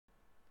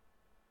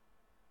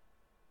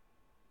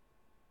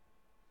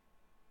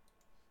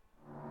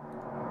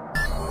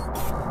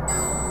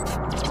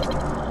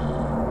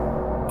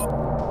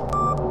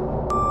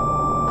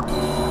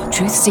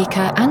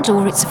TruthSeekah and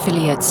or its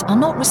affiliates are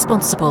not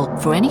responsible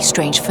for any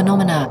strange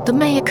phenomena that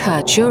may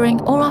occur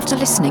during or after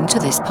listening to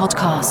this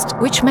podcast,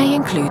 which may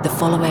include the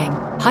following: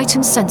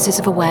 heightened senses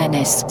of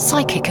awareness,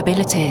 psychic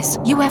abilities,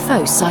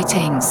 UFO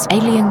sightings,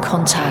 alien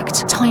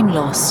contact, time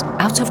loss,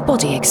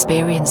 out-of-body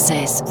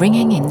experiences,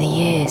 ringing in the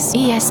ears,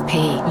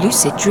 ESP,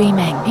 lucid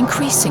dreaming,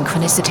 increased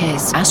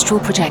synchronicities, astral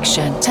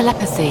projection,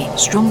 telepathy,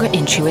 stronger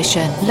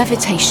intuition,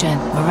 levitation,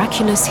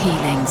 miraculous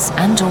healings,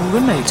 and or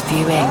remote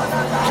viewing.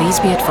 Please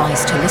be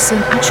advised to listen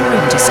at your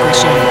own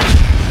discretion.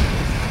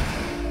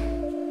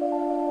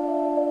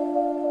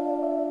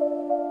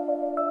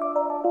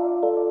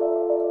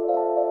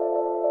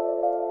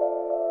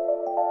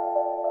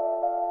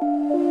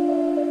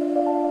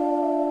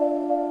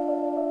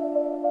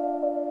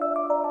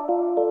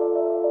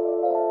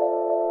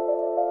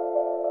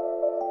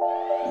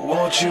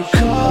 Won't you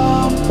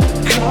come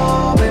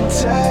and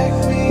take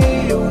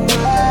me away?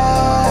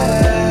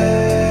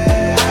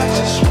 I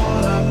just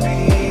wanna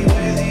be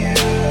with you.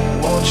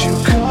 Won't you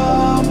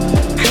come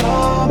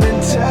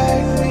and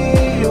take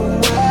me away?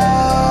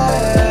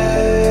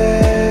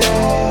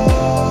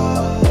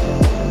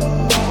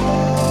 To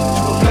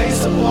a place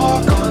to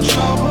walk on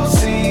troubled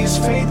seas,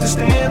 faith to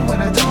stand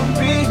when I don't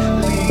believe.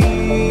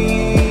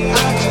 I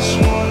just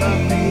wanna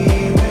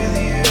be with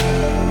you.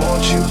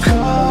 Won't you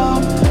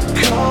come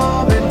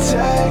and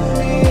take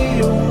me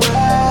away?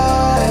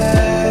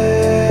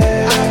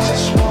 I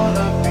just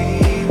wanna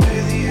be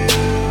with you.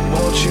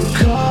 Won't you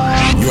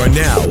come? You are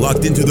now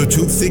locked into the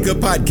TruthSeekah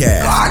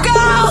podcast.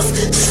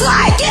 Gargoyles,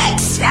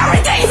 psychics,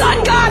 everything's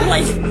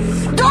ungodly.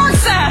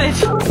 Dark's at it.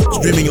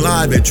 Streaming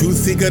live at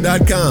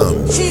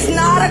TruthSeekah.com. She's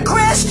not a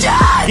Christian.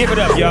 Give it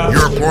up, y'all.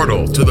 Your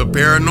portal to the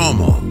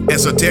paranormal,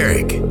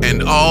 esoteric,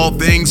 and all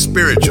things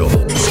spiritual.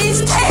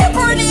 She's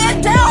tampering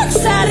in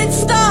dark's at it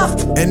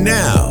stuff. And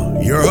now,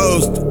 your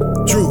host,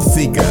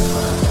 TruthSeekah.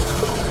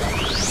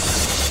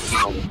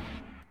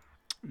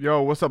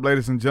 Yo, what's up,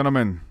 ladies and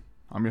gentlemen?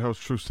 I'm your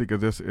host, TruthSeekah.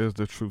 This is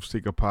the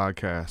TruthSeekah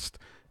podcast.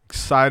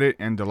 Excited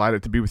and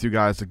delighted to be with you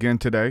guys again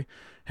today.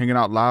 Hanging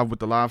out live with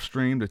the live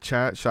stream, the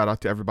chat. Shout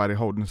out to everybody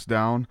holding us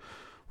down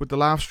with the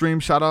live stream.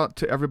 Shout out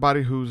to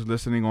everybody who's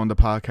listening on the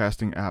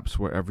podcasting apps,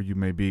 wherever you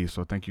may be.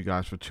 So thank you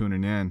guys for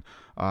tuning in.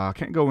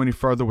 Can't go any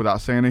further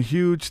without saying a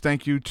huge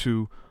thank you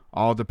to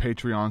all the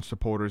Patreon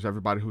supporters,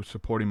 everybody who's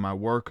supporting my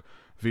work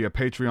via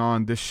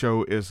Patreon. This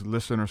show is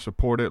listener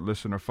supported,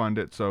 listener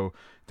funded. So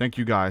thank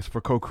you guys for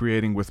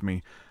co-creating with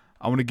me.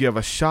 I want to give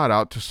a shout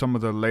out to some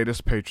of the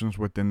latest patrons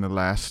within the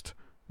last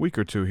week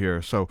or two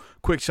here. So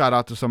quick shout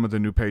out to some of the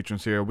new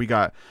patrons here. We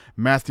got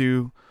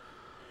Matthew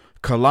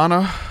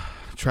Kalana,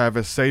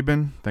 Travis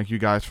Sabin. Thank you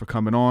guys for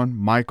coming on.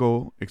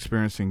 Michael,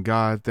 Experiencing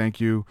God. Thank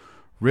you.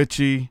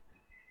 Richie,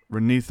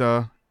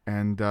 Renitha,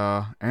 and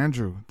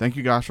Andrew. Thank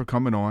you guys for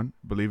coming on,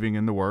 believing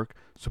in the work,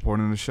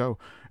 supporting the show.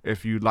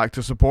 If you'd like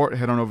to support,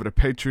 head on over to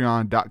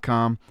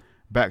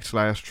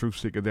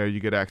patreon.com/TruthSeekah. There you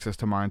get access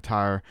to my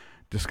entire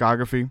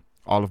discography.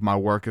 All of my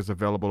work is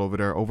available over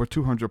there. Over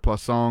 200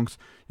 plus songs.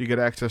 You get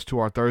access to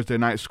our Thursday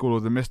night School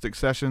of the Mystic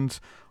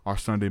sessions, our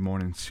Sunday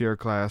morning seer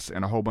class,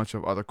 and a whole bunch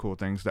of other cool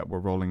things that we're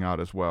rolling out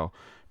as well.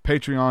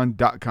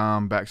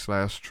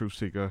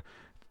 Patreon.com/TruthSeekah.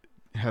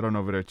 Head on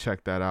over there,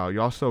 check that out.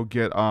 You also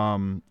get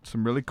some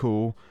really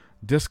cool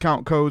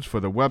discount codes for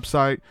the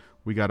website.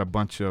 We got a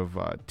bunch of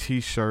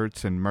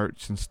t-shirts and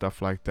merch and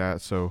stuff like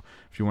that. So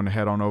if you want to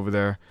head on over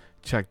there,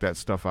 check that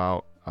stuff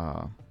out.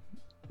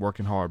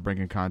 Working hard,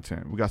 bringing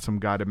content. We got some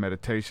guided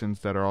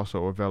meditations that are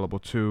also available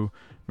too.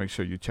 Make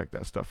sure you check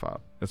that stuff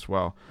out as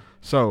well.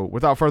 So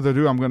without further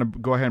ado, I'm going to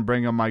go ahead and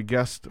bring on my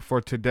guest for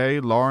today,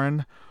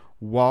 Lauren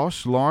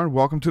Walsh. Lauren,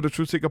 welcome to the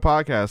TruthSeekah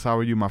podcast. How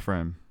are you, my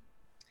friend?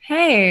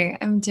 Hey,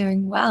 I'm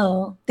doing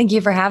well. Thank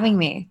you for having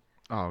me.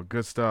 Oh,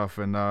 good stuff.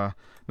 And I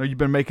know you've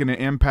been making an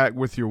impact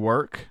with your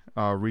work,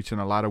 reaching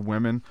a lot of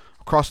women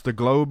across the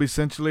globe,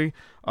 essentially.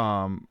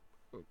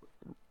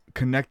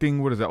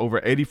 Connecting,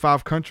 over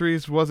 85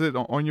 countries, was it,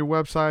 on your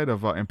website,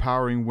 of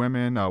empowering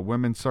women,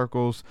 women's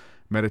circles,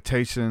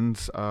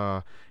 meditations,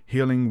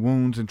 healing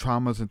wounds and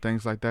traumas and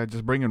things like that,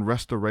 just bringing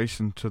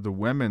restoration to the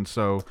women.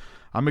 So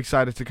I'm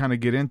excited to kind of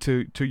get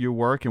into your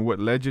work and what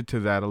led you to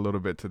that a little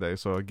bit today.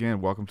 So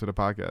again, welcome to the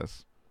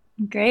podcast.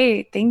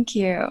 Great. Thank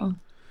you.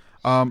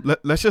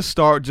 Let's just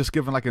start just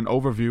giving like an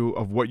overview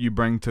of what you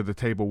bring to the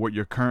table, what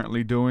you're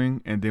currently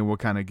doing, and then we'll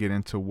kind of get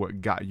into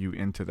what got you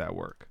into that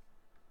work.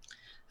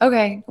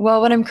 Okay.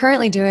 Well, what I'm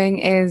currently doing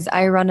is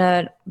I run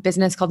a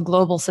business called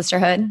Global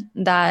Sisterhood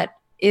that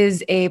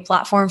is a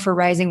platform for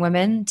rising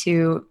women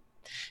to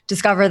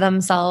discover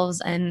themselves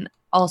and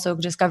also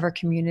discover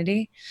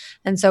community.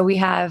 And so we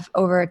have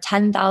over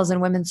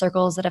 10,000 women's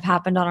circles that have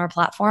happened on our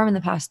platform in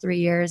the past 3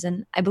 years,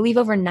 and I believe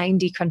over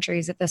 90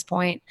 countries at this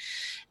point.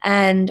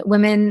 And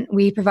women,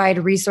 we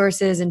provide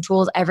resources and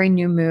tools every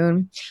new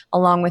moon,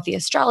 along with the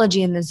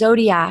astrology and the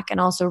zodiac, and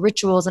also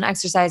rituals and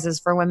exercises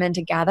for women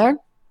to gather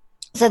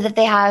so that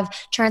they have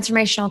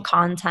transformational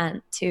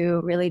content to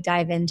really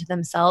dive into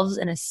themselves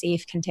in a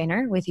safe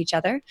container with each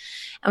other.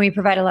 And we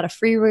provide a lot of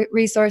free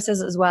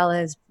resources as well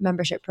as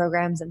membership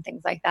programs and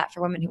things like that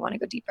for women who want to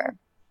go deeper.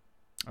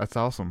 That's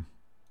awesome.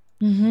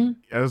 Mm-hmm.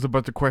 There's a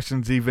bunch of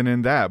questions even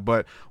in that,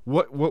 but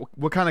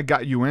what kind of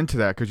got you into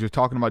that? Because you're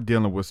talking about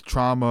dealing with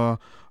trauma,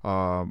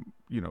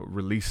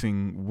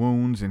 releasing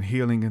wounds and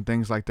healing and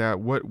things like that.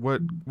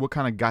 What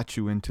kind of got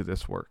you into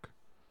this work?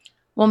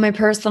 Well, my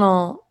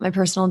personal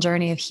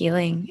journey of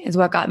healing is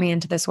what got me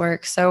into this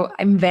work. So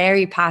I'm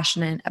very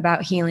passionate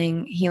about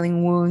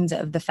healing wounds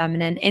of the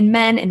feminine in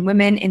men and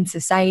women in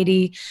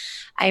society.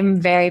 I'm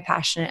very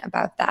passionate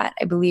about that.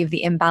 I believe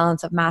the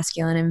imbalance of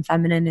masculine and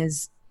feminine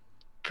is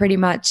pretty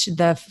much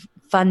the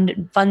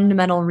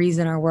fundamental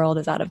reason our world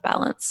is out of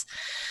balance.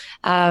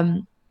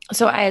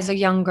 So as a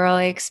young girl,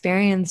 I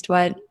experienced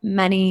what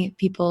many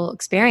people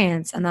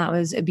experience, and that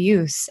was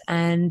abuse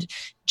and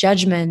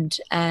judgment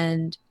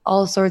and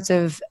all sorts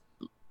of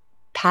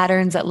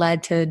patterns that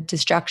led to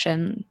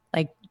destruction,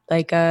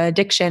 like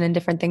addiction and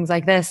different things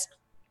like this.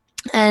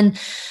 And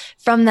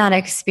from that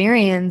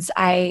experience,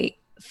 I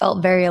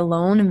felt very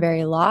alone and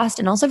very lost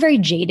and also very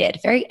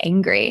jaded, very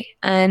angry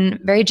and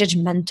very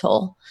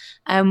judgmental,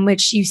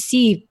 which you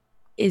see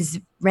is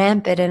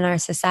rampant in our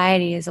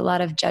society, is a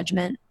lot of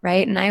judgment,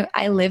 right? And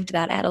I lived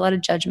that. I had a lot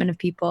of judgment of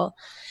people.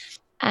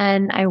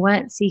 And I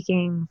went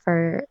seeking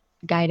for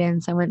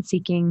guidance. I went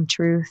seeking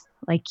truth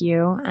like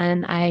you.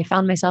 And I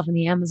found myself in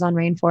the Amazon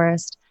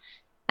rainforest.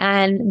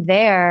 And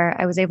there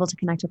I was able to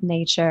connect with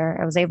nature.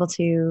 I was able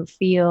to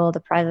feel the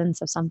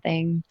presence of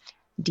something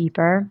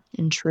deeper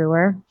and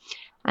truer.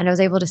 And I was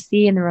able to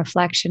see in the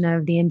reflection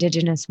of the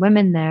indigenous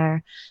women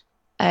there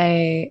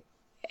a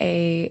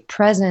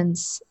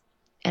presence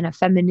and a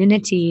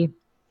femininity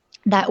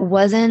that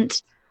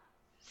wasn't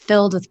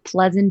filled with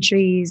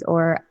pleasantries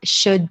or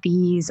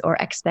should-bes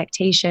or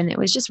expectation. It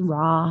was just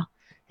raw,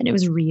 and it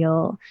was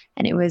real,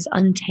 and it was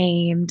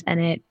untamed, and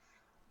it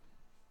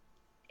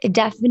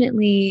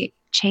definitely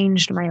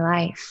changed my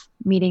life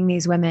meeting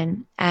these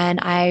women. And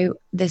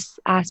this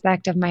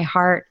aspect of my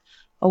heart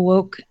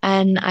awoke,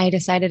 and I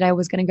decided I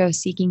was going to go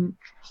seeking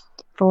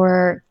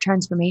for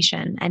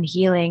transformation and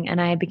healing.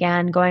 And I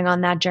began going on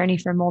that journey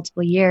for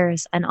multiple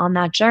years. And on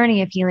that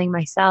journey of healing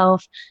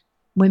myself,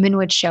 women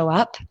would show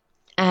up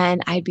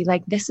and I'd be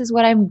like, this is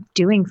what I'm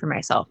doing for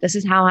myself. This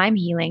is how I'm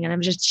healing. And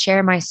I'm just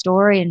share my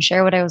story and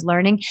share what I was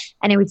learning.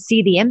 And I would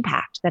see the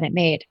impact that it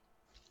made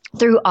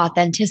through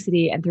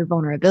authenticity and through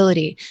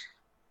vulnerability.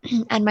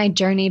 And my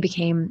journey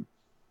became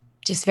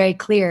just very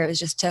clear. It was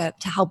just to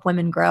help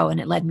women grow. And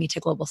it led me to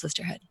Global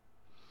Sisterhood.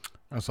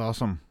 That's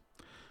awesome.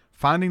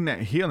 Finding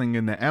that healing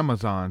in the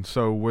Amazon.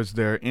 So was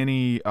there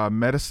any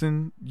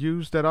medicine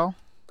used at all?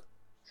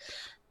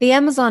 The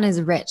Amazon is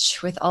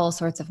rich with all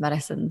sorts of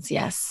medicines,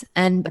 yes.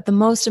 But the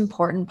most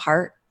important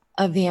part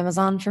of the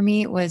Amazon for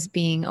me was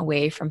being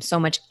away from so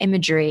much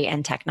imagery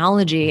and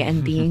technology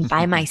and being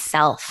by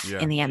myself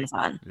in the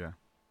Amazon. Yeah,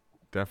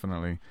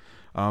 definitely.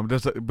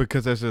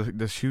 Because there's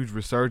this huge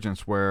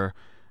resurgence where,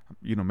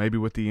 maybe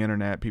with the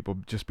internet, people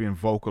just being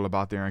vocal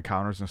about their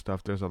encounters and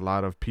stuff. There's a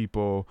lot of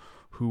people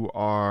who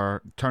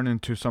are turning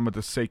to some of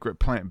the sacred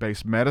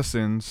plant-based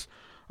medicines,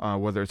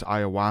 whether it's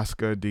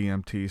ayahuasca,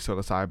 DMT,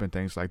 psilocybin,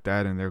 things like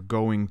that, and they're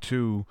going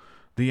to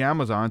the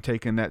Amazon,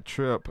 taking that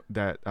trip,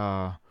 that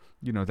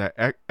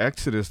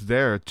exodus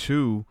there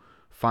to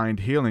find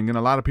healing. And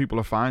a lot of people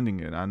are finding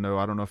it. I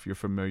don't know if you're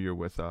familiar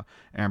with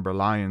Amber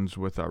Lyons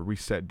with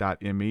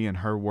reset.me and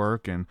her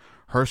work, and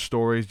her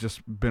story's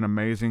just been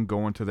amazing,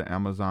 going to the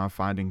Amazon,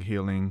 finding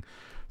healing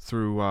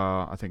through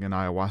I think an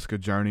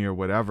ayahuasca journey or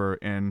whatever,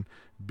 and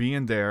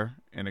being there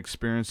and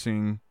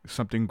experiencing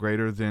something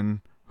greater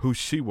than who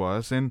she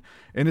was, and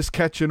it's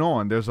catching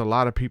on. There's a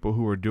lot of people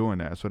who are doing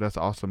that, so that's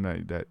awesome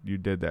that you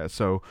did that.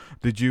 So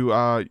did you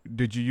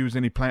use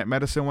any plant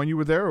medicine when you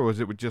were there, or was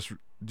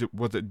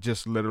it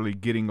just literally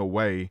getting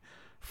away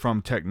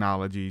from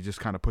technology, just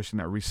kind of pushing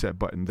that reset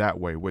button that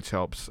way, which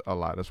helps a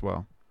lot as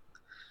well?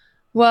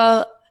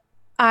 Well,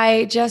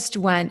 I just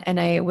went and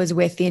I was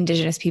with the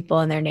indigenous people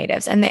and their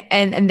natives and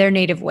their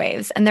native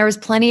ways. And there was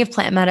plenty of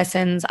plant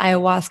medicines,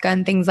 ayahuasca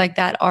and things like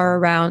that are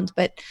around,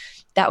 but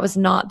that was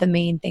not the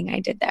main thing I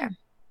did there.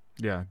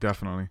 Yeah,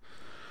 definitely.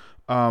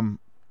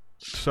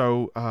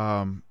 So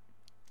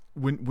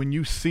when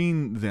you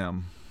seen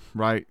them,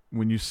 right?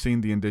 When you seen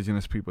the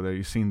indigenous people there,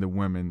 you seen the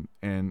women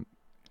and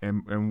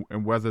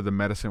whether the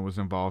medicine was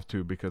involved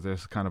too, because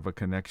there's kind of a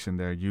connection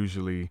there.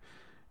 Usually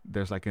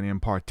there's like an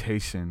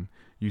impartation.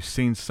 You've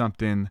seen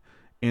something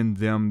in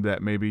them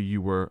that maybe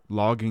you were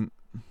longing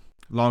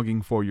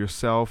for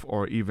yourself,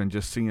 or even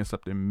just seeing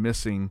something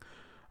missing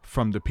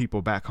from the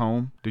people back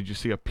home. Did you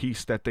see a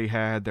piece that they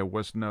had? There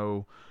was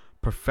no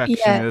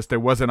perfectionist. Yeah. There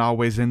wasn't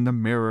always in the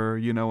mirror,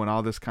 and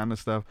all this kind of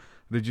stuff.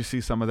 Did you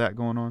see some of that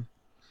going on?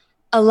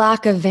 A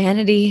lack of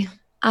vanity.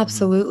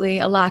 Absolutely.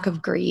 Mm-hmm. A lack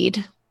of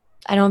greed.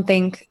 I don't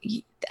think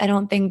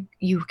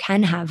you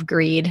can have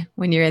greed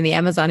when you're in the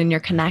Amazon and you're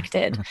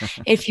connected.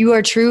 If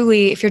you're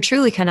truly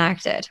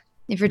connected,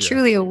 if you're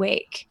truly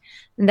awake,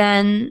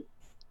 then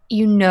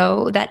you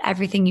know that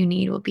everything you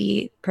need will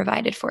be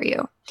provided for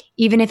you.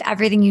 Even if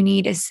everything you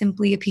need is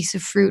simply a piece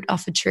of fruit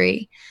off a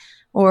tree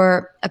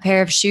or a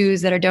pair of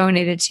shoes that are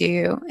donated to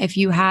you. If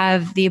you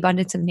have the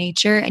abundance of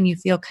nature and you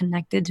feel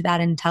connected to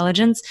that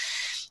intelligence,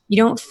 you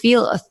don't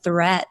feel a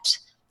threat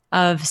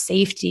of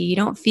safety. You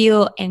don't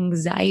feel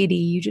anxiety.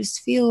 You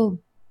just feel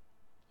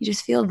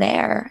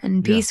there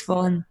and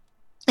peaceful. And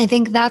I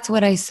think that's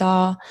what I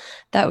saw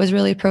that was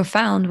really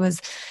profound was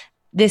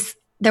this.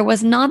 There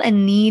was not a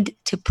need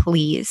to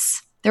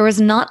please. There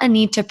was not a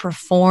need to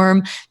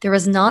perform. There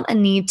was not a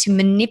need to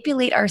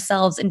manipulate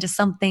ourselves into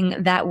something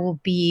that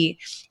will be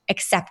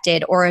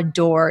accepted or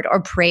adored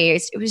or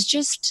praised. It was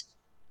just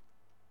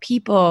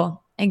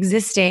people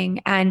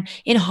existing and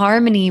in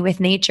harmony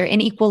with nature,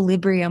 in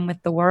equilibrium with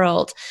the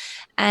world.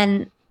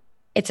 And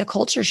it's a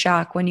culture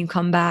shock when you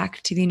come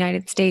back to the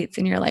United States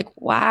and you're like,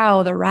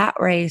 wow, the rat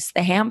race,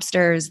 the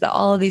hamsters,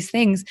 all of these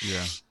things.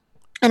 Yeah.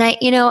 And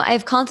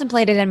I've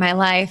contemplated in my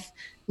life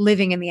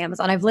living in the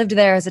Amazon. I've lived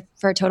there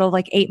for a total of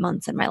like 8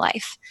 months in my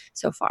life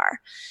so far.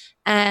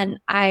 And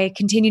I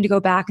continue to go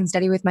back and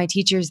study with my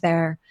teachers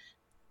there.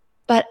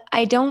 But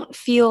I don't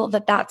feel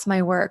that that's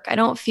my work. I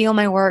don't feel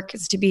my work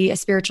is to be a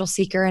spiritual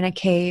seeker in a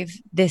cave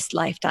this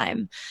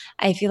lifetime.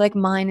 I feel like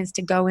mine is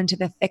to go into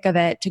the thick of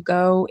it, to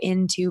go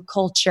into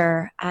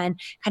culture and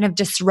kind of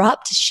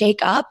disrupt, shake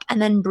up, and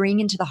then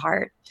bring into the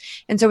heart.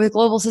 And so with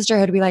Global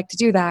Sisterhood, we like to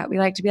do that. We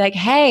like to be like,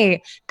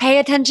 hey, pay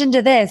attention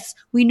to this.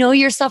 We know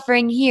you're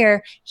suffering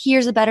here.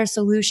 Here's a better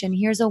solution.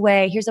 Here's a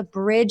way. Here's a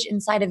bridge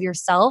inside of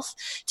yourself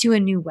to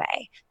a new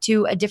way,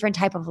 to a different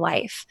type of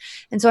life.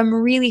 And so I'm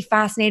really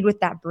fascinated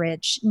with that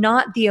bridge,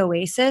 not the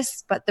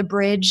oasis, but the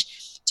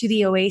bridge to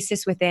the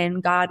oasis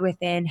within, God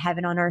within,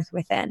 heaven on earth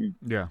within.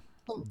 Yeah.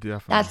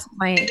 Definitely. That's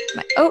my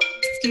oh,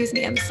 excuse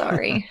me. I'm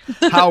sorry.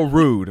 How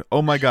rude.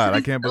 Oh my God. I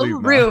can't believe so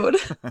rude.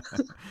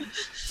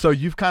 So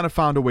you've kind of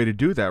found a way to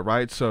do that,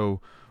 right?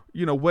 So,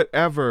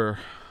 whatever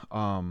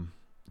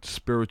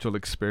spiritual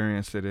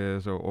experience it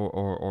is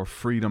or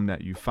freedom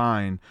that you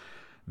find,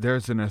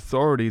 there's an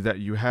authority that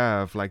you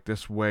have, like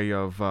this way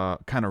of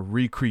kind of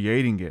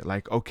recreating it.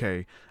 Like,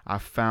 okay, I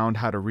found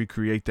how to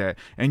recreate that.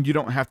 And you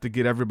don't have to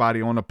get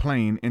everybody on a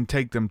plane and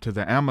take them to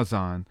the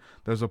Amazon.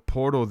 There's a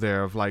portal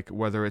there of like,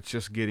 whether it's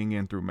just getting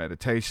in through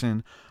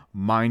meditation,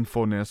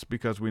 mindfulness,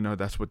 because we know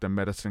that's what the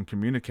medicine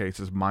communicates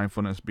is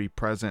mindfulness, be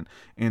present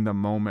in the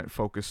moment,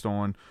 focused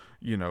on,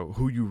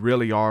 who you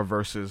really are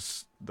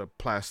versus the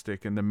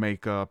plastic and the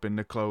makeup and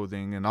the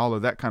clothing and all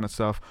of that kind of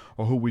stuff,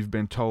 or who we've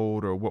been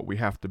told or what we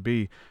have to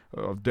be,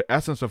 the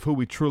essence of who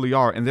we truly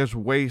are. And there's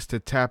ways to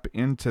tap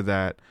into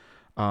that,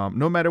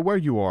 no matter where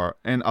you are.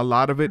 And a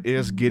lot of it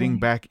is getting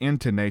back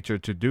into nature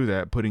to do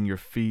that, putting your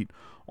feet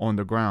on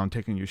the ground,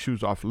 taking your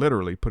shoes off,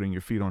 literally putting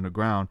your feet on the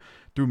ground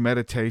through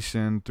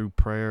meditation, through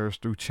prayers,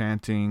 through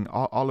chanting,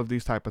 all of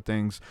these type of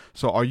things.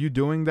 So are you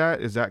doing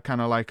that? Is that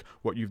kind of like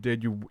what you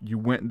did? You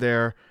went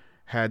there,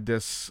 had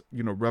this,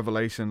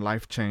 revelation,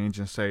 life change,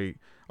 and say,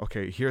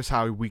 okay, here's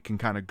how we can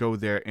kind of go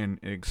there and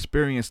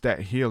experience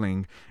that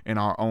healing in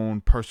our own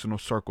personal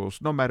circles,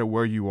 no matter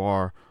where you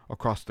are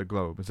across the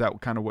globe. Is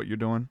that kind of what you're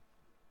doing?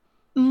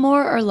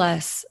 More or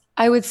less.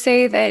 I would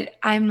say that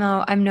I'm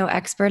no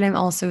expert. I'm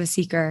also a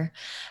seeker.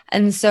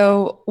 And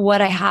so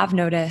what I have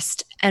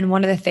noticed, and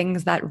one of the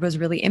things that was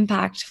really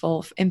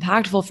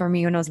impactful for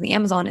me when I was in the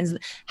Amazon, is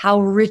how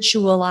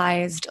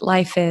ritualized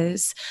life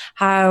is,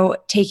 how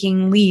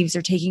taking leaves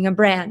or taking a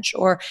branch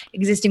or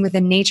existing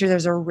within nature,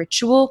 there's a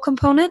ritual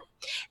component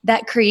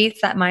that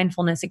creates that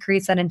mindfulness. It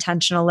creates that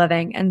intentional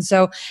living. And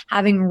so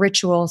having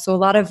ritual. So a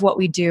lot of what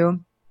we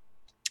do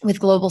with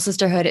Global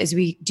Sisterhood is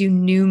we do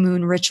new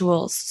moon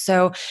rituals.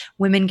 So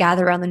women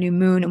gather around the new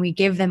moon and we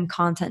give them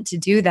content to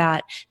do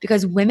that,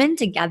 because women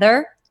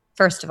together,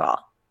 first of all,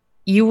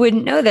 you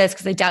wouldn't know this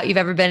because I doubt you've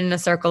ever been in a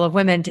circle of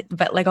women,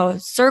 but like a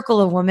circle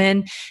of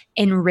women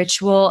in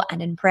ritual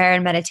and in prayer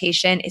and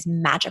meditation is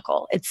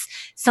magical. It's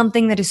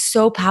something that is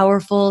so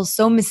powerful,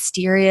 so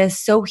mysterious,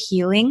 so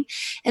healing.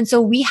 And so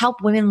we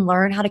help women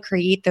learn how to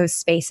create those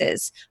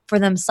spaces for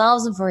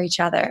themselves and for each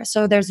other.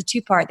 So there's a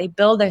two-part. They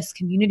build this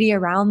community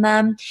around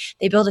them.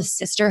 They build a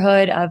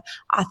sisterhood of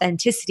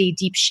authenticity,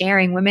 deep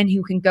sharing, women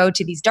who can go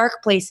to these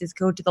dark places,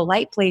 go to the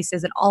light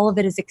places, and all of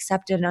it is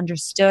accepted and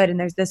understood. And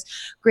there's this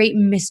great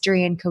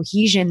mystery and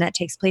cohesion that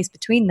takes place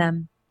between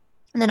them.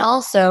 And then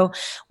also,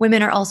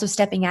 women are also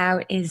stepping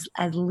out as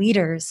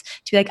leaders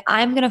to be like,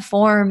 I'm going to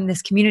form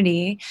this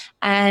community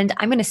and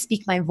I'm going to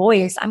speak my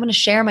voice. I'm going to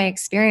share my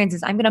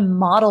experiences. I'm going to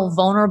model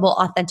vulnerable,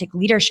 authentic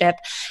leadership.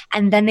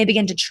 And then they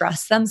begin to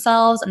trust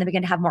themselves and they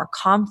begin to have more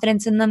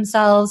confidence in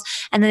themselves.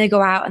 And then they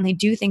go out and they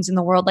do things in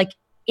the world, like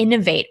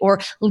innovate or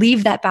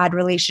leave that bad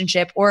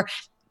relationship or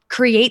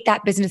create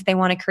that business they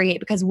want to create.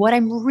 Because what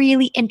I'm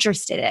really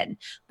interested in,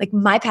 like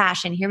my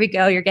passion, here we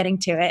go, you're getting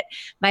to it.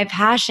 My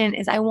passion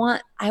is I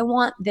want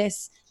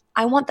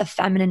the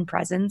feminine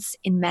presence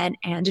in men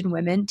and in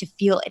women to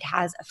feel it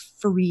has a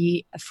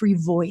free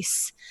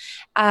voice,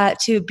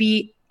 to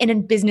be in a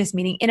business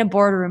meeting, in a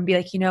boardroom, be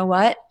like, you know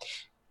what?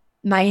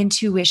 My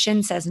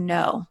intuition says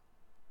no.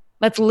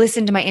 Let's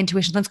listen to my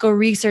intuition. Let's go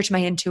research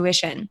my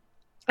intuition.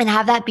 And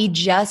have that be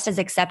just as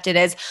accepted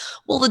as,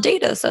 well, the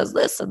data says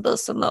this and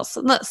this and this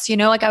and this,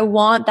 like I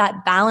want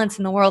that balance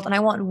in the world. And I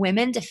want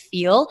women to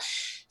feel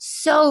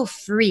so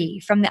free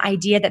from the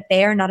idea that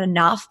they are not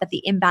enough, that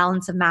the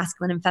imbalance of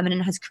masculine and feminine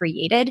has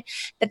created,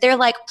 that they're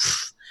like,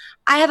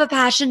 I have a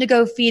passion to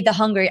go feed the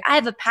hungry. I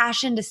have a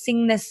passion to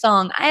sing this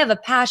song. I have a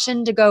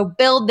passion to go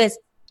build this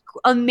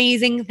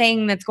amazing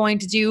thing that's going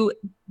to do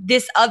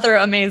this other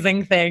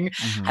amazing thing.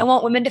 Mm-hmm. I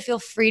want women to feel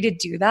free to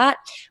do that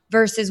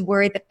versus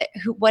worry that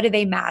what do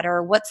they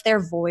matter? What's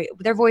their voice?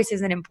 Their voice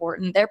isn't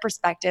important. Their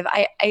perspective.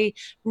 I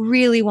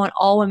really want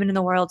all women in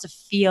the world to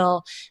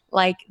feel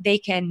like they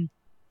can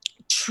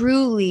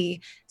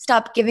truly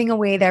stop giving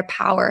away their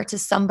power to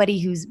somebody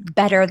who's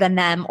better than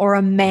them or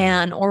a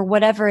man or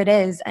whatever it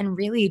is, and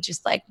really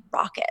just like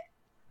rock it.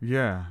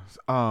 Yeah.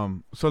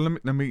 So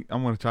let me I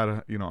want to try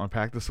to,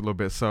 unpack this a little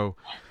bit. So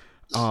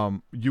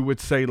you would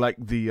say like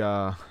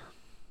the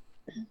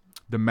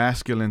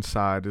masculine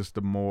side is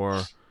the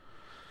more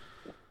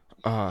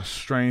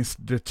strength,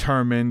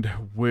 determined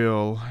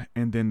will,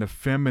 and then the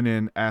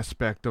feminine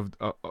aspect of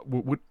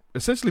would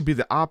essentially be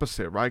the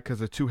opposite, right? Because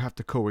the two have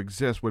to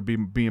coexist. Would be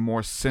being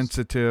more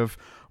sensitive,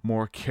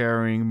 more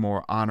caring,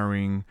 more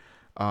honoring,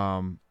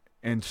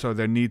 and so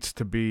there needs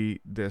to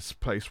be this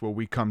place where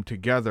we come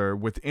together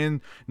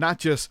within not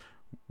just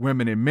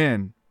women and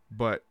men,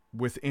 but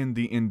within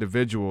the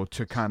individual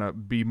to kind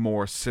of be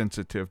more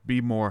sensitive, be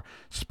more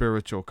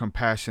spiritual,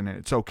 compassionate.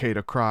 It's okay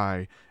to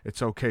cry.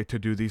 It's okay to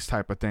do these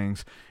type of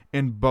things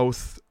in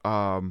both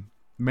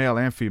male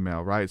and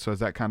female, right? So is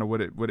that kind of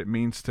what it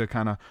means to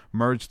kind of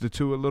merge the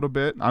two a little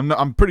bit?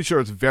 I'm pretty sure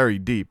it's very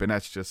deep, and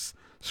that's just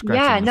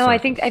scratching the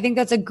surface. I think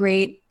that's a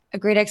great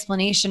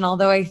explanation,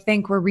 although I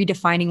think we're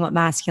redefining what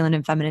masculine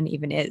and feminine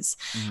even is.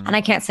 Mm-hmm. And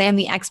I can't say I'm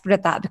the expert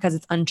at that because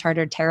it's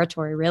uncharted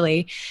territory,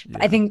 really. Yeah.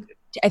 But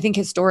I think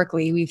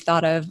historically we've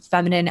thought of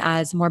feminine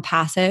as more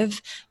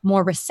passive,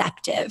 more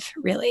receptive,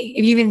 really.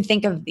 If you even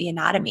think of the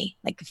anatomy,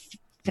 like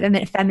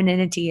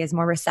femininity is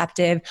more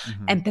receptive,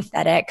 mm-hmm.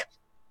 empathetic.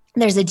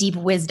 There's a deep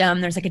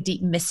wisdom. There's like a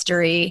deep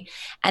mystery.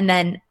 And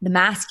then the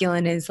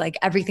masculine is like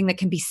everything that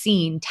can be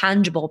seen,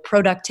 tangible,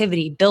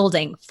 productivity,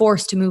 building,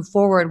 force to move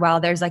forward,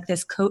 while there's like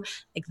this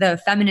like the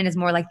feminine is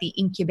more like the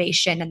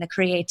incubation and the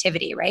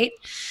creativity, right?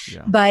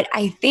 Yeah. But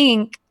I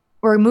think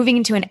we're moving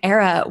into an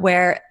era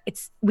where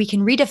we can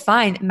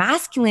redefine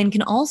masculine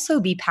can also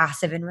be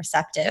passive and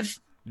receptive.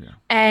 Yeah.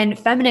 And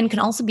feminine can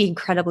also be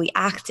incredibly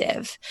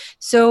active.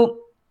 So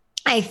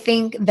I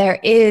think there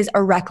is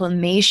a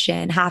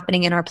reclamation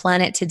happening in our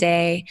planet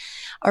today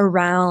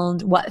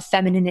around what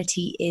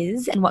femininity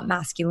is and what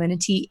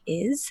masculinity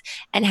is,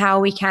 and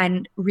how we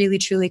can really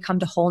truly come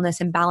to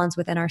wholeness and balance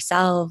within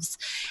ourselves.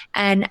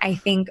 And I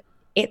think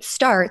it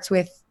starts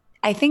with,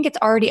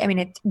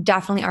 it's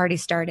definitely already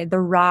started. The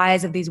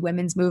rise of these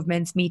women's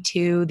movements, Me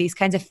Too, these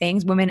kinds of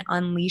things, women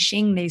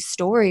unleashing these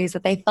stories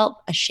that they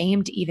felt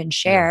ashamed to even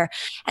share. Yeah.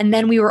 And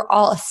then we were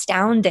all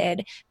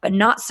astounded, but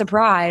not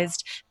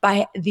surprised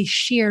by the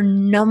sheer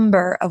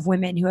number of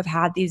women who have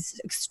had these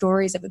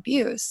stories of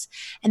abuse.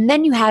 And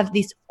then you have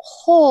this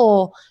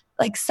whole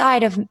like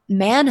side of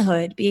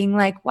manhood being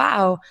like,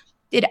 wow,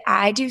 did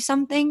I do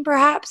something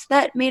perhaps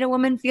that made a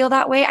woman feel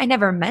that way? I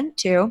never meant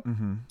to.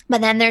 Mm-hmm. But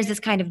then there's this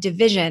kind of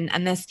division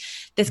and this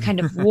kind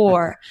of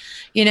war,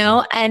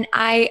 and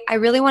I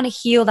really want to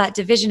heal that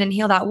division and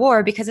heal that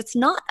war, because it's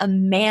not a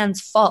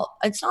man's fault.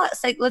 It's not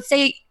like,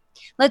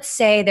 let's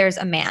say there's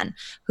a man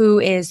who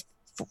is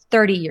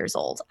 30 years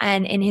old,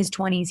 and in his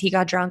 20s, he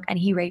got drunk and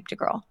he raped a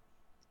girl.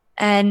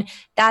 And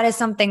that is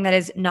something that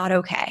is not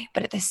okay.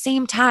 But at the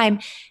same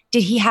time,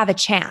 did he have a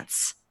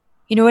chance?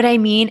 You know what I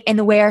mean? And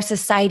the way our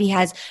society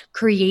has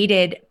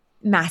created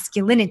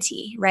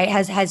masculinity, right?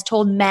 Has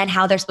told men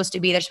how they're supposed to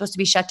be. They're supposed to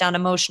be shut down,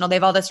 emotional. They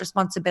have all this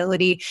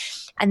responsibility,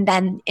 and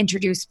then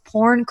introduce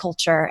porn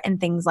culture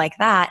and things like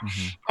that.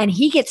 Mm-hmm. And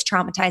he gets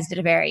traumatized at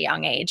a very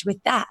young age with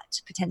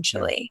that,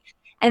 potentially.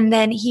 Yeah. And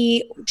then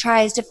he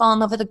tries to fall in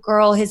love with a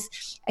girl.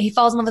 He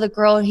falls in love with a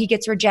girl. He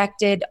gets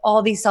rejected.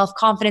 All these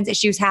self-confidence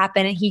issues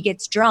happen, and he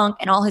gets drunk,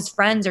 and all his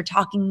friends are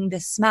talking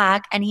this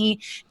smack, and he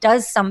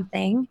does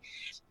something,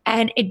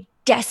 and it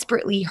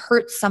desperately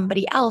hurts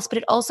somebody else, but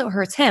it also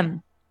hurts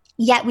him.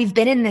 Yet we've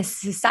been in this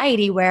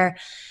society where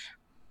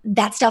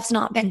that stuff's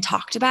not been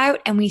talked about.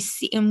 And we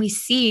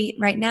see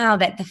right now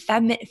that the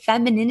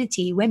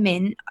femininity,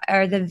 women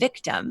are the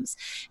victims.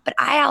 But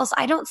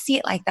I don't see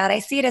it like that. I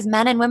see it as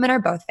men and women are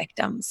both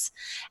victims.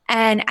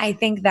 And I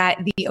think that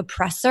the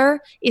oppressor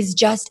is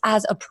just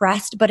as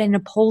oppressed, but in a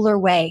polar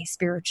way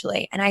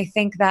spiritually. And I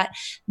think that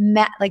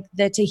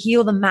to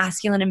heal the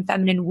masculine and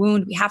feminine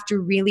wound, we have to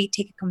really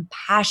take a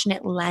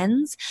compassionate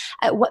lens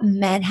at what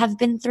men have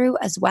been through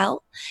as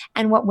well,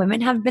 and what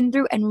women have been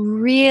through, and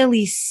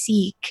really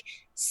seek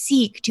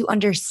to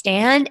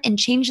understand and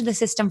change the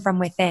system from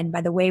within by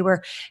the way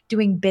we're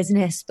doing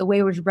business, the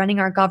way we're running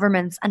our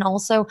governments, and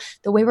also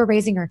the way we're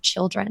raising our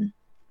children.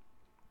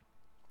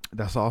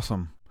 That's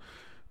awesome.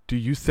 Do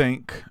you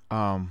think,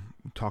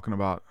 talking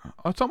about,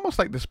 it's almost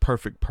like this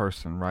perfect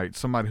person, right?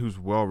 Somebody who's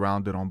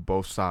well-rounded on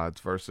both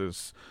sides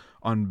versus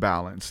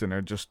unbalanced, and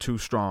they're just too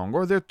strong,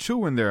 or they're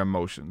too in their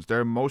emotions.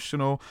 They're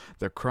emotional,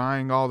 they're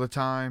crying all the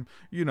time.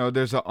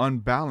 There's an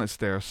unbalance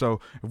there. So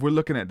if we're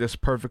looking at this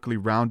perfectly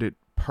rounded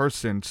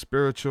person,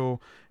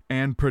 spiritual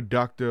and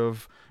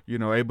productive,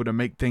 able to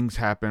make things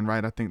happen,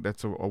 right? I think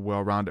that's a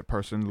well-rounded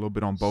person, a little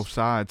bit on both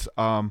sides.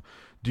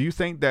 Do you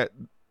think that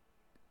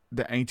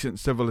the ancient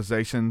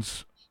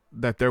civilizations,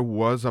 that there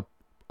was a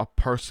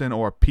person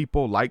or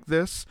people like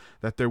this,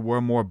 that they were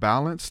more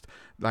balanced,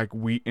 like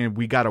we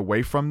got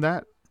away from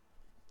that?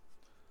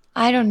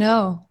 I don't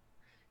know.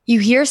 You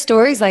hear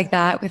stories like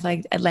that with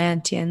like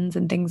Atlanteans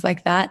and things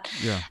like that.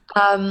 Yeah.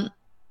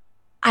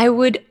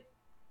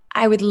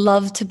 I would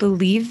love to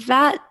believe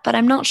that, but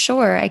I'm not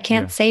sure. I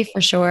can't say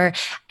for sure.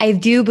 I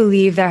do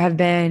believe there have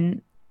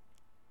been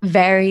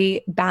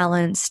very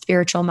balanced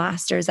spiritual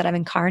masters that have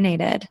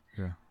incarnated.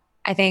 Yeah.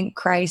 I think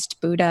Christ,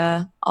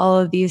 Buddha, all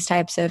of these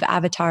types of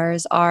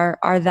avatars are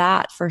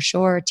that for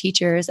sure,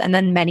 teachers. And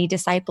then many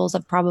disciples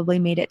have probably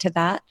made it to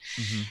that.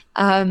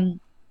 Mm-hmm.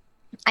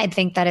 I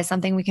think that is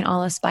something we can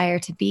all aspire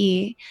to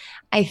be.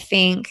 I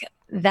think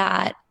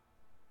that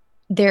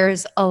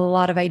there's a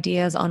lot of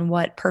ideas on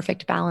what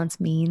perfect balance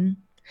mean.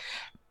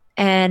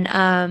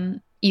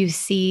 And you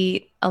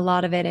see a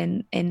lot of it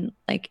in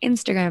like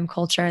Instagram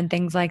culture and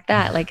things like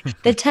that, like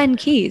the 10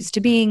 keys to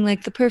being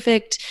like the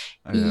perfect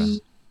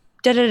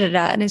da da da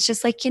da. And it's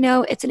just like,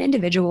 it's an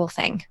individual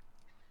thing.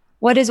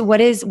 What is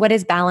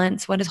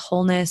balance? What is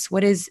wholeness?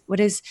 What is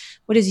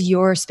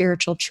your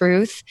spiritual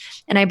truth?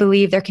 And I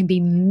believe there can be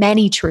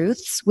many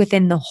truths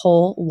within the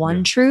whole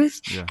one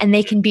truth, and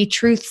they can be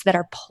truths that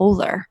are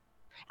polar.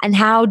 And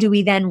how do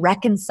we then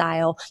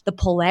reconcile the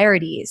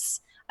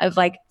polarities of,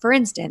 like, for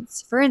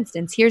instance,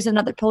 here's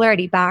another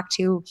polarity back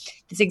to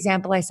this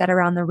example I said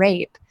around the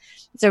rape.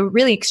 It's a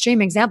really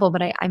extreme example,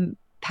 but I'm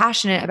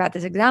passionate about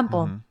this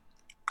example.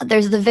 Mm-hmm.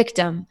 There's the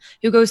victim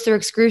who goes through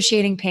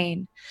excruciating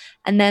pain.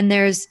 And then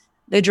there's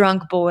the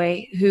drunk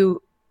boy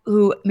who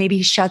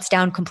maybe shuts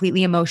down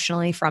completely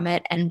emotionally from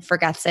it and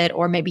forgets it,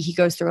 or maybe he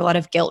goes through a lot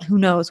of guilt. Who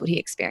knows what he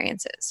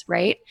experiences,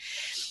 right?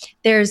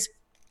 There's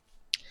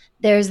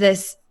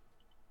this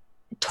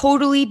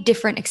totally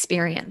different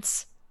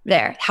experience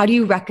there. How do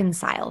you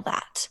reconcile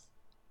that,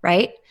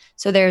 right?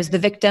 So there's the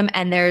victim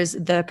and there's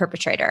the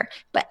perpetrator,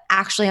 but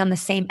actually on the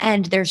same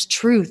end, there's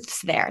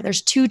truths there.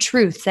 There's two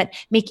truths that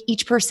make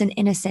each person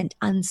innocent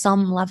on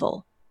some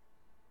level,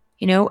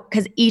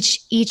 because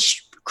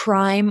each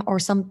crime or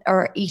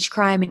each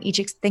crime and each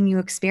thing you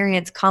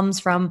experience comes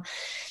from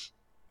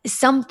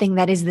something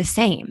that is the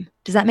same.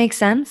 Does that make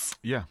sense?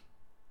 Yeah.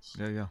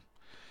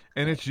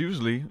 And it's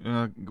usually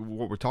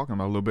what we're talking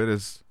about a little bit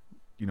is,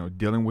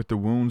 dealing with the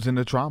wounds and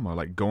the trauma,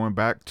 like going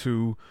back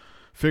to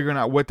figuring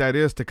out what that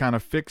is to kind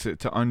of fix it,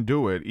 to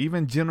undo it.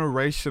 Even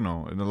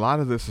generational, and a lot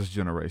of this is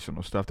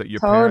generational stuff that your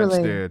parents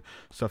did,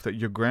 stuff that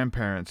your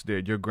grandparents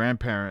did. Your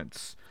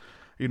grandparents,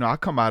 I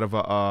come out of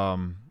a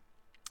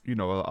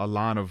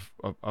line of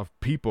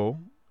people,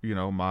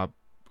 my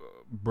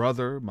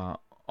brother, my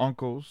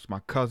uncles, my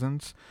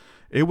cousins.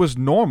 It was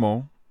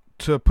normal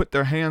to put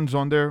their hands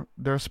on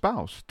their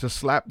spouse, to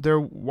slap their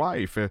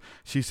wife. If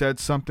she said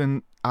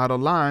something out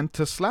of line,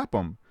 to slap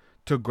them,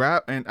 to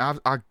grab. And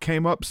I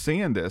came up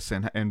seeing this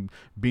and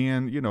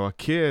being, a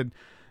kid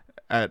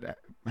at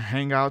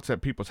hangouts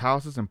at people's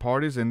houses and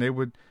parties, and they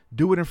would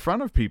do it in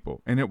front of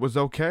people, and it was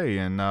okay.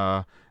 And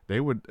they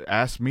would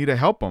ask me to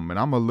help them, and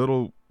I'm a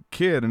little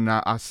kid, and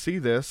I see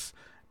this,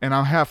 and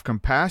I have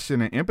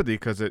compassion and empathy,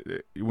 because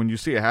when you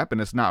see it happen,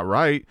 it's not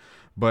right,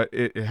 but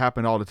it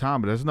happened all the time.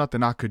 But there's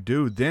nothing I could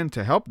do then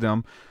to help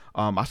them.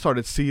 I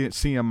started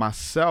seeing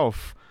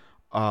myself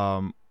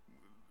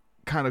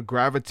kind of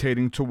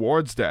gravitating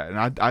towards that,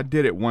 and I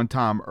did it one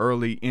time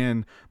early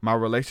in my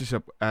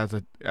relationship as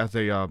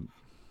a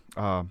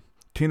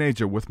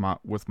teenager with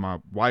my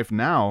wife.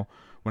 Now,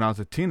 when I was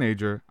a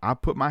teenager, I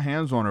put my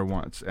hands on her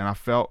once, and I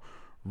felt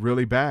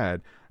really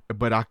bad.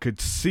 But I could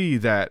see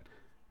that,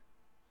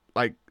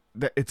 like,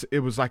 that it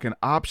was like an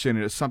option.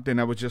 It's something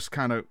that was just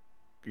kind of,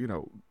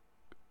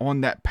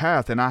 on that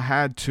path. And I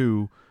had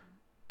to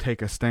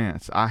take a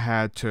stance. I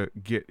had to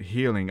get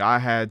healing. I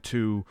had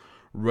to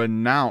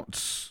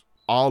renounce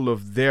all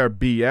of their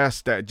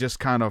BS that just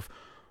kind of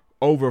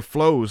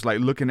overflows, like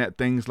looking at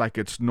things like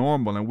it's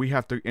normal. And we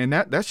have to, and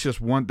that's just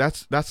one,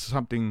 that's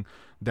something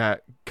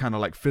that kind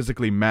of like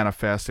physically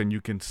manifests, and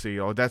you can see,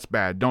 oh, that's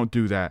bad, don't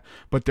do that.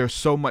 But there's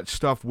so much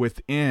stuff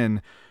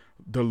within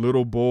the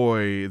little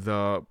boy,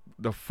 the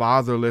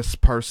fatherless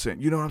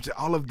person, you know what I'm saying?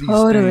 All of these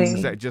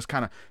things that just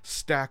kind of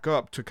stack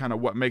up to kind of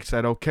what makes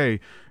that okay.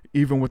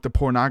 Even with the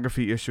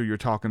pornography issue you're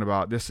talking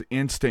about, this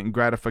instant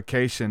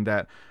gratification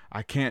that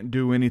I can't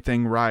do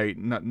anything right.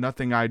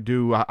 Nothing I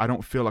do, I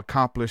don't feel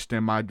accomplished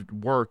in my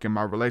work, in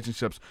my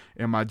relationships,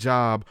 in my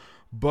job,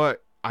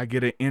 but I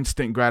get an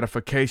instant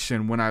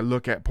gratification when I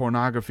look at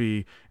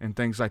pornography and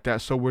things like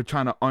that. So we're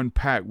trying to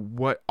unpack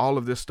what all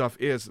of this stuff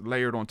is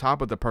layered on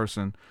top of the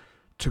person,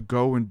 to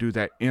go and do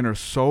that inner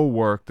soul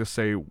work to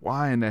say,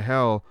 why in the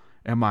hell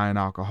am I an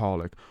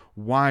alcoholic?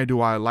 Why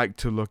do I like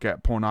to look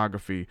at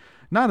pornography?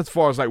 Not as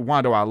far as like,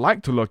 why do I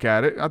like to look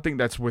at it? I think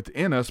that's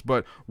within us,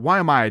 but why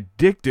am I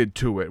addicted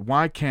to it?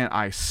 Why can't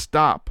I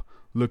stop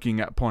looking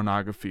at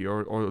pornography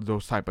or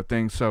those type of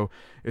things? So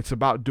it's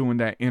about doing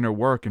that inner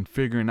work and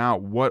figuring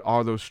out what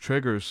are those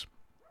triggers.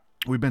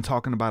 We've been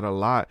talking about it a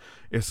lot.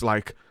 It's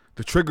like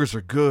the triggers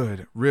are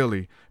good,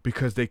 really,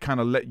 because they kind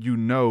of let you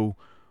know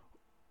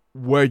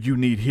where you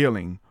need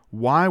healing.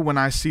 Why, when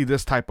I see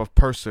this type of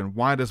person,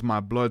 why does my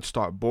blood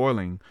start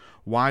boiling?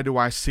 Why do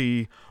I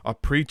see a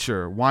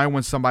preacher? Why,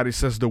 when somebody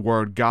says the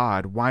word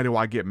God, why do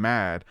I get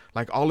mad?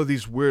 Like all of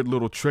these weird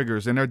little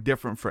triggers, and they're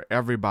different for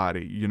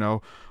everybody, you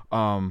know?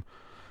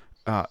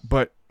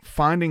 But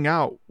finding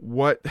out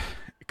what,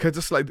 because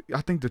it's like, I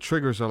think the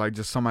triggers are like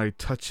just somebody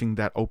touching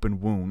that open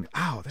wound.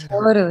 Ow, that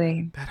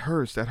Totally.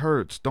 hurts. That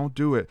hurts. Don't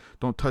do it.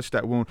 Don't touch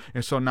that wound.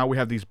 And so now we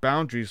have these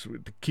boundaries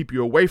to keep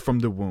you away from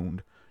the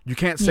wound. You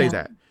can't say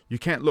that. You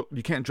can't look,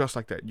 you can't dress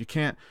like that. You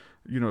can't,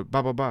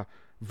 blah, blah, blah.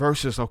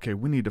 Versus, okay,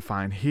 we need to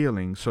find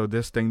healing so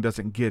this thing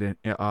doesn't get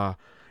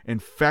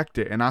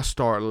infected. And I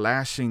start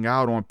lashing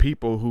out on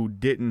people who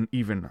didn't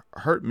even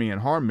hurt me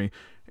and harm me.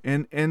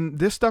 And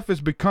this stuff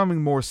is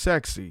becoming more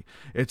sexy.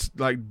 It's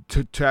like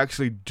to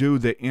actually do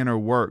the inner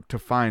work to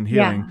find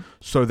healing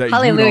so that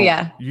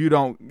you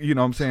don't, what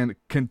I'm saying,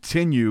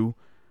 continue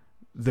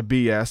the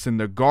BS and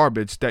the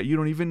garbage that you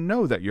don't even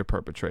know that you're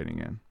perpetrating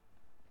in.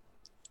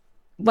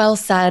 Well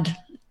said.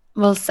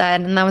 Well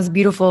said. And that was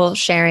beautiful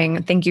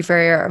sharing. Thank you for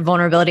your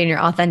vulnerability and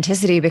your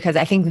authenticity, because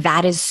I think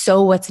that is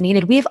so what's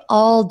needed. We have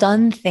all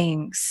done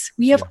things.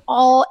 We have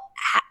all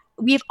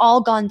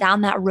gone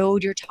down that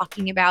road you're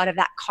talking about, of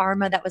that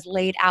karma that was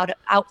laid out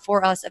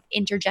for us, of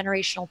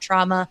intergenerational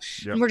trauma.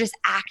 Yep. And we're just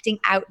acting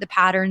out the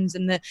patterns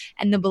and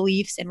the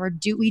beliefs, and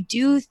we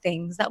do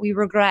things that we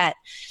regret.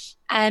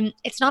 And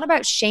it's not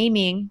about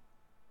shaming.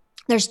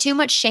 There's too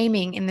much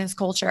shaming in this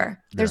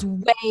culture. There's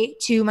way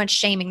too much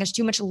shaming. There's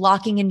too much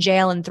locking in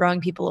jail and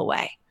throwing people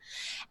away.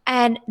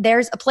 And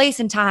there's a place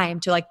and time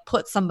to like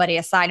put somebody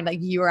aside and be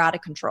like, you are out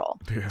of control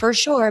for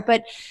sure.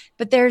 But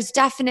there's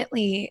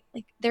definitely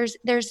like,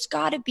 there's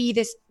gotta be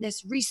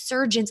this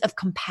resurgence of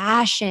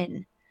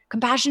compassionate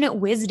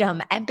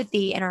wisdom,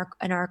 empathy in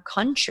our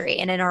country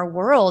and in our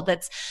world.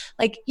 That's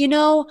like,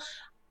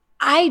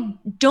 I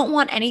don't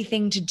want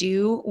anything to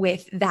do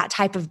with that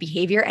type of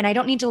behavior, and I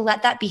don't need to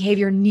let that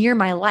behavior near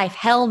my life.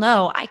 Hell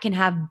no, I can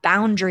have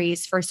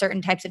boundaries for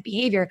certain types of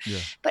behavior. Yeah.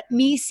 But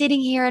me sitting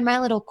here in my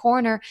little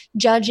corner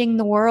judging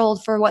the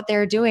world for what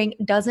they're doing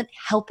doesn't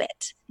help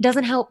it.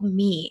 Doesn't help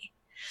me.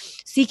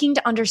 Seeking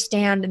to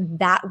understand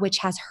that which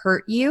has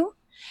hurt you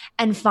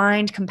and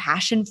find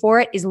compassion for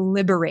it is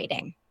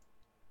liberating.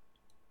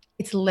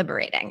 It's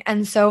liberating.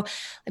 And so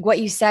like what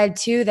you said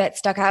too, that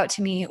stuck out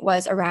to me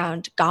was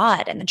around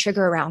God and the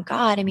trigger around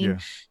God. I mean,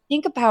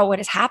 think about what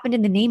has happened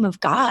in the name of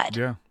God.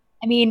 Yeah.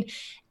 I mean,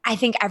 I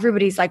think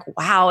everybody's like,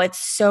 wow, it's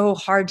so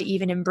hard to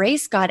even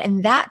embrace God.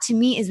 And that to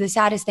me is the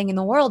saddest thing in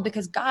the world,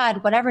 because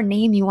God, whatever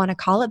name you want to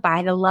call it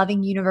by, the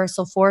loving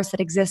universal force that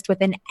exists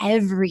within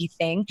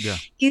everything,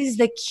 is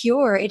the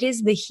cure. It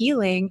is the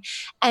healing.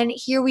 And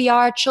here we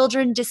are,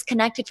 children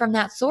disconnected from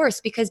that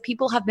source because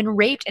people have been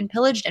raped and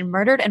pillaged and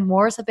murdered, and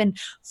wars have been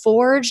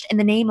forged in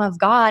the name of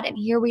God. And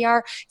here we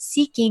are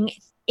seeking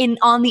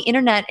on the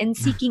internet and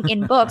seeking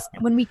in books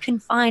when we can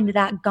find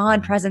that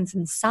God presence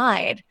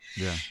inside.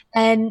 Yeah.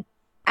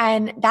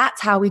 And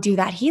that's how we do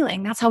that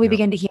healing. That's how we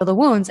begin to heal the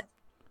wounds.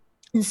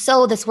 And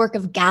so this work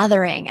of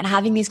gathering and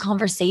having these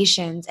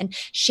conversations and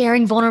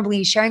sharing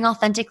vulnerably, sharing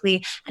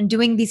authentically, and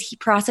doing these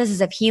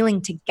processes of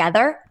healing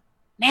together,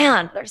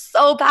 man, they're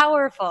so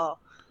powerful.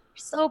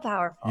 So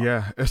powerful.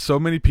 Yeah. There's so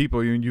many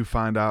people, you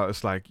find out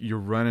it's like you're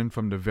running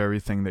from the very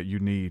thing that you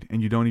need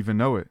and you don't even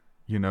know it.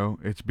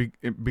 It's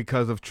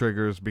because of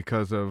triggers,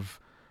 because of,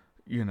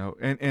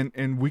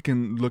 and we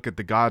can look at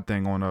the God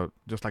thing on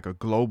just like a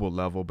global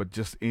level, but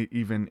just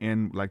even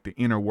in like the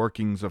inner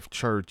workings of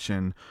church,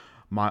 and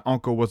my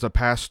uncle was a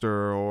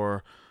pastor,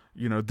 or,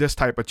 this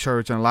type of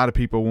church. And a lot of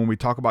people, when we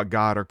talk about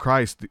God or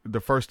Christ,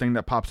 the first thing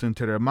that pops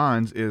into their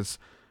minds is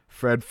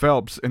Fred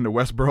Phelps in the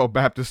Westboro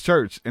Baptist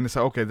Church. And it's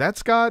like, okay,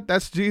 that's God,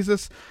 that's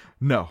Jesus.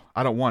 No,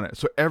 I don't want it.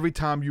 So every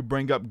time you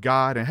bring up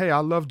God and, hey, I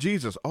love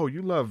Jesus. Oh,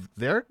 you love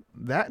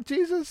that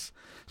Jesus?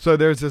 So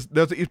there's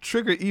a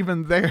trigger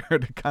even there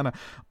to kind of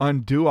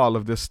undo all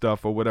of this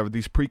stuff or whatever,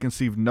 these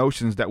preconceived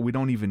notions that we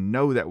don't even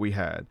know that we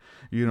had.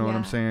 You know what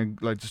I'm saying?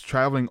 Like just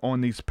traveling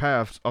on these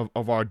paths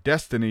of our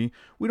destiny,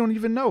 we don't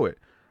even know it.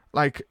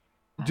 Like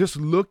just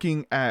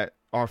looking at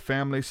our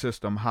family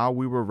system, how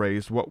we were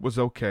raised, what was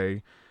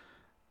okay.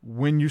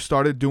 When you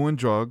started doing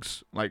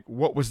drugs, like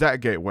what was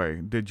that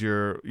gateway? Did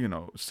your,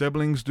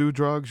 siblings do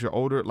drugs? Your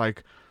older,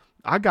 like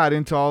I got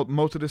into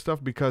most of this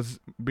stuff because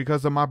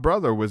of my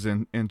brother was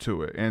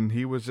into it. And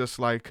he was just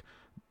like,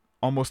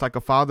 almost like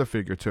a father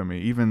figure to me.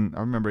 Even I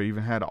remember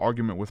even had an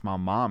argument with my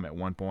mom at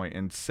one point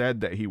and said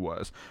that he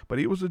was, but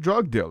he was a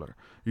drug dealer.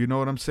 You know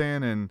what I'm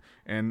saying?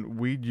 And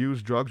we'd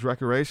use drugs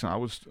recreation. I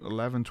was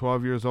 11,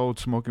 12 years old,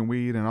 smoking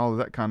weed and all of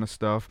that kind of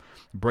stuff,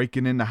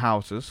 breaking into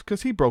houses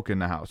because he broke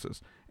into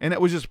houses, and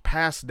it was just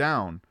passed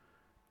down,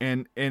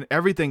 and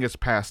everything is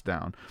passed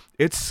down.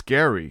 It's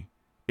scary.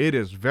 It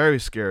is very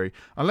scary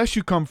unless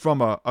you come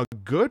from a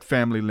good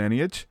family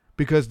lineage,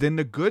 because then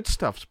the good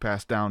stuff's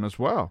passed down as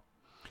well.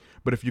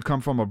 But if you come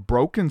from a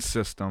broken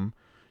system,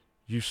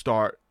 you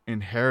start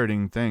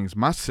inheriting things.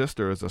 My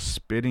sister is a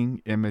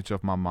spitting image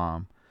of my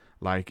mom.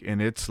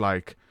 And it's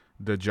like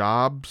the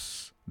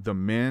jobs, the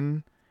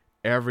men,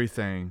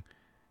 everything.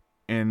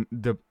 And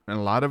a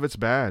lot of it's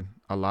bad.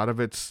 A lot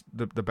of it's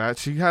the bad.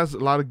 She has a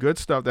lot of good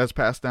stuff that's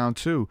passed down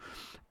too.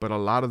 But a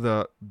lot of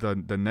the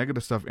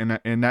negative stuff,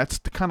 and that's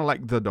kind of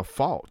like the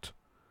default.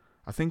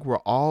 I think we're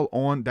all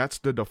on, that's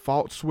the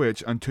default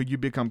switch until you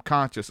become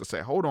conscious and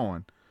say, hold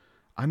on.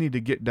 I need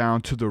to get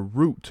down to the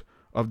root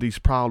of these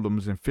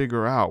problems and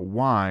figure out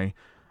why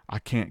I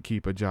can't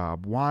keep a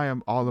job. Why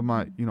am all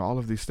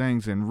of these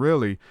things. And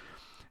really,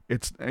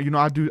 it's,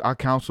 I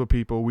counsel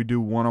people. We do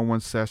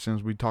one-on-one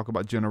sessions. We talk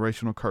about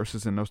generational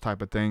curses and those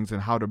type of things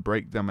and how to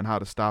break them and how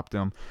to stop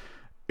them.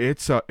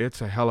 It's a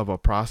hell of a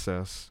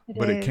process,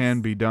 but it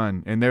can be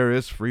done. And there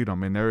is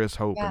freedom and there is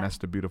hope. Yeah. And that's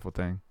the beautiful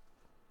thing.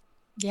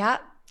 Yeah,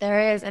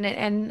 there is.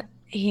 And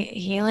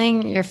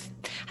healing,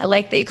 I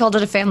like that you called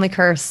it a family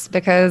curse,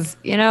 because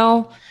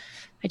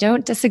I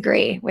don't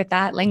disagree with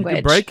that language.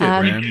 You can break it,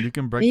 man. You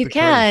can break the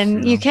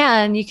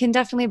curse. You can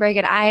definitely break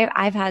it.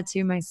 I've had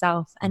to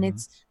myself, and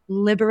it's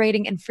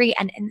liberating and free.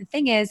 And the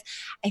thing is,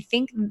 I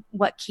think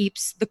what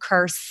keeps the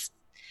curse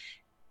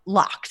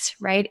locked,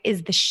 right,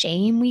 is the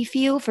shame we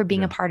feel for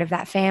being a part of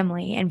that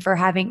family and for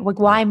having,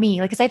 why me?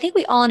 Because I think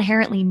we all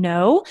inherently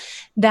know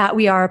that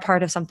we are a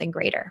part of something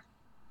greater.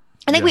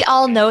 I think we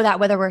all know that,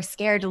 whether we're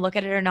scared to look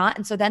at it or not.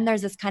 And so then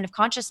there's this kind of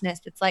consciousness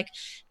that's like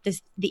the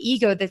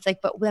ego that's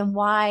like, but then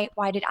why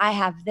did I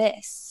have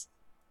this?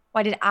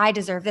 Why did I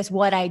deserve this?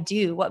 What I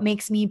do? What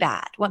makes me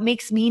bad? What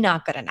makes me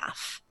not good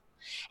enough?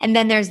 And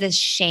then there's this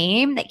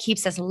shame that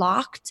keeps us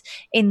locked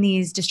in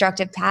these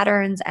destructive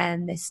patterns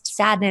and this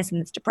sadness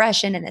and this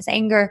depression and this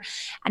anger.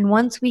 And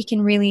once we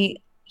can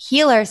really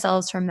heal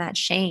ourselves from that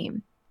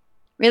shame,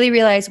 really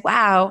realize,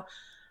 wow,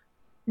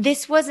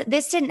 this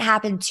didn't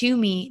happen to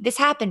me. This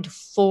happened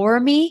for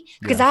me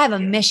because I have a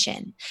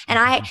mission, and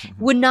I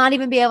would not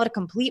even be able to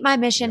complete my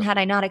mission had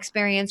I not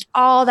experienced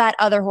all that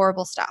other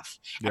horrible stuff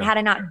and had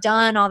I not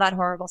done all that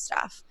horrible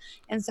stuff.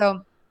 And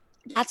so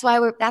that's why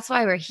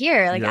we're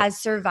here, as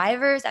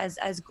survivors,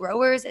 as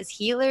growers, as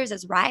healers,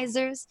 as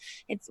risers.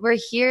 We're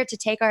here to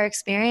take our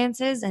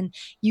experiences and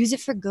use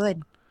it for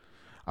good.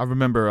 I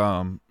remember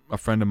a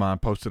friend of mine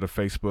posted a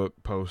Facebook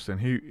post, and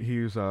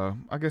he was I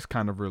guess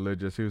kind of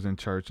religious. He was in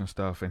church and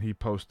stuff, and he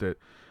posted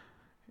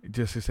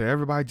he said,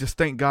 everybody just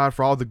thank God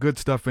for all the good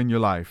stuff in your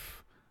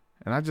life.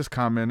 And I just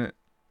commented,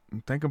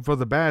 thank him for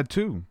the bad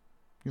too.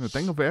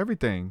 Thank him for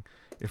everything.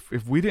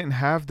 If we didn't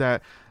have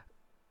that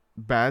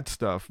bad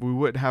stuff, we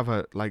wouldn't have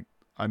a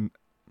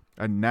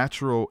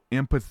natural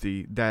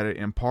empathy that it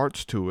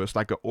imparts to us,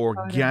 like an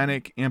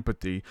organic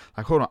empathy.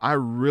 Like, hold on, I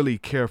really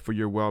care for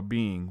your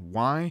well-being.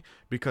 Why?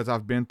 Because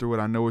I've been through it.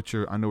 I know what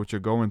you're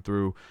going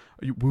through.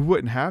 We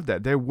wouldn't have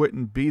that. There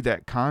wouldn't be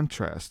that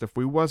contrast. If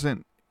we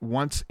wasn't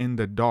once in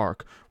the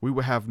dark, we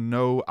would have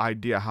no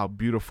idea how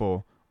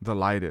beautiful the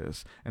light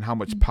is and how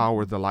much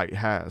power the light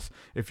has.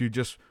 If you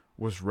just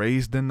was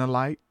raised in the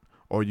light,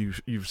 or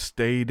you've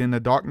stayed in the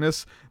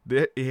darkness,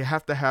 you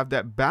have to have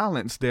that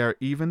balance there,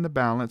 even the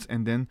balance,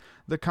 and then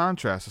the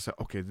contrast. I say,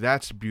 okay,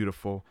 that's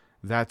beautiful,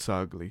 that's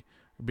ugly,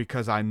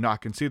 because I know I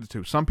can see the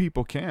two. Some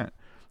people can't.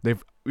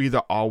 They've either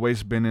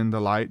always been in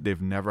the light,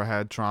 they've never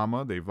had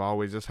trauma, they've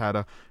always just had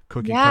a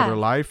cookie cutter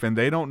life, and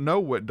they don't know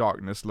what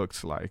darkness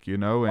looks like,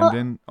 And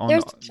then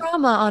there's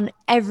trauma on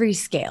every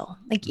scale.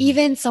 Like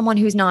even someone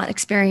who's not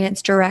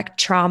experienced direct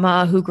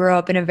trauma, who grew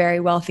up in a very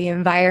wealthy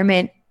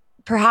environment,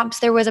 perhaps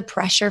there was a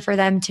pressure for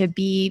them to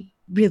be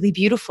really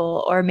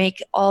beautiful or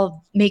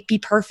be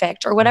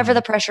perfect or whatever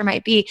the pressure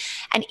might be.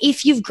 And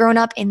if you've grown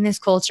up in this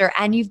culture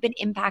and you've been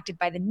impacted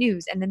by the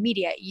news and the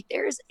media, you've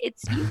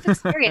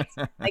experienced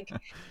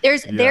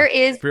there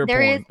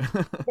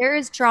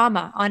is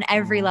trauma on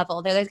every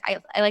level. I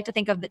like to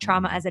think of the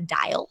trauma as a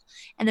dial,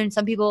 and then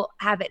some people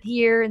have it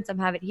here and some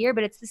have it here,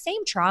 but it's the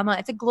same trauma.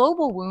 It's a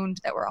global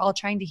wound that we're all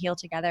trying to heal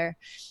together.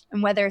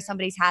 And whether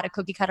somebody's had a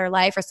cookie cutter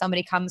life or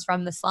somebody comes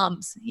from the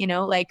slums,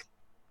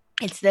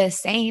 it's the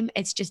same.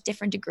 It's just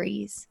different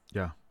degrees.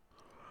 Yeah.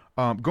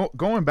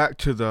 Going back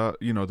to the,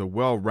 the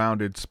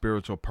well-rounded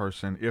spiritual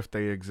person, if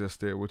they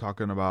existed, we're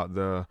talking about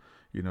the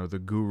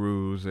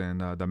gurus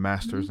and the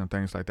masters and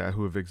things like that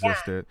who have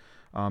existed.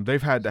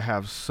 They've had to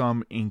have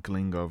some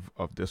inkling of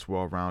this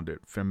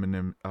well-rounded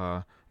feminine,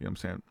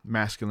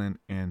 masculine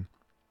and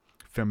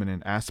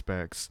feminine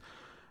aspects.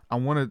 I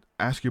want to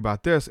ask you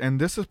about this,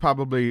 and this is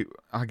probably,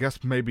 I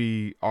guess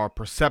maybe our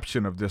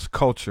perception of this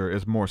culture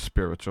is more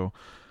spiritual.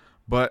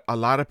 But a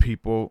lot of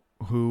people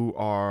who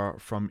are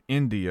from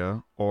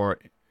India, and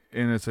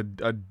it's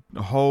a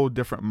whole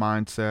different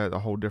mindset, a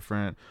whole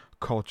different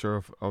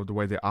culture of the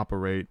way they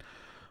operate.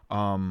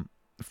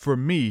 For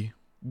me,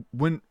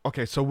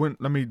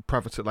 let me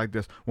preface it like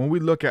this. When we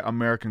look at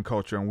American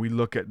culture and we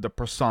look at the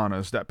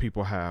personas that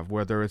people have,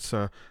 whether it's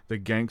the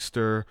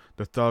gangster,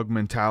 the thug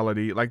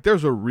mentality, like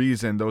there's a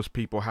reason those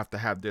people have to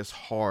have this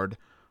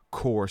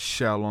hardcore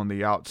shell on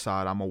the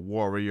outside. I'm a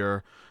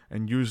warrior.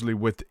 And usually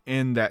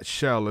within that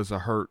shell is a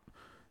hurt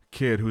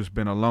kid who's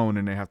been alone,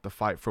 and they have to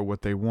fight for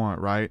what they want,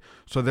 right?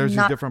 So there's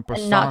these different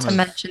personas. Not to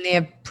mention the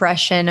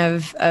oppression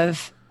of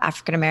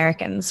African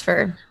Americans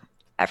forever.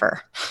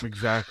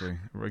 Exactly.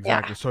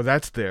 Yeah. So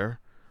that's there.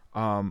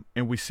 And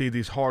we see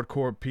these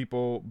hardcore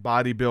people,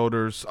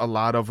 bodybuilders, a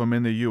lot of them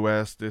in the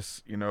U.S.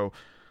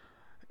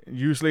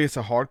 Usually it's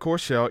a hardcore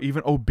shell,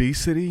 even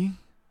obesity,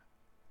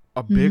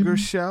 a bigger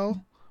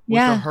shell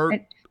with a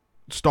hurt,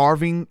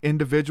 starving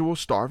individual,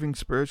 starving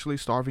spiritually,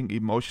 starving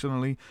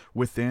emotionally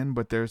within,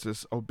 but there's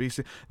this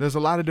obesity. There's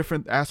a lot of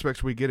different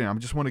aspects we get in. I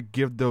just want to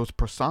give those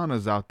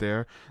personas out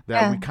there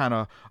that we kind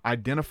of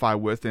identify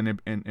with,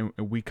 and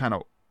we kind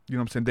of, you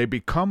know what I'm saying, they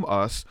become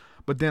us.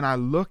 But then I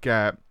look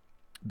at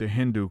the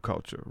Hindu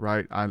culture,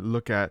 right? I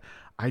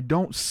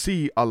don't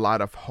see a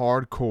lot of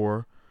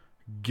hardcore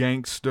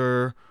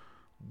gangster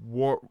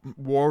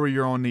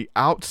warrior on the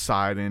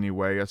outside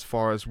anyway, as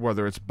far as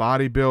whether it's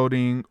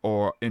bodybuilding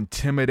or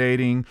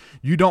intimidating.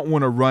 You don't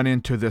want to run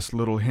into this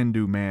little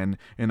Hindu man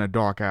in a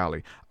dark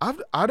alley.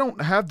 I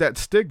don't have that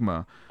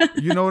stigma.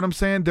 You know what I'm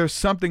saying? There's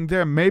something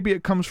there. Maybe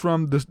it comes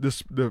from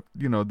the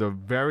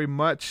very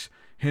much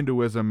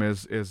Hinduism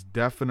is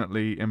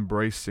definitely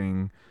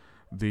embracing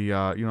the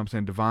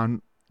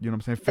divine,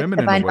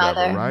 feminine or whatever,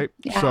 mother. right?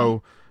 Yeah.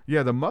 So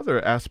yeah, the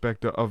mother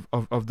aspect of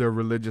their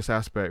religious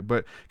aspect.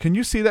 But can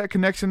you see that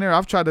connection there?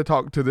 I've tried to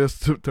talk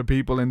to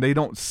people and they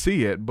don't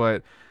see it,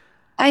 but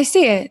I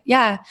see it.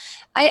 Yeah.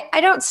 I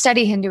don't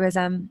study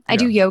Hinduism. I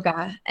do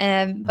yoga,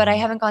 but I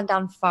haven't gone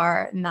down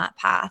far in that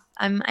path.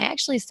 I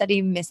actually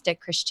study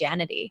mystic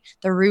Christianity,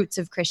 the roots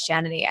of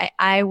Christianity.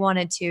 I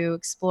wanted to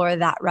explore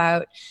that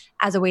route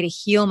as a way to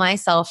heal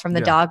myself from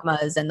the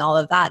dogmas and all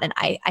of that. And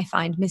I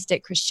find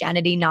mystic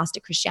Christianity,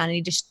 Gnostic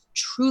Christianity just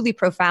truly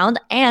profound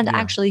and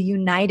actually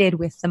united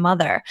with the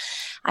mother.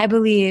 I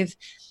believe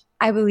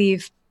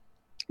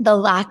the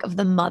lack of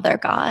the mother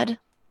God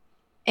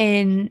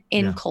in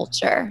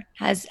culture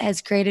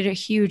has created a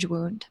huge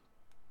wound.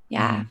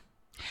 Yeah.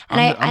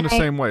 And I'm the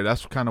same way.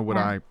 That's kind of what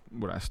I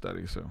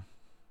study. So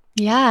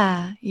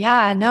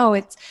no,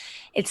 it's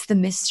the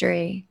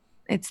mystery.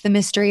 It's the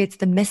mystery. It's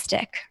the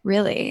mystic,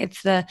 really.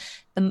 It's the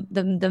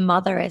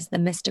mother is the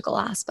mystical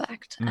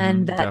aspect,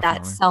 and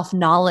that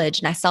self-knowledge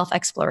and that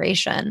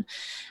self-exploration.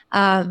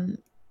 I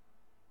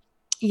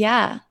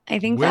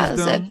think that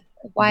was a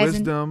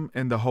wisdom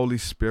and the Holy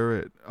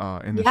Spirit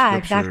in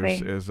the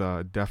scriptures is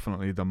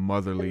definitely the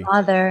motherly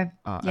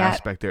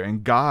aspect there.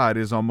 And God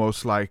is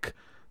almost like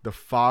the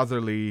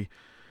fatherly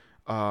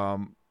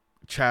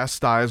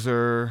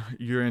chastiser.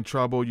 You're in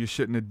trouble, you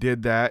shouldn't have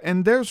did that,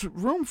 and there's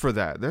room for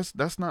that.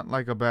 That's not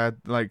like a bad,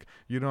 like,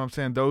 you know what I'm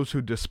saying, those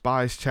who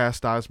despise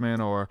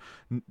chastisement, or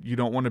you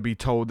don't want to be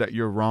told that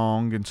you're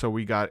wrong, and so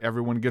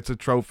everyone gets a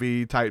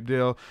trophy type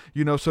deal,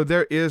 so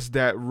there is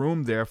that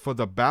room there for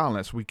the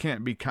balance. We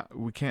can't be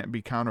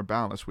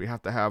counterbalanced. We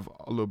have to have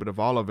a little bit of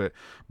all of it.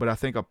 But I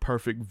think a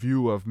perfect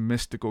view of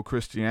mystical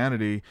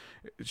Christianity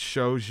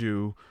shows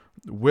you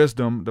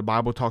wisdom. The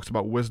Bible talks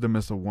about wisdom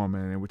as a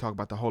woman, and we talk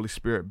about the Holy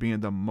Spirit being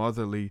the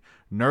motherly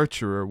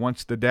nurturer.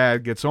 Once the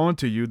dad gets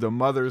onto you, the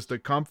mother is the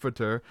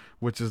comforter,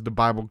 which is the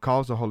Bible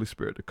calls the Holy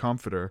Spirit the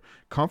comforter,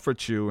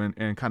 comforts you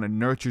and kind of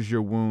nurtures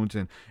your wounds,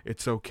 and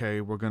it's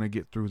okay, we're going to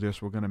get through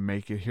this, we're going to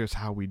make it, here's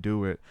how we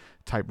do it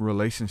type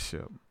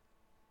relationship.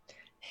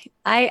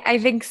 I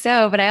think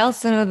so, but I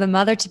also know the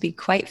mother to be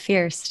quite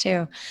fierce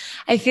too.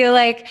 I feel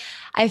like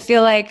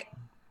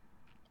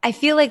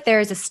there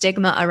is a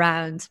stigma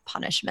around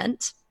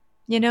punishment,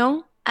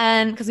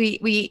 and because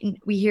we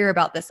hear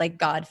about this, like,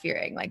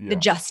 God-fearing, like the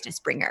justice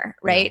bringer,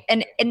 right?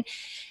 And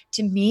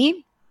to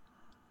me,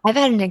 I've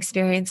had an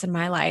experience in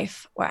my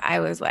life where I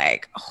was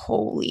like,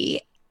 oh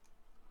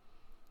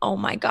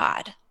my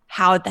God,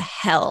 how the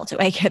hell do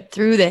I get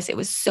through this? It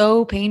was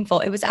so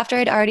painful. It was after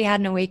I'd already had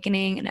an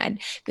awakening and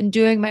I'd been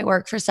doing my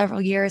work for several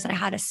years, and I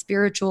had a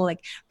spiritual,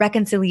 like,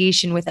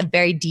 reconciliation with a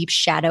very deep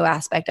shadow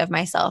aspect of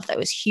myself that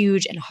was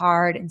huge and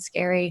hard and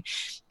scary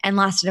and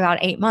lasted about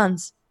 8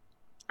 months.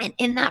 And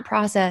in that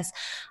process,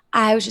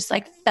 I was just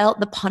like, felt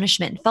the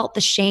punishment, felt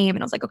the shame.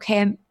 And I was like,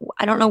 okay,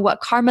 I don't know what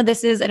karma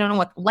this is. I don't know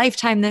what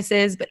lifetime this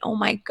is, but oh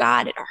my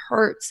God, it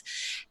hurts.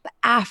 But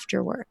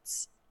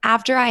afterwards,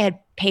 after I had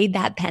paid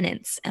that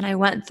penance and I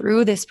went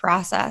through this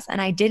process,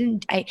 and I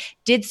did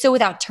so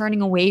without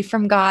turning away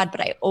from God,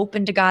 but I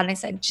opened to God and I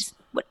said, just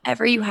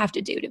whatever you have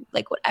to do,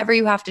 whatever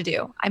you have to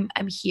do,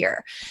 I'm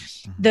here.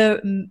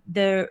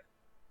 The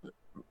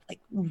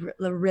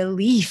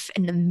relief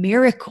and the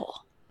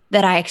miracle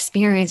that I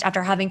experienced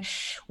after having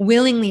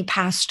willingly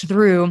passed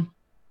through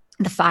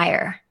the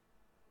fire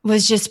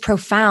was just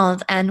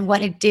profound, and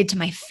what it did to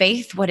my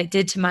faith, what it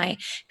did to my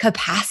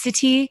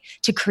capacity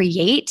to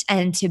create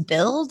and to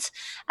build.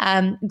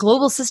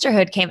 Global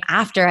sisterhood came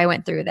after I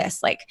went through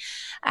this. Like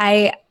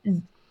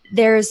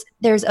there's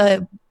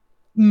a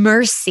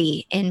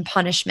mercy in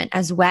punishment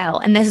as well.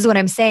 And this is what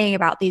I'm saying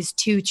about these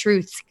two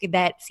truths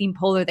that seem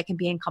polar that can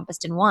be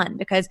encompassed in one,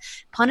 because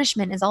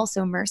punishment is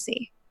also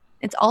mercy.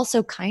 It's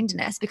also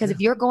kindness, because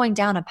if you're going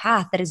down a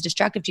path that is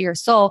destructive to your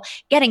soul,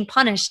 getting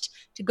punished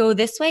to go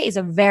this way is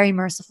a very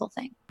merciful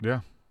thing.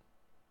 Yeah,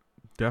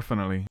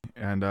 definitely.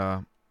 And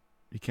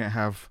you can't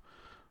have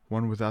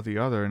one without the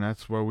other. And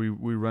that's where we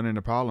run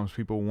into problems.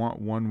 People want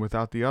one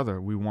without the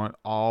other. We want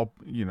all,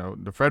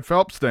 the Fred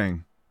Phelps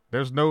thing.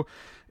 There's no,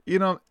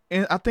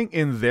 and I think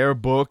in their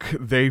book,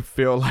 they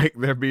feel like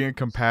they're being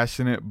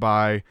compassionate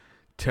by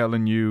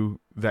telling you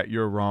that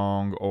you're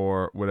wrong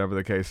or whatever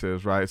the case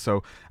is, right?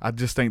 So I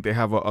just think they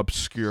have an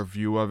obscure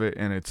view of it,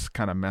 and it's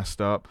kind of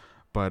messed up.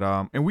 But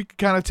and we can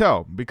kind of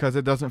tell because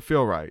it doesn't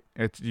feel right.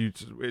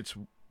 It's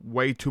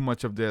way too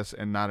much of this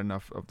and not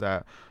enough of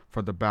that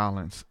for the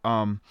balance.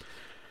 I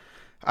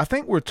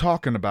think we're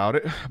talking about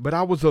it, but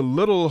I was a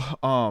little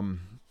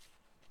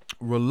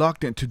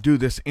reluctant to do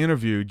this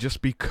interview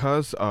just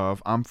because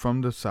of I'm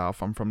from the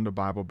South, I'm from the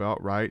Bible Belt,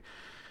 right?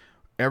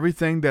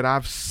 Everything that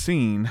I've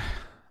seen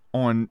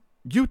on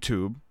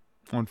YouTube,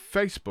 on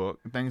Facebook,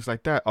 and things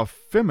like that of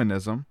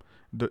feminism,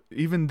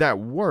 even that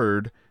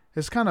word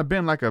has kind of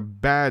been like a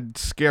bad,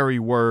 scary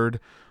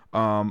word.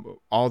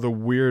 All the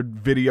weird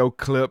video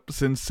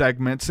clips and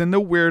segments and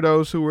the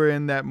weirdos who were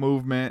in that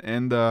movement,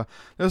 and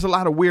there's a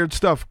lot of weird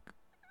stuff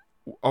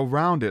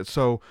around it.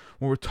 So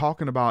when we're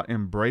talking about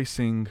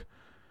embracing,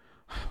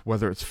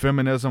 whether it's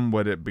feminism,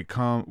 what it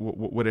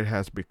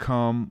has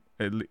become,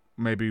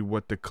 maybe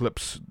what the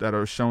clips that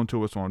are shown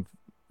to us on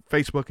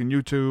Facebook and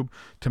YouTube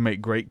to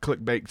make great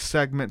clickbait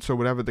segments or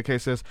whatever the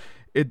case is,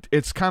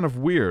 it's kind of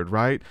weird,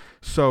 right?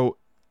 So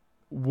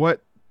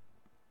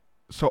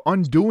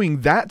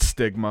undoing that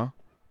stigma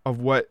of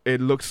what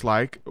it looks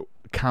like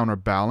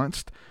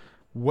counterbalanced,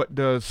 what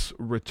does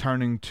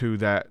returning to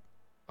that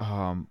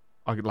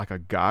like a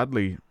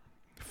godly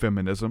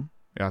feminism,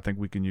 I think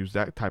we can use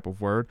that type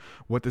of word,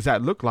 what does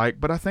that look like?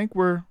 But I think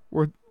we're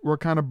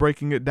kind of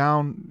breaking it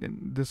down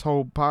in this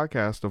whole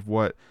podcast of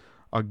what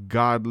a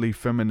godly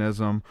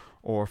feminism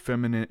or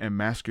feminine and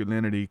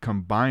masculinity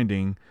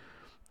combining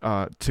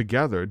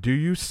together. Do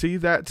you see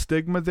that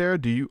stigma there?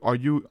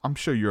 I'm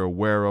sure you're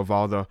aware of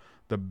all the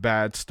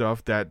bad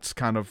stuff that's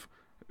kind of,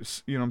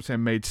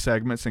 made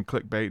segments and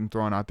clickbait and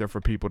thrown out there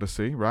for people to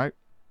see, right?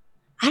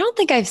 I don't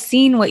think I've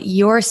seen what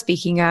you're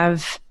speaking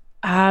of.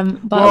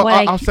 But well,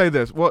 I'll say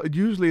this. Well,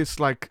 usually it's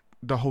like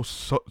the whole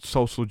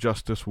social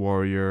justice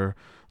warrior,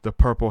 the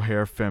purple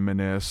hair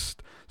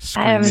feminist,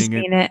 screaming. I haven't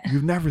seen it.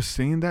 You've never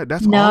seen that?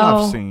 That's No.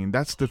 all I've seen.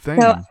 That's the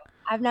thing. So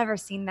I've never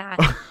seen that.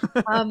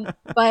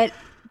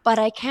 But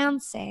I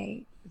can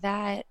say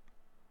that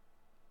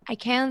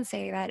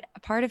a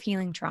part of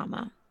healing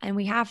trauma, and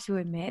we have to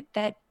admit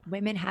that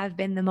women have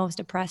been the most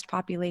oppressed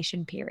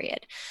population,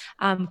 period.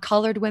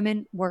 Colored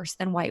women worse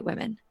than white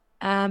women.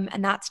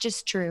 And that's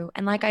just true.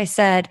 And like I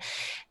said,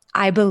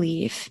 I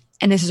believe,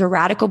 and this is a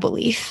radical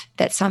belief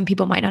that some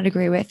people might not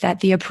agree with,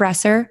 that the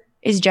oppressor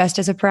is just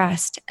as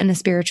oppressed in the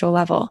spiritual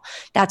level.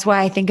 That's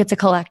why I think it's a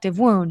collective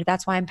wound.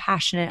 That's why I'm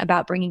passionate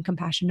about bringing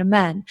compassion to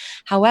men.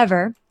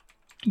 However,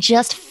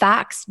 just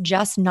facts,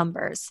 just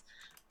numbers,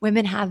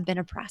 women have been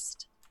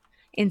oppressed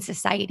in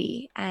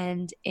society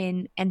and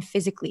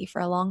physically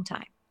for a long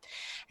time.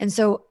 And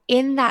so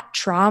in that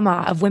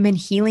trauma of women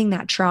healing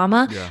that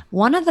trauma,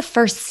 one of the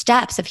first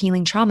steps of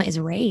healing trauma is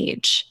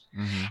rage.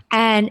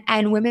 Mm-hmm.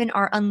 And women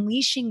are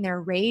unleashing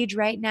their rage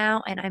right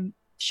now. And I'm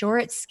sure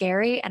it's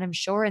scary. And I'm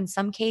sure in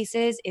some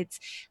cases it's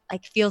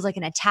like feels like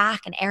an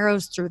attack and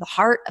arrows through the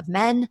heart of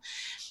men.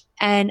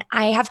 And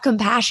I have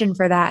compassion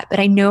for that. But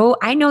I know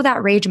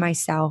that rage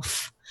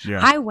myself. Yeah.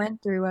 I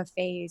went through a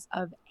phase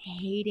of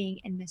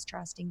hating and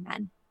mistrusting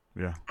men.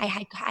 Yeah.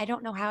 I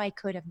don't know how I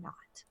could have not,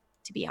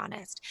 to be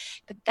honest.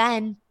 But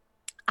then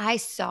I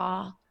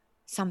saw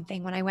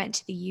something when I went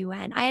to the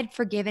UN. I had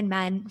forgiven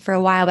men for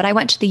a while, but I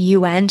went to the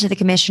UN, to the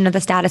Commission of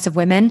the Status of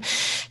Women,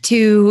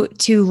 to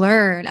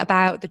learn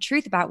about the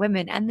truth about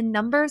women. And the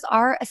numbers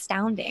are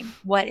astounding,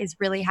 what is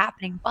really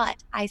happening.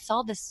 But I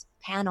saw this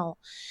panel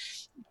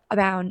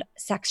around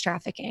sex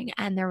trafficking,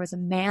 and there was a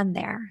man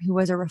there who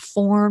was a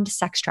reformed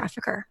sex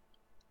trafficker.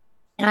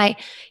 And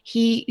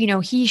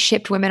he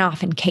shipped women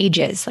off in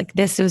cages. Like,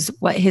 this is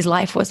what his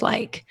life was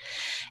like.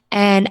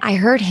 And I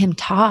heard him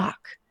talk,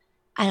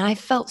 and I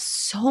felt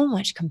so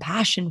much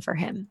compassion for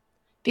him,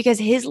 because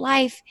his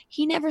life,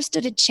 he never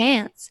stood a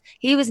chance.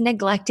 He was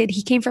neglected.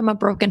 He came from a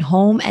broken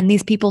home, and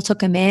these people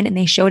took him in and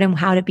they showed him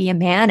how to be a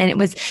man. And it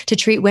was to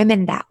treat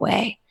women that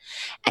way.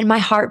 And my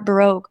heart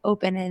broke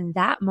open. And in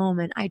that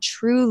moment, I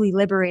truly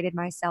liberated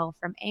myself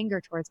from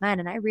anger towards men.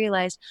 And I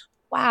realized,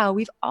 wow,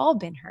 we've all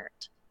been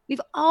hurt.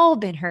 We've all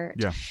been hurt.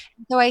 Yeah.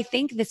 So I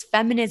think this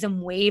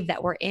feminism wave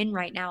that we're in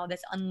right now,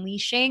 this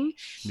unleashing,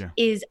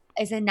 is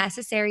a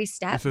necessary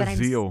step. It's a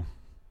zeal.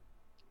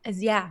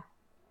 Yeah.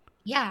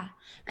 Yeah.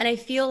 And I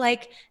feel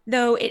like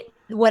though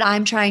what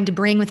I'm trying to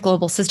bring with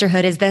global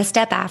sisterhood is the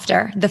step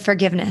after the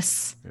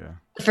forgiveness. Yeah.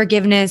 The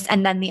forgiveness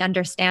and then the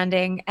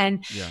understanding.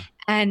 Yeah.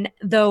 And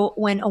though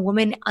when a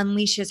woman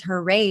unleashes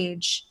her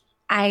rage,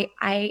 I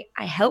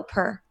help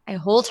her, I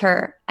hold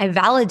her, I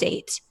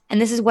validate.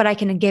 And this is what I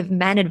can give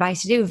men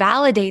advice to do: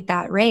 validate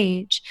that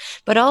rage,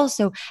 but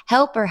also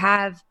help her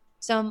have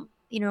some,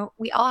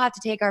 we all have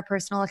to take our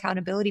personal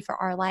accountability for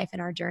our life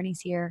and our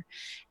journeys here.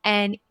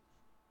 And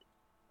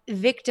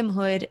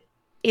victimhood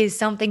is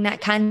something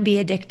that can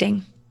be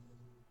addicting.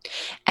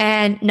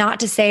 And not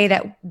to say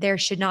that there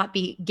should not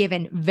be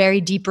given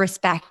very deep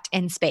respect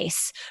and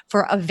space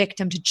for a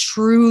victim to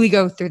truly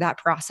go through that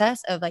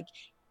process of like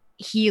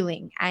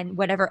healing and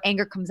whatever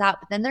anger comes out.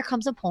 But then there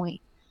comes a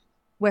point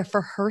where,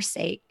 for her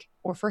sake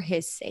or for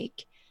his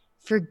sake,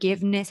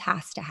 forgiveness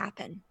has to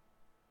happen.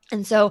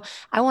 And so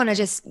I want to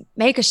just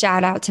make a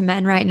shout out to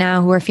men right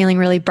now who are feeling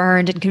really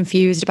burned and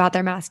confused about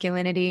their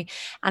masculinity.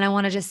 And I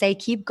want to just say,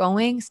 keep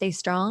going, stay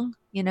strong.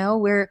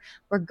 We're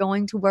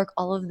going to work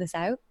all of this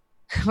out.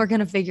 We're going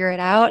to figure it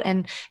out.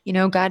 And,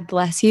 God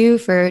bless you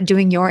for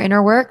doing your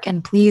inner work.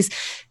 And please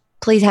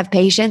have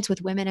patience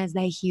with women as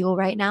they heal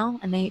right now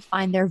and they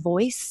find their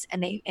voice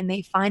and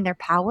they find their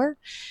power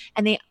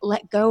and they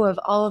let go of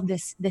all of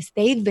this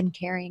they've been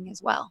carrying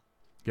as well.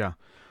 Yeah.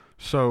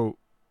 So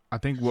I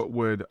think what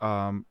would,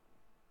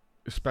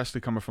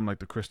 especially coming from like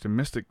the Christian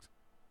mystic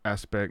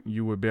aspect,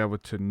 you would be able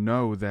to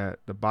know that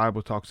the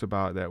Bible talks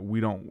about that we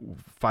don't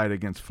fight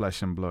against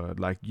flesh and blood.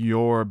 Like,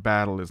 your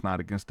battle is not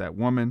against that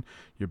woman,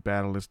 your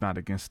battle is not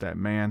against that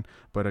man,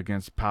 but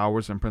against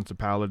powers and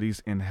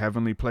principalities in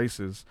heavenly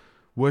places,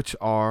 which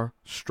are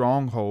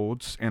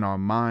strongholds in our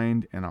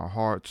mind, in our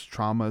hearts,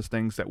 traumas,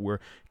 things that we're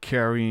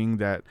carrying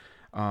that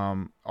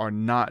are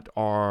not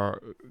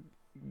our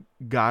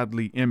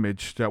godly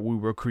image, that we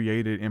were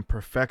created in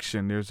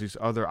perfection. There's these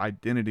other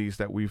identities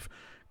that we've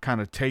kind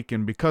of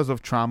taken because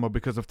of trauma,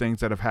 because of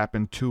things that have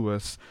happened to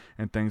us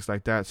and things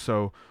like that.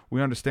 So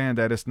we understand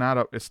that it's not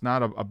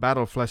a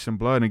battle of flesh and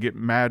blood and get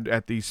mad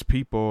at these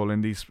people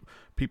and these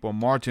people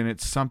marching.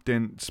 It's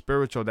something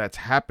spiritual that's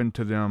happened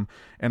to them.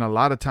 And a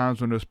lot of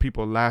times when those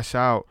people lash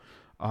out,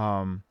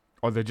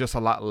 or they're just a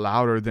lot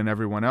louder than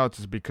everyone else,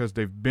 is because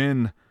they've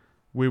been,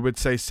 we would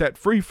say, set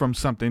free from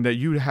something that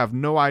you have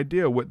no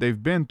idea what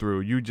they've been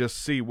through. You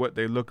just see what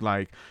they look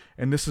like.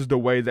 And this is the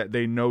way that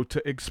they know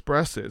to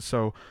express it.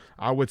 So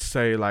I would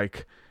say,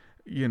 like,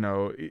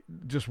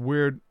 just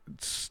weird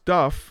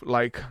stuff,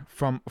 like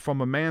from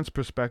a man's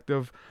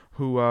perspective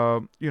who, I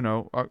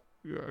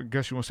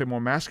guess you want to say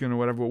more masculine or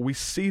whatever, but we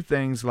see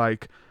things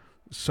like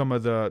some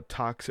of the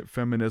toxic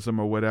feminism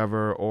or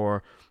whatever,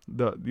 or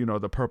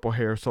the purple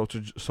hair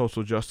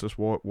social justice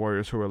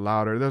warriors who are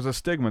louder. There's a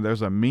stigma.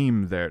 There's a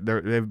meme there.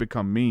 They've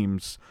become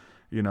memes,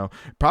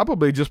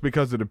 probably just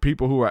because of the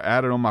people who are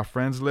added on my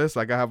friends list.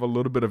 Like, I have a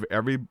little bit of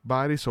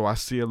everybody, so I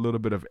see a little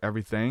bit of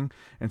everything,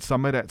 and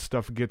some of that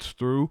stuff gets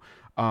through.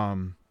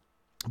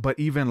 But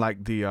even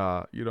like the,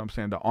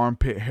 the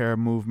armpit hair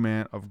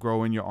movement of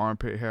growing your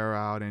armpit hair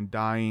out and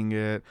dyeing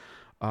it.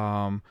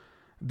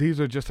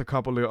 These are just a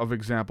couple of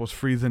examples.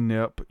 Free the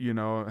nip,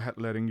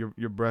 letting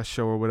your breast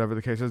show or whatever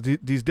the case is.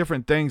 These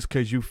different things,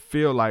 because you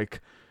feel like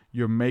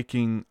you're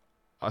making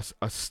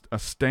a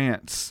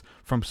stance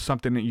from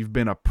something that you've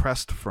been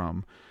oppressed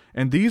from.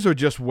 And these are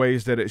just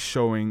ways that it's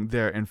showing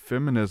there in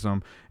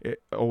feminism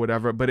or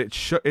whatever. But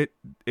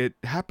it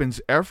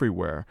happens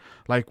everywhere.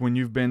 Like when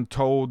you've been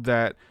told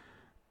that,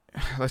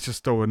 let's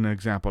just throw an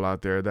example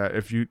out there, that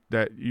if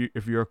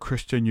you're a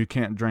Christian, you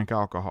can't drink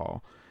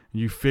alcohol.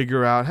 You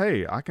figure out,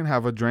 hey, I can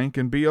have a drink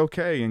and be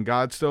okay, and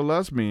God still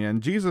loves me,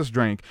 and Jesus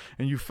drank,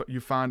 and you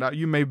find out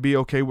you may be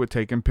okay with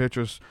taking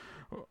pictures,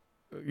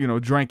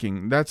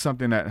 drinking. That's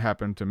something that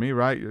happened to me,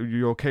 right?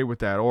 You're okay with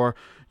that. Or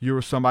you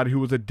were somebody who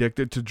was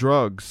addicted to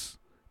drugs,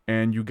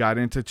 and you got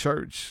into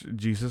church.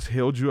 Jesus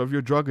healed you of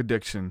your drug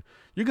addiction.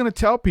 You're gonna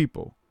tell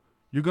people.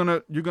 You're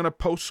gonna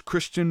post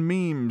Christian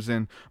memes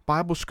and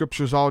Bible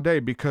scriptures all day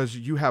because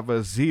you have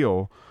a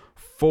zeal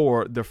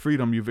for the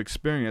freedom you've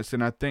experienced.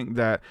 And I think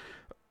that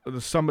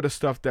some of the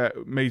stuff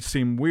that may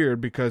seem weird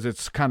because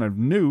it's kind of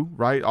new,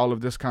 right? All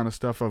of this kind of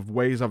stuff of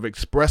ways of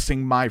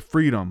expressing my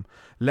freedom.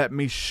 Let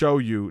me show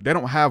you. They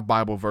don't have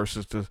Bible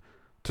verses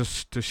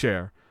to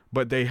share,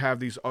 but they have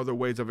these other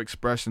ways of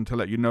expression to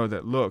let you know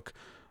that, look,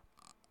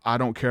 I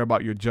don't care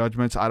about your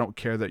judgments. I don't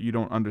care that you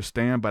don't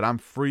understand, but I'm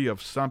free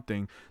of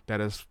something that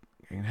has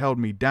held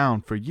me down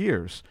for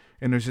years.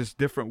 And there's just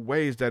different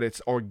ways that it's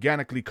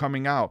organically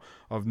coming out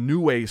of new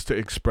ways to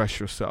express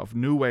yourself,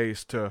 new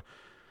ways to,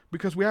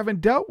 because we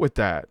haven't dealt with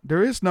that.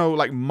 There is no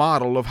like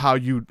model of how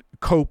you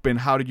cope and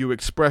how do you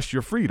express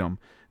your freedom.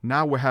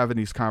 Now we're having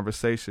these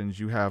conversations.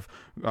 You have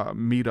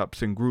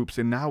meetups and groups,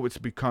 and now it's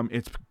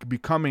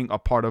becoming a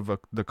part of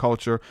the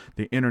culture.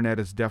 The internet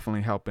is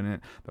definitely helping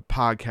it. The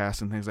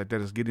podcasts and things like that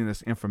is getting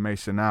this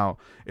information out.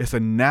 It's a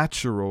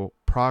natural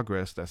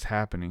progress that's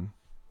happening.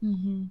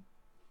 Mm-hmm.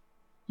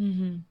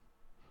 Mm-hmm.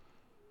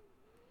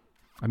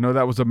 I know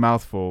that was a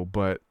mouthful,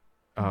 but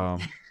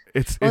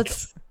it's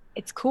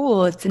it's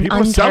cool. It's an People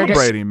are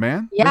celebrating,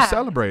 man. Yeah, they're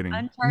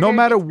celebrating. No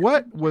matter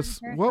what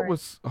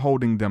was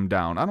holding them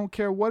down. I don't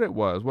care what it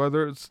was,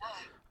 whether it's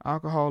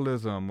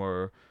alcoholism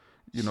or,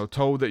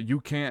 told that you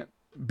can't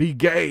be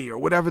gay or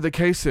whatever the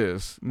case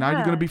is. Now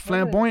you're going to be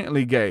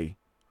flamboyantly gay.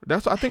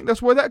 I think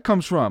that's where that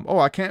comes from. Oh,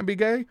 I can't be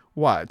gay?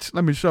 Watch.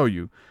 Let me show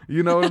you.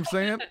 You know what I'm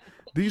saying?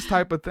 These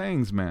type of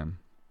things, man.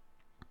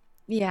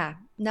 Yeah.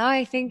 No,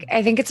 I think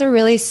it's a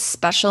really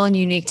special and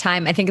unique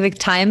time. I think the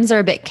times are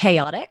a bit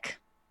chaotic,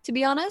 to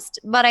be honest.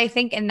 But I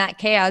think in that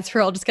chaos, we're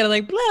all just kind of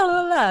like blah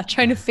blah blah,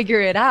 trying to figure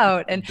it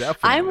out. And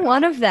Definitely. I'm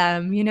one of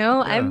them.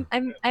 Yeah.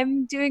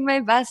 I'm doing my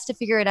best to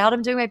figure it out.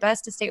 I'm doing my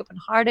best to stay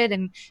open-hearted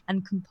and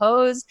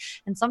composed.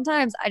 And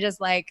sometimes I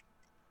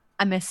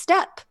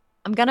misstep.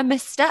 I'm going to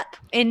misstep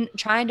in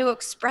trying to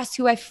express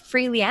who I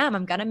freely am.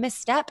 I'm going to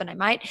misstep and I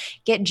might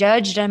get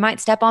judged. I might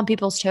step on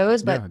people's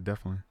toes, but yeah,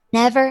 definitely.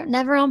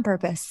 Never on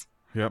purpose.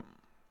 Yep.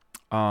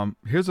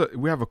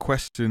 We have a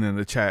question in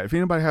the chat. If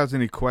anybody has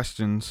any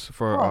questions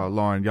for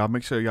Lauren, y'all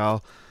make sure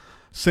y'all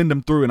send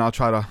them through and I'll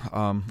try to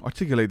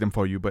articulate them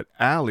for you. But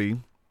Allie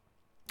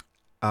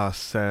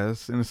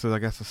says, and this is, I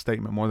guess, a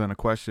statement more than a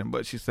question,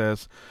 but she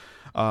says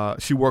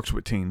she works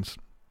with teens.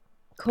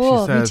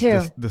 Cool, she says, me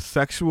too. The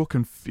sexual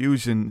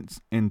confusion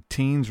in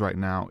teens right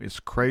now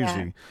is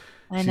crazy.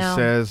 Yeah, I know. She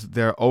says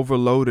they're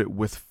overloaded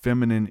with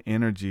feminine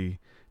energy.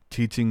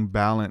 Teaching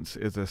balance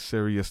is a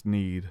serious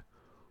need.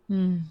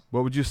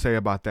 What would you say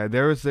about that?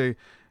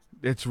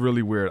 It's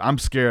really weird. I'm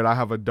scared. I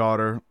have a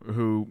daughter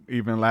who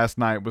even last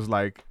night was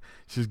like,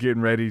 she's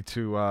getting ready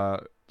to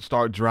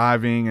start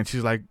driving and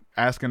she's like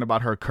asking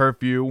about her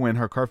curfew, when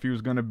her curfew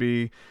is going to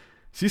be.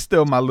 She's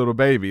still my little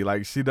baby.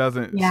 Like she's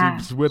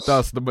with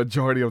us the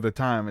majority of the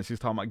time and she's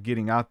talking about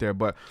getting out there.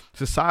 But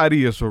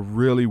society is a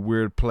really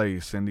weird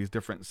place, and these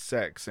different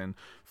sects and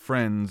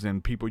friends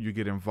and people you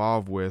get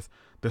involved with,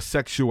 the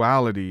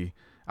sexuality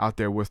out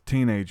there with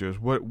teenagers.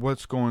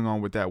 What's going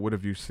on with that? What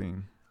have you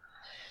seen?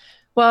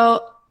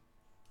 Well,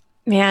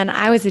 man,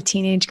 I was a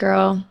teenage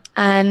girl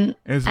but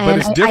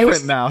it's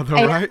different now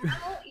though, right?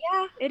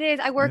 Yeah, it is.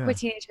 I work with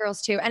teenage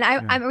girls too. And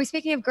are we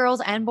speaking of girls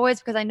and boys?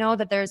 Because I know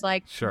that there's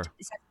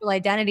sexual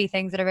identity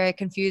things that are very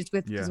confused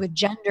with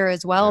gender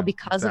as well,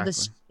 because of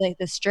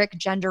the strict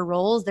gender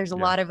roles. There's a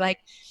lot of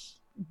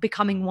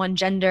becoming one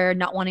gender,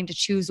 not wanting to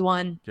choose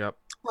one. Yep.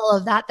 All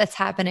of that's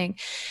happening.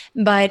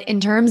 But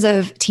in terms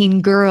of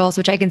teen girls,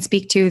 which I can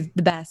speak to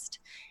the best,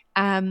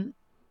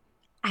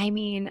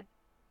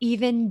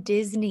 even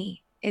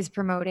Disney is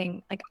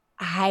promoting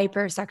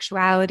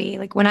hypersexuality.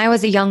 Like when I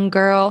was a young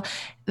girl,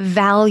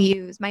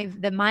 values,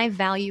 my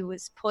value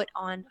was put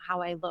on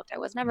how I looked. I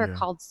was never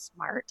called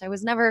smart. I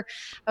was never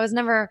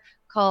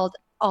called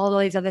all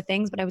these other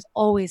things, but I was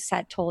always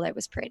told I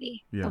was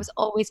pretty. I was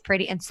always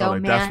pretty. And so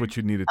man, that's what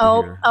you needed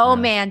to hear.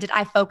 Man, did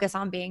I focus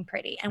on being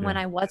pretty. And when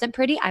I wasn't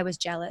pretty, I was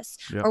jealous.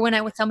 Or when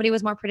somebody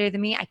was more pretty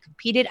than me, I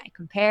competed, I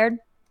compared.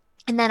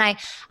 And then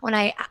when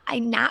I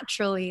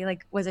naturally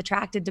was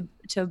attracted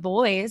to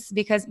boys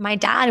because my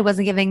dad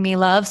wasn't giving me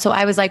love. So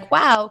I was like,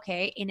 wow,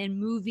 okay. And in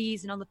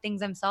movies and all the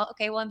things I'm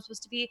I'm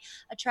supposed to be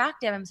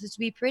attractive. I'm supposed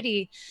to be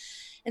pretty.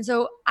 And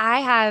so I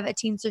have a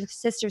teen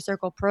sister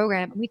circle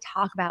program and we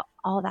talk about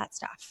all that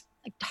stuff.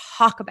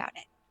 Talk about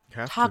it.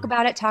 Talk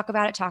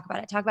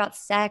about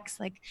sex,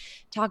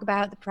 talk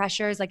about the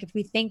pressures. If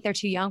we think they're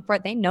too young for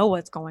it, they know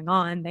what's going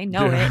on. They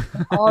know it.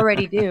 They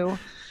already do.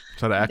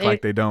 Try to act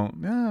like they don't.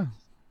 Yeah.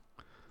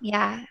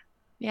 Yeah.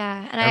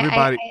 Yeah.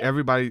 And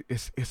everybody,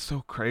 it's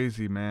so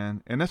crazy,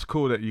 man. And that's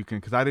cool that you can,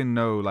 because I didn't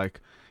know,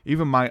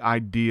 even my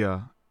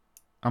idea,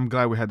 I'm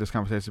glad we had this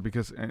conversation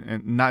because,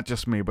 and not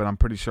just me, but I'm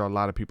pretty sure a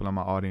lot of people in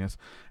my audience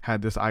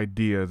had this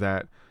idea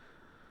that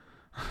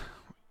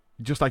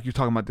just like you're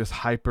talking about this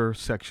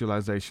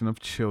hyper-sexualization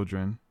of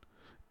children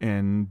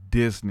in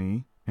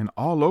Disney and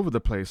all over the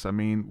place. I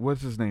mean,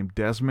 what's his name?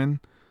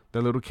 Desmond,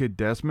 the little kid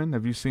Desmond.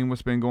 Have you seen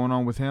what's been going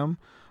on with him?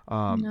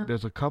 No.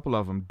 There's a couple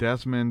of them.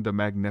 Desmond the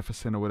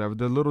Magnificent or whatever.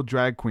 The little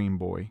drag queen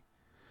boy.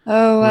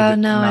 Oh,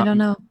 no, I don't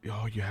know.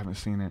 Oh, you haven't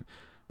seen it?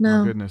 No.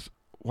 My goodness.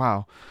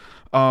 Wow.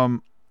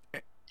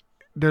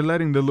 They're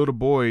letting the little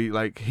boy,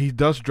 he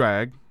does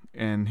drag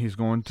and he's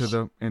going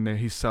to and then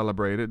he's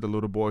celebrated. The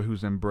little boy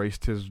who's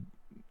embraced his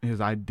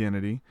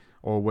identity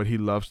or what he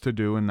loves to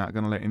do and not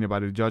going to let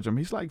anybody judge him.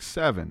 He's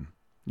 7,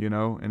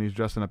 and he's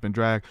dressing up in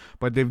drag.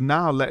 But they've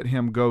now let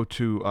him go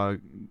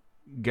to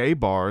gay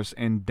bars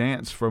and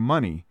dance for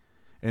money.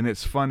 And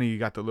it's funny, you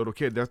got the little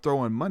kid. They're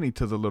throwing money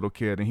to the little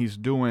kid, and he's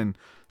doing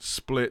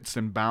splits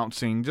and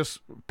bouncing, just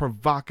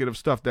provocative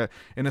stuff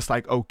and it's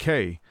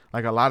okay.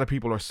 A lot of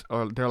people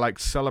they're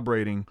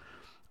celebrating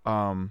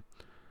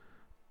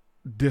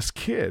this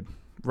kid,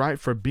 right,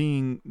 for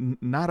being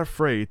not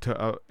afraid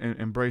to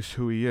embrace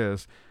who he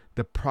is.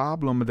 The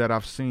problem that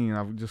I've seen,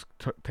 I've just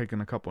taken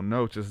a couple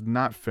notes, is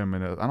not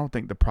feminism. I don't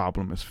think the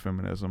problem is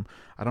feminism.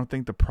 I don't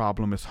think the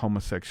problem is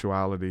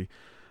homosexuality.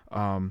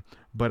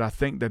 But I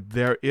think that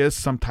there is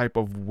some type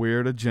of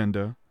weird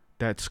agenda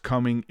that's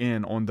coming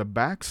in on the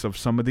backs of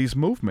some of these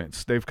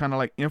movements. They've kind of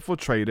like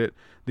infiltrated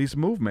these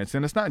movements.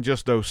 And it's not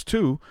just those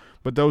two,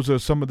 but those are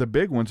some of the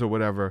big ones or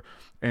whatever.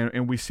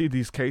 And we see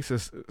these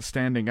cases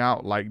standing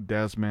out, like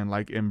Desmond,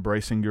 like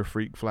embracing your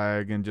freak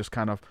flag, and just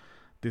kind of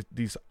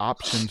these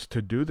options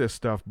to do this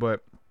stuff.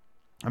 But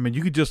I mean,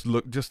 you could just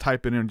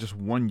type it in just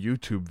one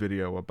YouTube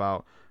video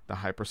about the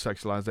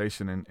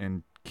hypersexualization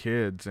and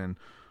kids and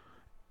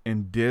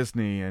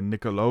Disney and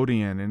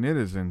Nickelodeon, and it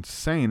is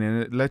insane.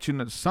 And it lets you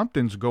know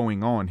something's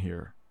going on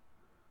here.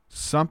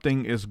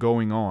 Something is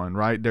going on,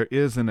 right? There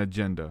is an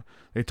agenda.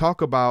 They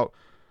talk about,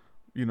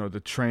 you know, the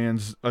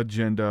trans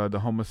agenda,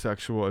 the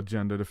homosexual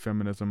agenda, the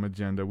feminism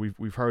agenda.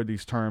 We've heard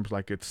these terms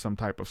like it's some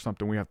type of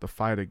something we have to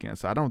fight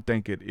against. I don't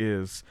think it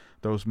is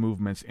those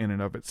movements in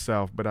and of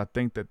itself, but I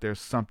think that there's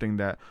something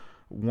that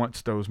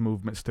wants those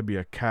movements to be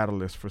a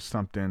catalyst for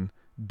something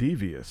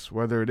devious,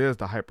 whether it is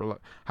the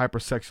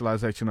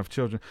hypersexualization of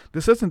children.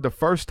 This isn't the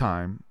first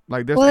time.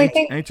 Like, there's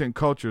ancient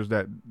cultures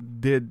that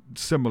did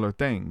similar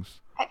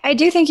things. I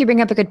do think you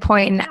bring up a good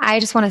point, and I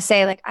just want to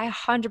say, like, I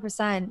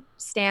 100%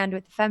 stand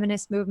with the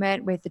feminist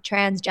movement, with the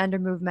transgender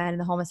movement, and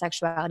the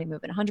homosexuality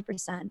movement,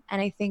 100%.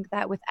 And I think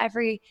that with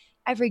every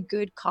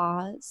good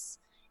cause,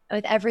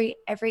 with every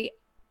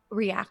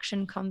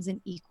reaction comes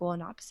an equal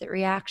and opposite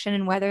reaction.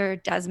 And whether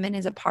Desmond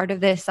is a part of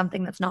this,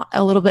 something that's not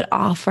a little bit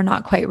off or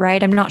not quite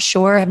right, I'm not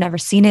sure. I've never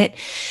seen it,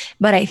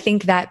 but I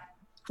think that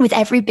with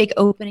every big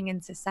opening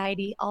in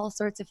society, all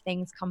sorts of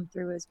things come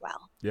through as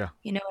well. Yeah.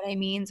 You know what I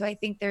mean? So I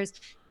think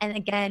and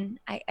again,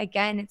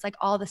 it's like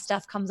all the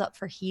stuff comes up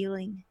for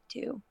healing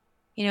too,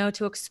 you know,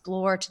 to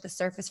explore to the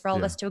surface for all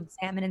of us to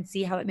examine and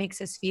see how it makes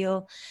us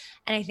feel.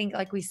 And I think,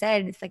 like we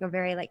said, it's like a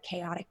very like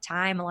chaotic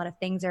time. A lot of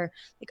things are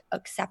like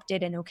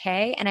accepted and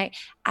okay. And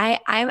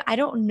I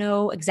don't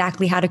know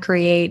exactly how do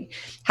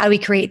we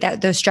create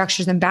those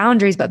structures and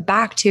boundaries, but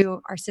back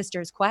to our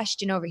sister's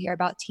question over here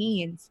about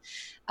teens.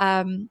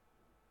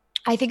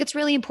 I think it's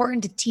really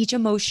important to teach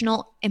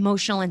emotional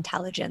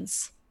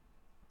intelligence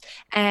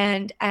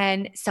and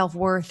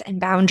self-worth and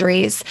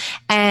boundaries,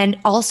 and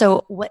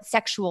also what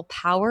sexual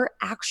power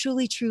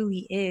actually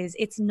truly is.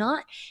 It's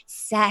not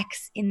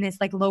sex in this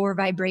like lower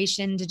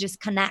vibration to just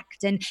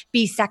connect and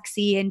be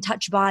sexy and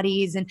touch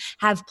bodies and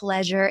have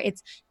pleasure.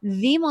 It's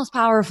the most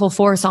powerful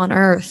force on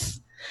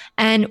earth.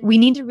 And we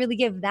need to really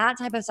give that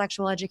type of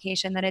sexual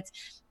education, that it's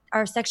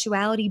our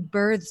sexuality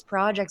births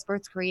projects,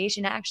 births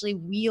creation, actually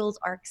wields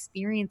our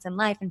experience in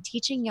life, and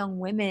teaching young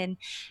women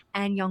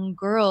and young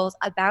girls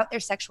about their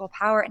sexual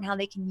power and how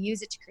they can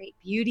use it to create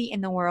beauty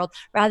in the world,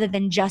 rather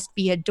than just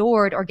be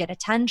adored or get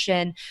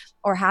attention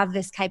or have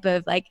this type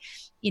of like,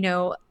 you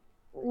know,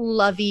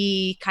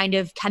 lovey kind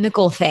of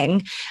chemical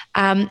thing.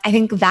 I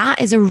think that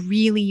is a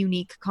really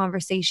unique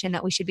conversation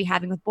that we should be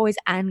having with boys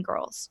and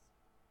girls.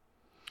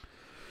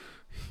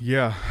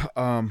 Yeah,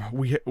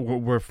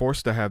 we're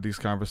forced to have these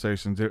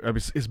conversations.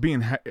 It's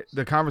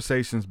the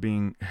conversation's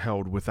being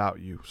held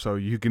without you, so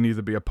you can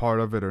either be a part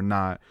of it or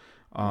not.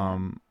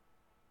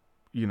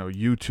 You know,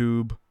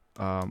 YouTube,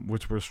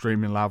 which we're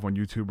streaming live on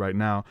YouTube right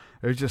now.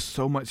 There's just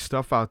so much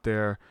stuff out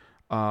there,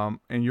 and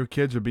your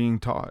kids are being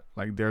taught,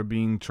 like they're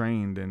being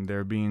trained and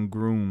they're being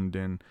groomed,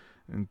 and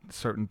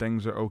certain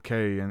things are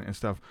okay and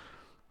stuff.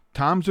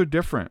 Times are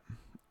different.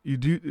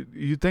 Do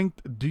you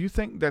think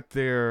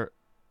that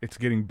it's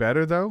getting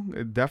better though?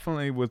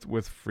 Definitely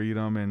with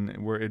freedom,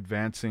 and we're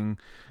advancing.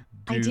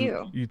 I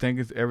do. You think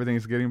everything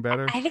is getting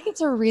better? I think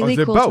it's a really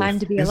cool time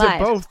to be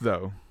alive. Is it both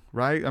though?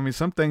 Right? I mean,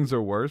 some things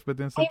are worse, but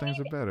then some things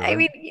are better. I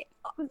mean,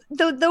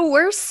 the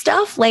worst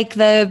stuff, like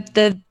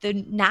the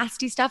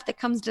nasty stuff that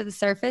comes to the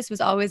surface, was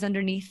always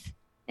underneath,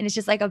 and it's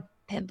just like a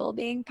pimple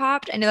being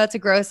popped. I know that's a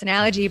gross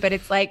analogy, but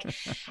it's like,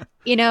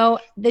 you know,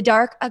 the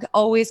dark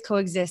always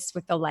coexists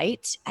with the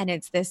light, and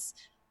it's this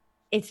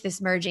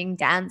merging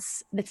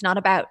dance that's not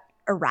about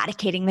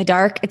eradicating the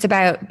dark. It's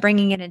about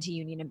bringing it into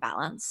union and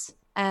balance.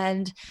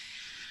 And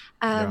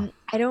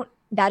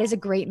that is a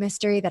great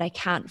mystery that I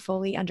can't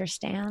fully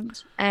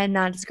understand. And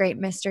that is a great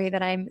mystery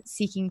that I'm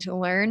seeking to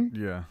learn.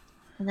 Yeah.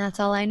 And that's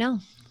all I know.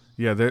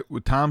 Yeah.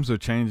 Times are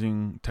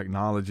changing.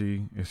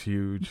 Technology is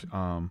huge.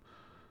 You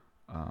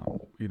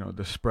know,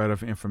 the spread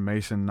of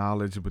information,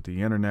 knowledge with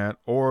the internet,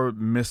 or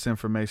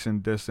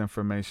misinformation,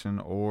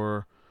 disinformation,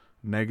 or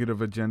negative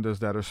agendas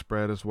that are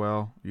spread as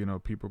well, you know,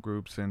 people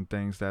groups and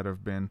things that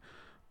have been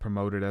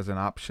promoted as an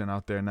option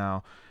out there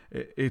now.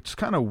 It's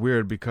kind of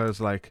weird because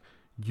like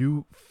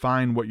you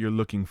find what you're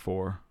looking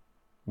for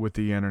with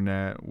the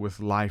internet, with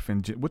life,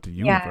 and with the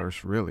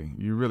universe. Really,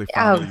 you really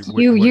find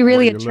you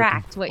really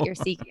attract what you're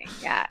seeking.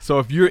 Yeah. So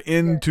if you're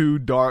into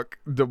dark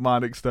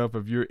demonic stuff,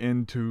 if you're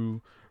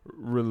into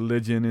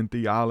religion and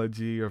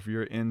theology, or if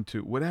you're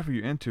into whatever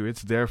you're into,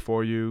 it's there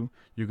for you.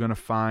 You're going to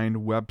find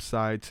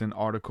websites and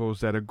articles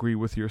that agree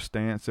with your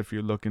stance if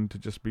you're looking to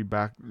just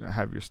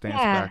have your stance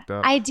backed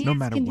up. Ideas no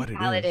matter can what be it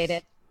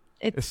validated.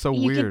 is. It's so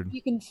weird.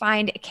 You can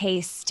find a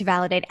case to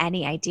validate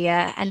any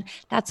idea, and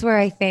that's where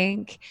I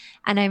think.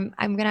 And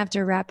I'm gonna have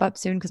to wrap up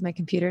soon because my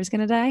computer is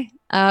gonna die.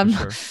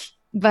 Sure.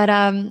 But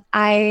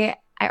I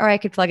or I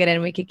could plug it in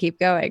and we could keep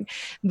going.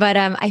 But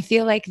I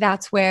feel like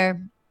that's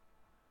where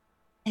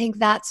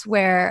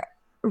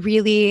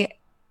really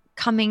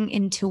coming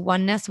into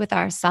oneness with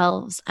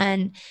ourselves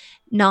and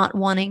not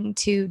wanting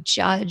to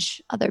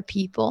judge other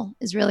people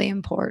is really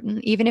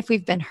important. Even if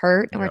we've been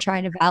hurt and we're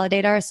trying to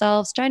validate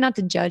ourselves, try not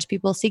to judge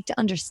people, seek to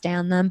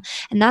understand them.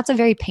 And that's a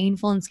very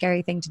painful and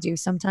scary thing to do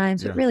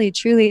sometimes. But really,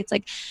 truly, it's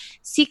like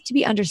seek to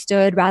be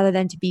understood rather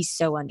than to be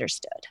so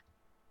understood.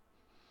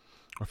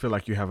 I feel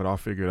like you have it all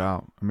figured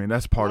out. I mean,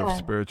 that's part of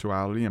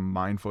spirituality and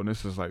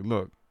mindfulness is like,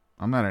 look,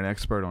 I'm not an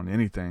expert on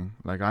anything.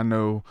 Like I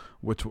know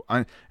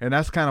and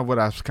that's kind of what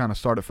I've kind of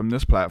started from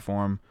this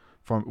platform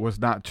was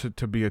not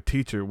to be a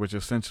teacher, which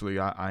essentially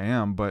I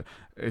am, but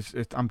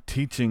I'm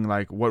teaching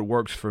like what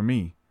works for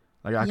me.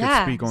 Like I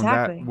can speak on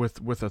that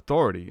with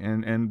authority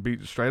and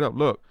be straight up.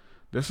 Look,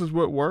 this is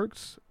what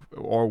works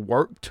or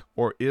worked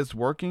or is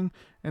working.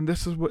 And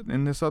this is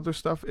and this other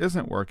stuff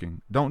isn't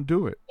working. Don't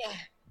do it. Yeah.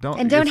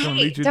 Don't hate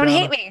me.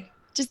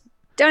 Just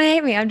don't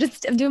hate me. I'm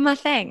doing my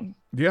thing.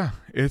 Yeah,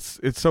 it's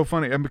so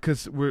funny, and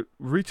because we're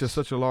reaching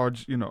such a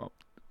large, you know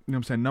what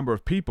I'm saying, number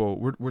of people.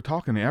 We're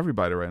talking to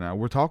everybody right now.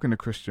 We're talking to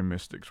Christian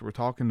mystics. We're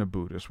talking to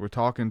Buddhists. We're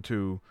talking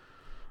to,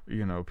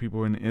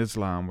 people in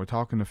Islam. We're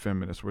talking to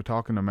feminists. We're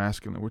talking to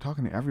masculine. We're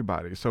talking to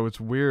everybody. So it's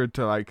weird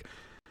to like,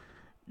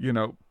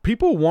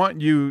 people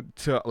want you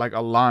to like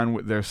align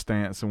with their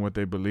stance and what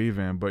they believe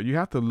in, but you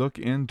have to look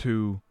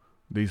into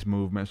these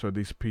movements or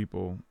these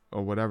people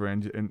or whatever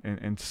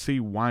and see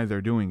why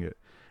they're doing it.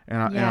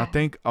 And I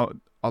think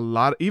a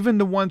lot, even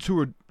the ones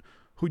who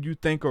you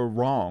think are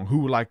wrong,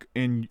 who like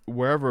in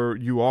wherever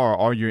you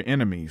are your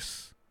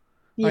enemies.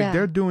 Like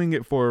they're doing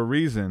it for a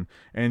reason.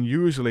 And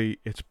usually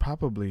it's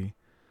probably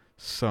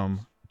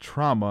some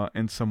trauma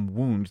and some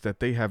wounds that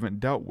they haven't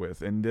dealt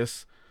with. And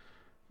this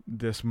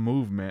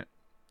movement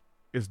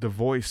is the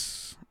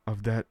voice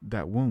of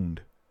that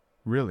wound.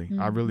 Really.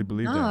 I really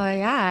believe that. Oh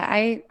yeah.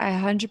 I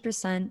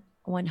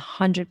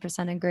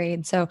 100%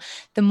 agreed. So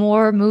the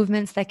more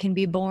movements that can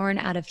be born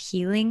out of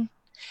healing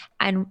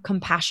and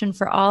compassion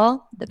for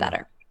all, the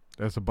better.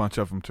 There's a bunch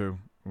of them too.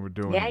 We're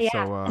doing it.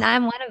 So, and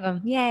I'm one of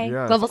them. Yay.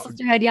 Global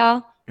Sisterhood,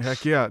 y'all.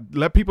 Heck yeah.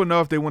 Let people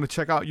know if they want to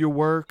check out your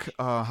work,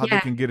 how they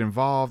can get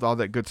involved, all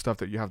that good stuff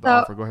that you have to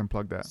offer. Go ahead and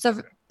plug that.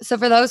 So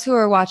for those who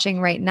are watching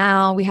right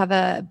now, we have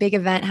a big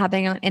event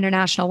happening on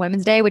International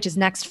Women's Day, which is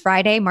next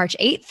Friday, March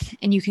 8th.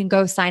 And you can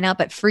go sign up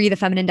at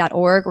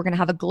freethefeminine.org. We're going to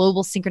have a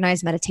global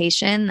synchronized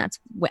meditation. That's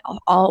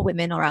all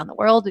women around the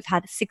world. We've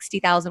had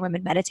 60,000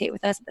 women meditate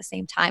with us at the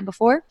same time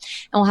before.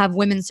 And we'll have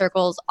women's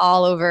circles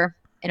all over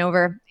in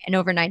over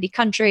 90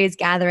 countries,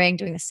 gathering,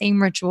 doing the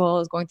same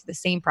rituals, going through the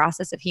same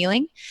process of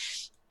healing.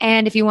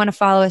 And if you want to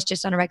follow us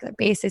just on a regular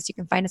basis, you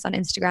can find us on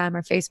Instagram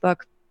or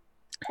Facebook.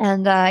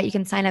 And you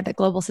can sign up at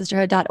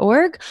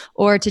globalsisterhood.org,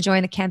 or to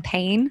join the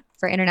campaign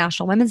for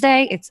International Women's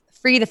Day, it's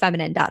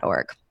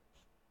freethefeminine.org.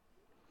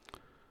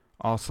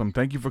 Awesome.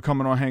 Thank you for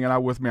coming on, hanging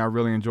out with me. I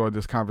really enjoyed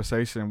this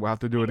conversation. We'll have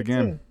to do it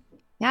again.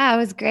 Yeah, it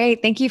was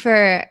great. Thank you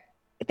for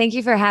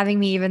having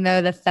me, even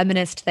though the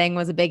feminist thing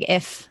was a big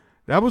if.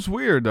 That was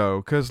weird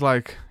though, because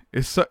like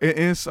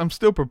I'm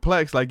still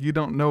perplexed. Like you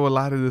don't know a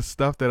lot of this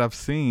stuff that I've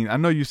seen. I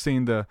know you've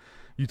seen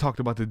you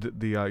talked about the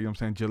you know what I'm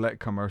saying, Gillette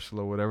commercial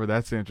or whatever.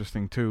 That's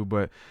interesting too.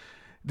 But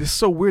it's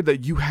so weird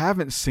that you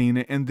haven't seen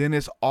it, and then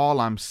it's all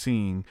I'm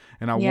seeing.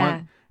 And I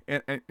want,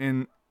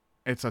 and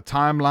it's a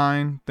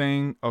timeline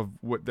thing of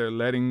what they're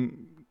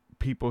letting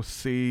people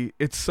see.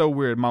 It's so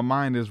weird. My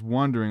mind is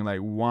wondering, like,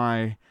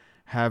 why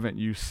haven't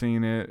you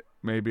seen it?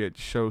 Maybe it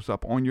shows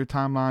up on your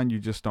timeline. You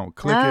just don't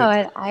click it.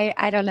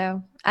 I don't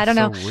know. I don't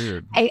know. So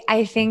weird.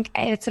 I think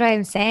that's what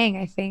I'm saying.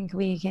 I think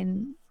we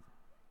can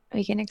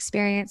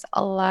experience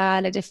a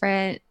lot of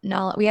different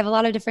knowledge. We have a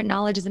lot of different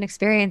knowledges and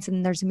experience,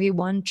 and there's gonna be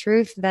one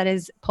truth that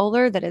is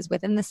polar, that is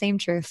within the same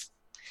truth.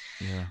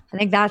 Yeah. I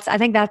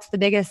think that's the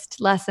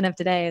biggest lesson of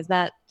today, is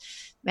that,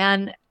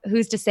 man,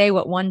 who's to say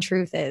what one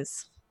truth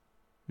is?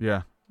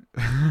 Yeah.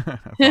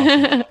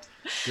 Awesome.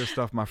 Good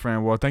stuff, my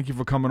friend. Well, thank you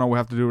for coming on. We'll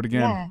have to do it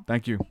again. Yeah.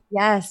 Thank you.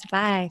 Yes.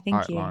 Bye.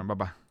 Thank you. Lauren.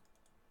 Bye-bye.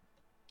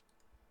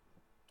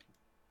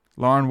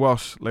 Lauren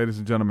Walsh, ladies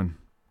and gentlemen.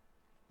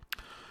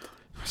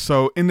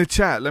 So in the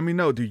chat, let me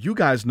know, do you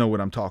guys know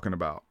what I'm talking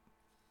about?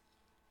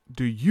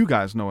 Do you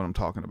guys know what I'm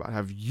talking about?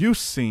 Have you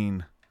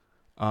seen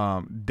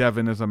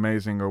Devin is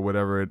Amazing, or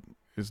whatever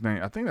his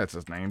name? I think that's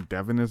his name.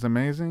 Devin is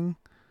Amazing.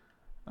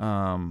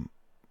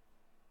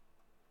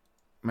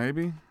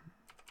 Maybe.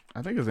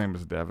 I think his name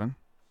is Devin.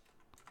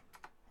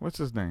 What's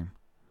his name?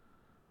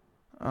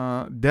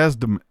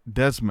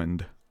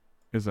 Desmond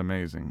is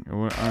Amazing.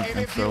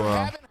 And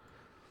so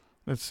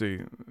let's see.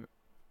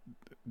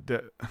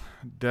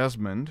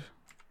 Desmond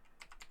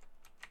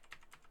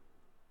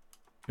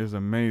is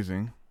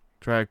Amazing,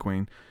 drag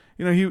queen.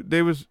 You know,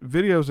 there was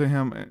videos of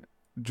him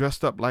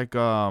dressed up like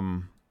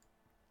so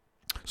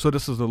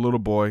this is a little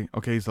boy.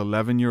 Okay, he's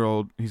 11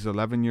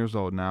 years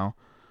old now.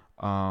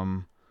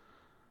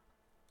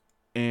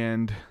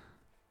 And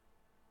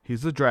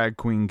he's a drag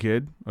queen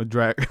kid,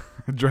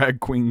 drag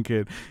queen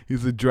kid.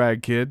 He's a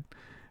drag kid.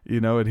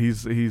 And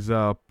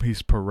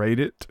he's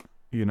paraded.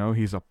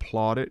 He's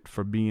applauded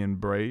for being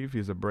brave.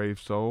 He's a brave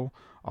soul.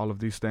 All of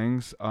these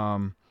things,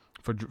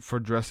 for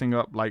dressing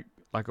up like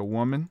a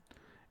woman,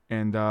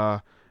 and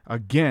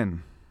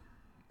again,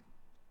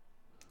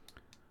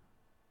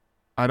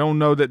 I don't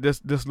know that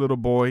this little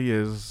boy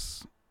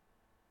is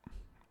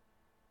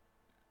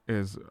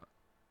I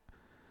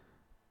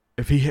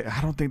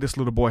don't think this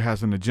little boy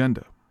has an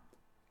agenda.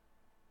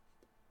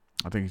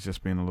 I think he's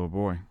just being a little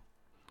boy.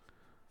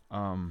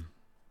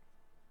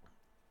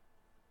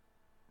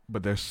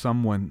 But there's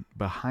someone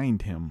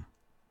behind him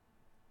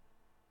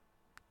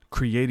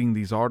creating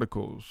these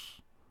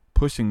articles,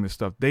 pushing this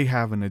stuff. They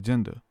have an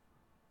agenda.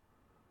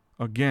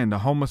 Again,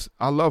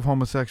 I love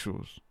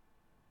homosexuals,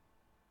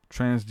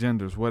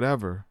 transgenders,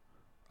 whatever.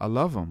 I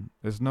love them.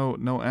 There's no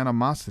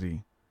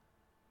animosity.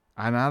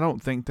 And I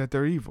don't think that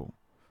they're evil.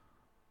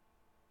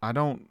 I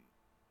don't,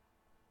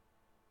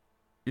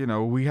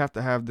 we have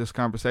to have this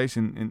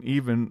conversation, and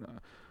even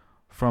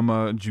from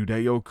a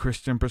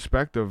Judeo-Christian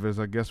perspective is,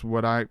 I guess,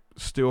 what I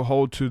still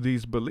hold to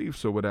these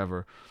beliefs or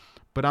whatever.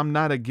 But I'm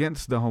not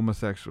against the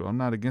homosexual. I'm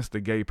not against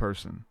the gay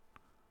person.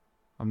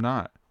 I'm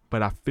not.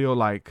 But I feel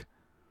like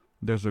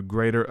there's a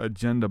greater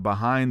agenda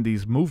behind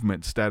these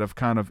movements that have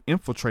kind of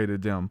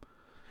infiltrated them.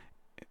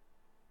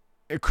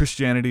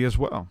 Christianity as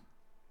well.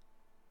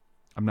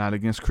 I'm not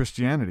against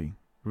Christianity,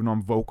 even though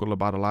I'm vocal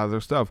about a lot of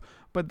their stuff.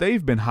 But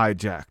they've been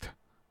hijacked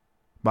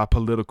by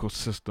political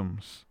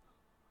systems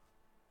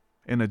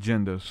and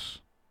agendas.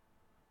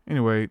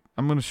 Anyway,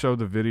 I'm going to show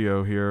the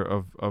video here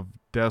of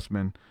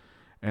Desmond,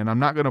 and I'm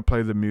not going to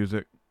play the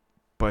music,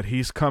 but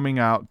he's coming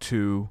out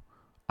to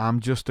I'm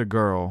Just a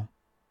Girl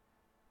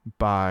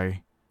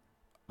by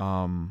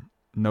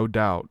No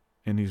Doubt,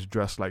 and he's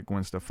dressed like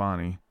Gwen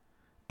Stefani,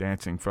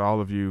 dancing. For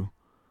all of you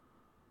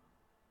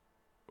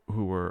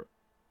who were,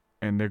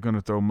 and they're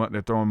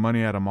throwing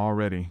money at him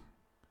already.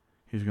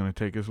 He's going to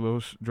take his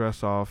little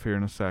dress off here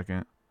in a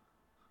second.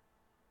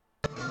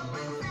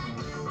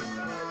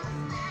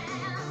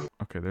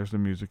 Okay, there's the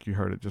music. You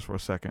heard it just for a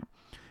second.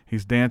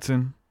 He's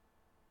dancing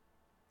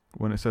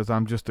when it says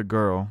I'm Just a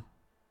Girl.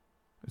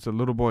 It's a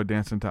little boy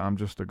dancing to I'm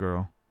Just a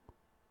Girl.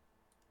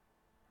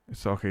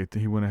 It's okay.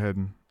 He went ahead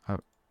and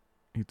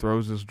he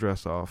throws his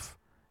dress off,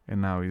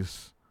 and now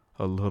he's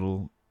a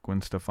little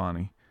Gwen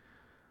Stefani.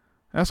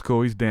 That's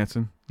cool. He's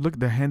dancing. Look,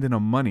 they're handing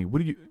him money.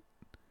 What do you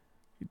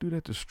do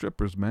that to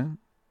strippers, man?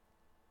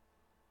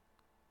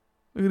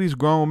 Look at these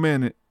grown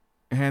men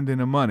handing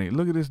him money.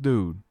 Look at this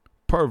dude.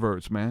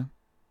 Perverts, man.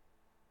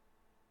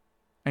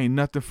 Ain't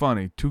nothing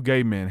funny. Two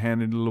gay men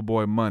handing the little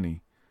boy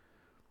money.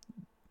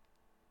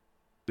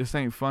 This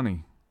ain't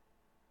funny.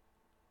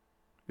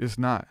 It's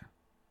not.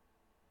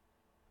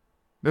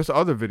 There's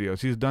other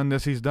videos. He's done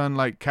this. He's done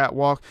like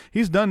catwalk.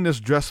 He's done this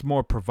dressed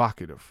more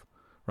provocative,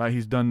 right?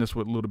 He's done this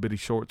with little bitty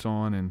shorts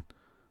on, and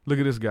look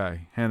at this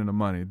guy handing the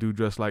money. Dude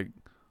dressed like,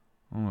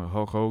 I don't know,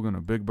 Hulk Hogan or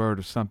Big Bird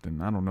or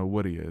something. I don't know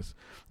what he is.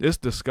 It's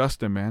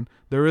disgusting, man.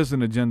 There is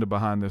an agenda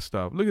behind this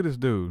stuff. Look at this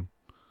dude.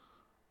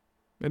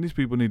 And these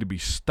people need to be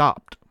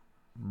stopped.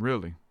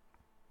 Really.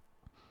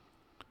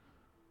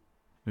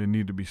 They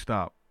need to be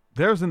stopped.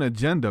 There's an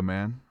agenda,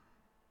 man.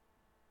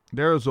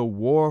 There is a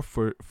war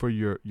for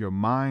your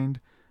mind.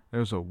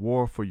 There's a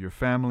war for your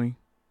family.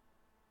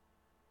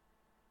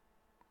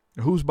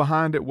 Who's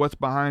behind it? What's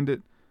behind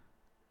it?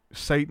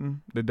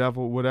 Satan, the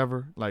devil,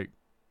 whatever. Like,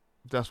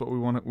 that's what we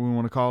want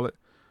to call it.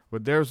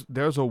 But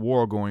there's a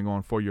war going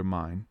on for your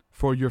mind,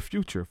 for your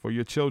future, for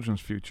your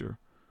children's future.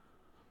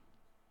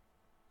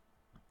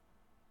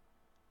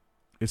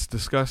 It's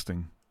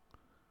disgusting.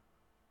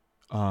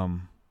 I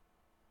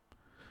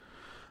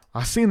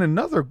seen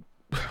another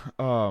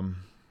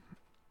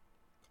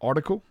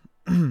article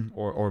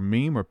or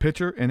meme or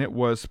picture, and it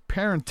was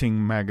Parenting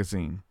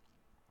Magazine.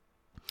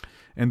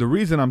 And the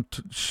reason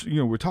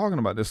we're talking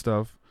about this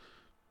stuff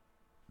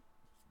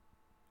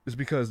is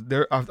because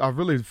I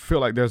really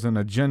feel like there's an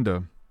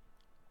agenda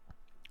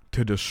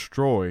to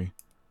destroy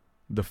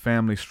the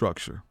family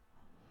structure.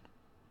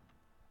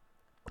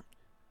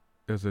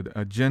 There's an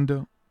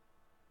agenda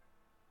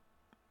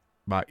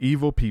by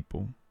evil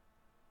people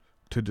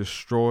to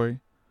destroy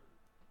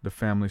the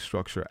family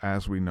structure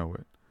as we know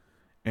it.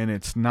 And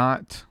it's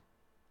not,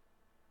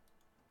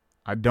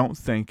 I don't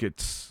think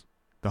it's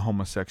the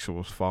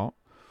homosexual's fault.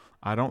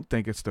 I don't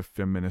think it's the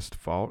feminist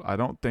fault. I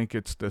don't think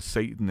it's the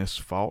Satanist's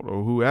fault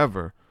or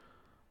whoever.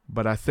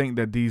 But I think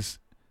that these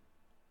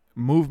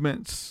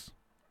movements,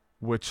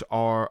 which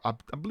are, I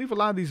believe a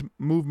lot of these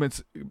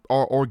movements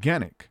are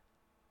organic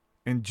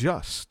and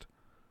just.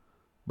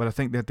 But I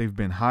think that they've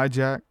been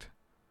hijacked.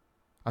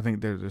 I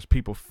think there's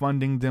people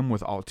funding them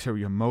with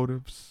ulterior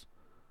motives,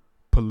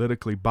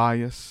 politically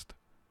biased,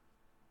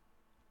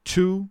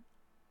 to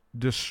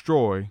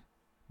destroy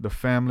the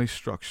family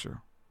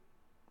structure.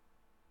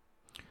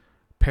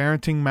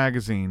 Parenting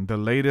Magazine, the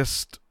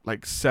latest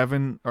like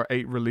 7 or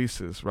 8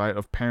 releases, right,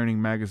 of Parenting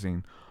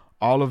Magazine,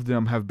 all of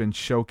them have been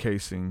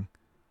showcasing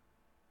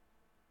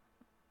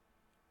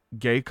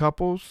gay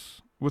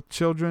couples with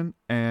children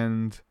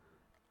and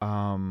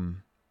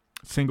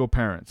single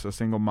parents, the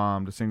single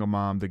mom,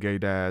 the gay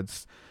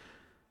dads,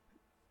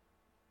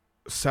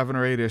 7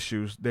 or 8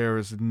 issues. There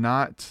is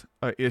not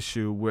an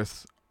issue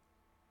with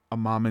a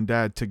mom and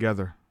dad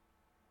together.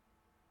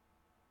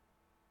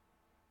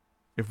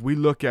 If we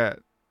look at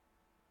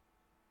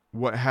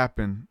what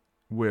happened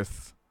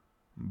with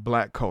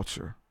black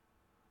culture,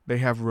 they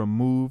have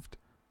removed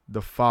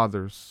the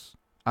fathers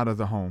out of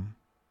the home.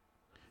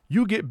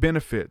 You get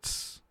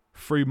benefits,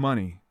 free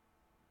money,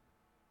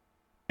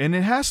 and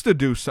it has to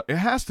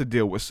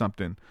deal with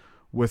something,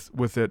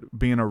 with it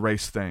being a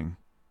race thing,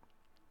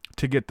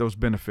 to get those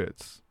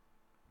benefits.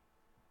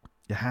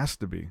 It has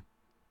to be.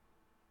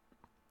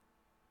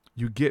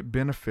 You get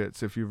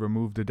benefits if you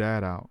remove the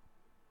dad out.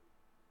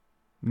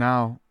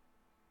 Now,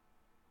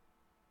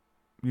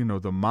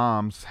 the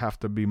moms have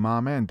to be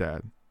mom and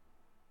dad.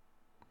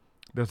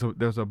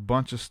 There's a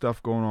bunch of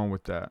stuff going on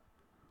with that.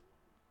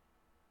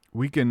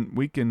 We can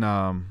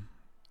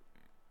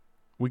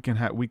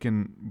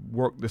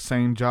work the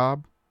same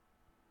job,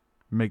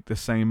 make the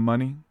same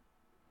money,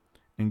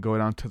 and go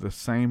down to the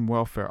same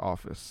welfare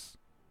office,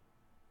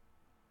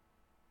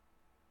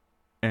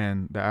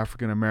 and the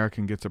African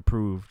American gets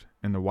approved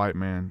and the white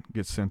man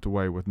gets sent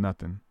away with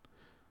nothing.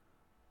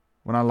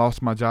 When I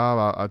lost my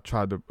job, I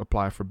tried to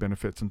apply for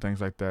benefits and things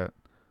like that.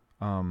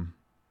 I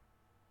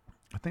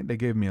think they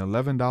gave me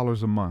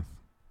 $11 a month.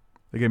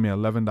 They gave me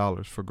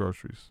 $11 for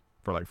groceries,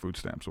 for like food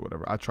stamps or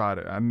whatever. I tried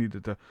it. I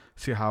needed to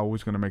see how I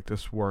was going to make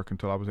this work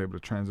until I was able to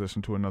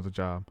transition to another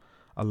job.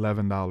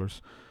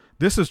 $11.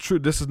 This is true.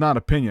 This is not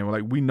opinion.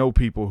 Like, we know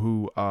people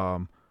who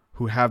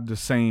have the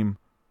same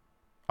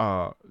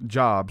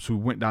jobs, who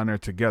went down there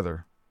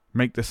together,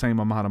 make the same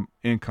amount of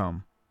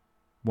income.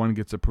 One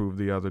gets approved,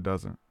 the other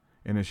doesn't.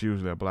 And it's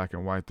usually a black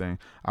and white thing.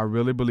 I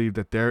really believe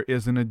that there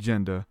is an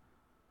agenda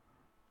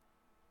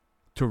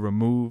to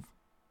remove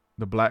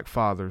the black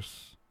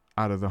fathers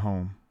out of the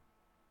home.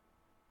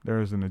 There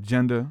is an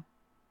agenda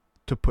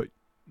to put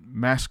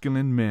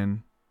masculine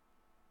men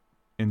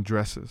in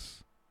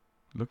dresses.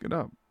 Look it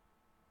up.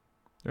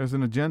 There's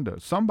an agenda.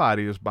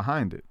 Somebody is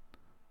behind it.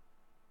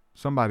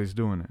 Somebody's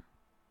doing it.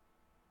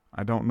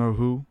 I don't know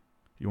who.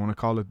 You want to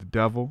call it the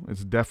devil?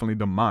 It's definitely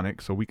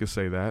demonic, so we could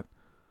say that.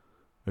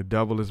 The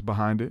devil is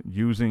behind it,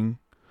 using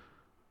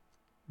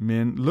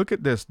men. Look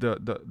at this,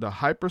 the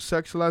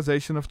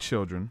hypersexualization of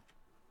children.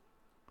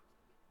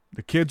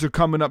 The kids are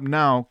coming up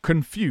now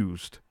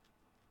confused.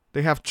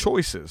 They have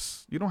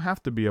choices. You don't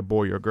have to be a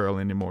boy or girl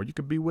anymore. You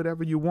can be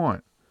whatever you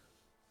want.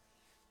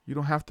 You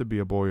don't have to be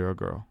a boy or a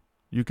girl.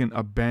 You can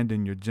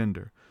abandon your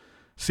gender.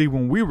 See,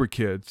 when we were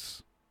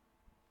kids,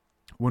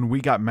 when we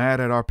got mad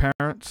at our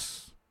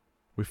parents,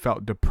 we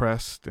felt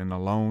depressed and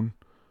alone.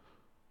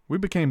 We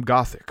became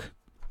gothic.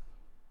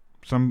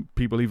 Some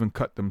people even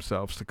cut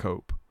themselves to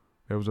cope.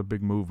 There was a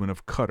big movement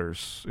of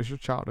cutters. Is your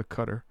child a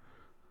cutter?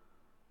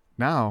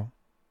 Now,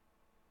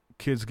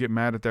 kids get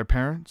mad at their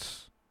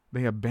parents.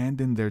 They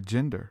abandon their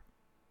gender.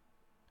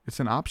 It's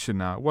an option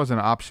now. It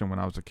wasn't an option when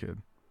I was a kid.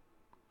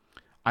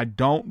 I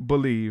don't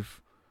believe,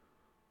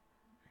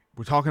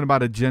 we're talking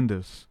about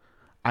agendas.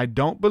 I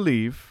don't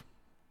believe,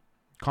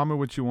 call me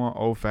what you want,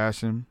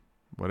 old-fashioned,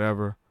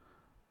 whatever,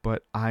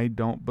 but I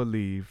don't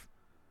believe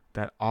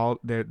that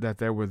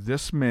there were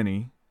this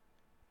many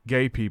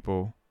gay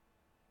people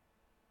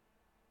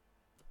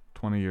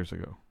 20 years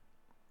ago.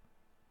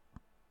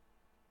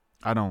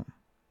 I don't.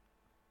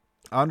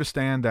 I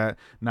understand that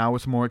now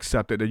it's more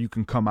accepted that you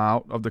can come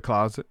out of the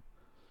closet.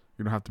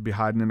 You don't have to be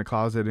hiding in the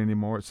closet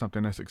anymore. It's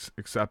something that's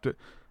accepted.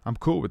 I'm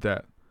cool with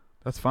that.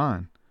 That's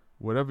fine.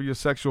 Whatever your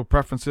sexual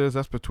preference is,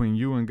 that's between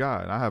you and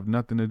God. I have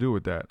nothing to do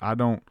with that. I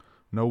don't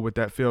know what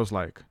that feels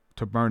like,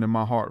 to burn in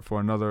my heart for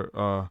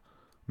another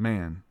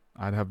man.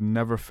 I have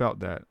never felt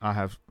that. I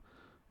have,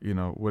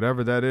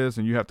 whatever that is,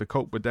 and you have to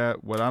cope with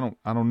that. What I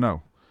don't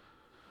know.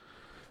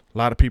 A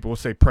lot of people will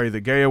say pray the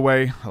gay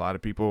away. A lot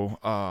of people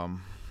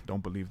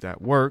don't believe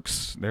that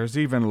works. There's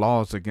even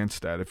laws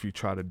against that. If you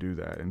try to do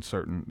that,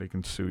 they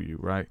can sue you,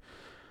 right?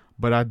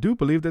 But I do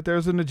believe that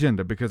there's an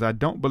agenda, because I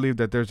don't believe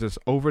that there's this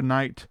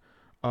overnight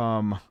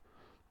coming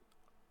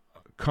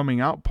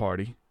out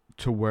party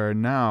to where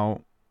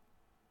now,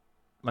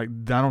 like,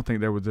 I don't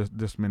think there was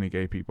this many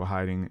gay people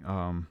hiding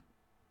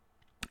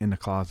in the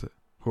closet,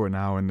 who are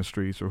now in the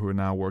streets, or who are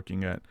now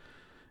working at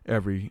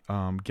every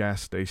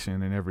gas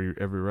station and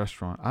every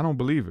restaurant. I don't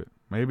believe it.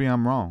 Maybe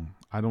I'm wrong.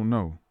 I don't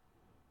know.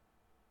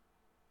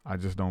 I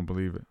just don't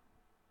believe it.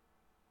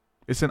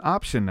 It's an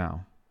option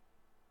now.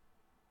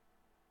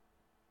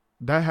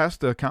 That has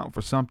to account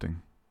for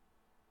something.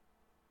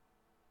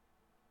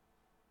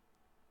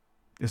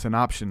 It's an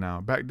option now.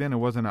 Back then, it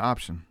wasn't an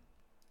option.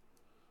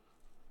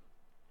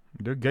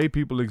 The gay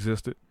people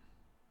existed.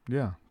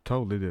 Yeah,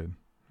 totally did.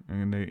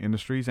 In the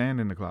streets and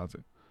in the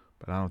closet.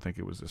 But I don't think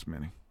it was this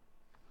many.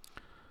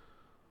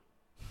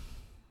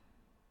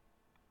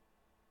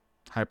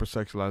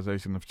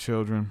 Hypersexualization of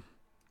children.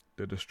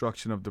 The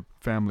destruction of the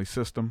family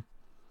system.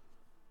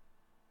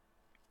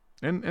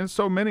 And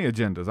so many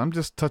agendas. I'm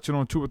just touching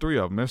on 2 or 3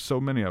 of them. There's so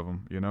many of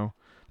them,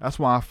 That's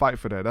why I fight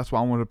for that. That's why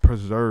I want to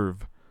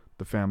preserve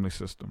the family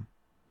system.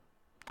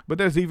 But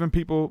there's even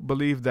people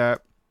believe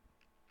that,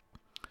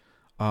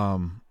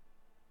 the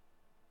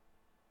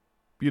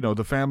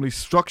family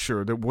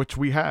structure that which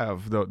we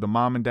have, the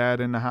mom and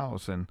dad in the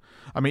house. And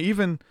I mean,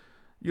 even,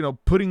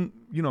 putting,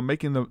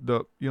 making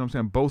the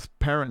both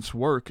parents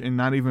work and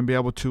not even be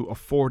able to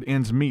afford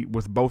ends meet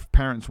with both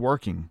parents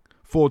working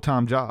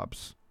full-time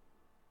jobs.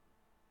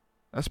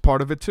 That's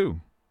part of it too.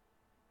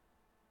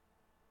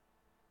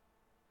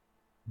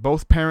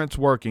 Both parents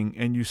working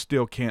and you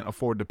still can't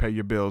afford to pay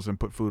your bills and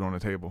put food on the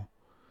table.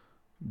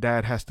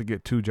 Dad has to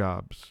get 2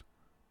 jobs.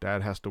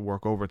 Dad has to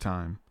work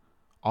overtime.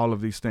 All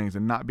of these things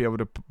and not be able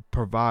to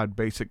provide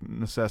basic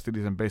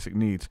necessities and basic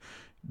needs.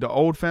 The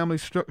old family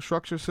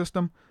structure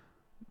system,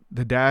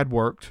 the dad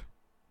worked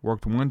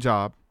 1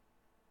 job.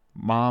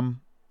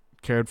 Mom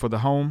cared for the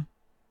home,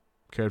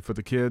 cared for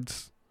the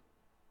kids.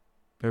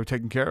 They were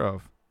taken care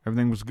of.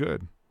 Everything was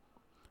good.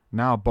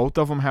 Now both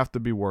of them have to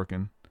be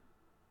working.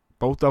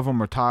 Both of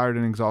them are tired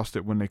and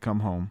exhausted when they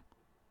come home.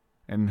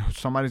 And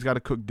somebody's got to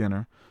cook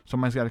dinner.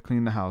 Somebody's got to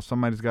clean the house.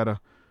 Somebody's got to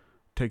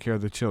take care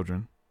of the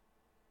children.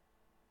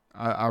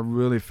 I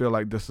really feel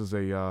like this is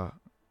an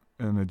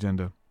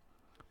agenda.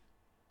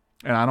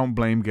 And I don't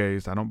blame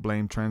gays. I don't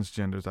blame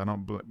transgenders. I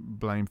don't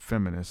blame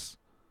feminists.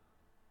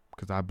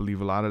 Because I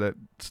believe a lot of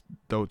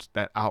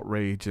that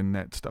outrage and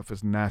that stuff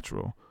is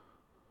natural.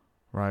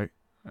 Right?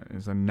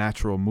 It's a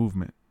natural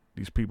movement.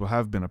 These people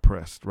have been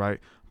oppressed, right?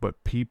 But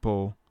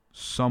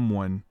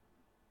someone,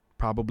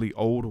 probably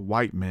old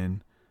white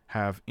men,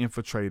 have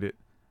infiltrated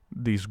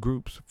these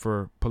groups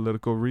for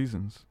political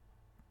reasons,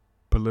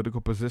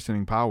 political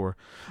positioning, power.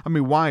 I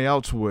mean, why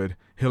else would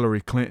Hillary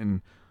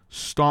Clinton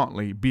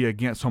staunchly be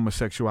against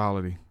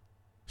homosexuality?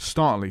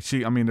 Staunchly.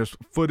 There's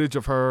footage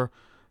of her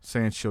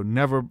saying she'll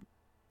never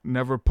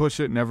push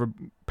it, never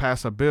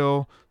pass a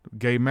bill,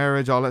 gay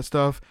marriage, all that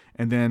stuff.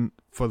 And then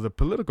for the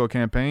political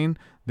campaign,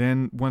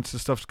 then once the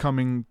stuff's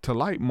coming to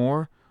light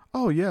more,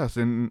 oh yes,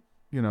 and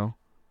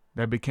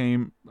that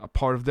became a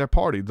part of their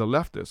party, the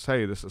leftists.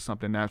 Hey, this is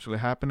something naturally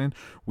happening.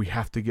 We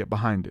have to get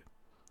behind it.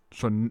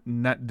 So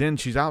then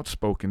she's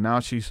outspoken. Now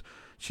she's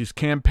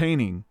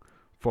campaigning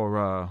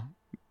for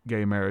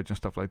gay marriage and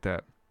stuff like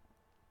that.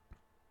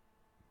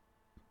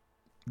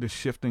 This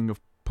shifting of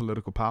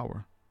political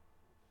power.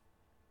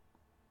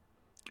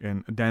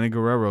 And Danny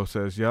Guerrero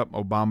says, yep,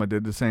 Obama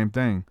did the same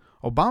thing.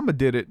 Obama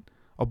did it.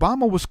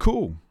 Obama was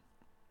cool.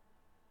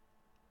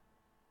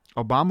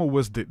 Obama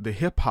was the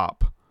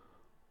hip-hop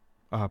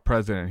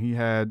president. He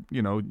had,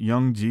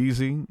 Young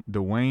Jeezy,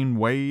 Dwayne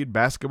Wade,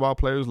 basketball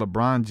players,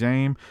 LeBron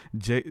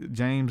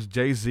James,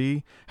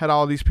 Jay-Z, had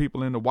all these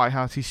people in the White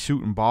House. He's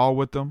shooting ball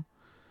with them.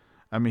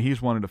 I mean, he's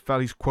one of the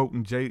fellas. He's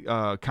quoting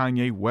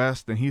Kanye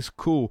West, and he's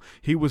cool.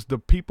 He was the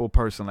people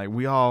person. Like,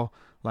 we all,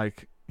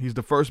 like, he's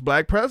the first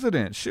black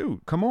president.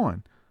 Shoot, come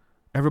on.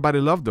 Everybody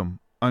loved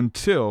him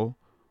until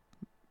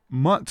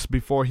months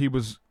before he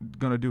was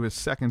going to do his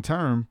second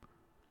term,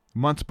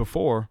 months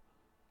before,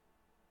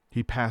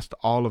 he passed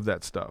all of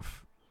that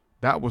stuff.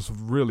 That was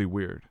really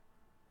weird.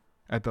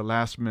 At the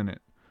last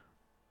minute,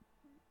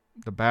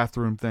 the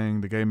bathroom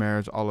thing, the gay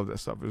marriage, all of that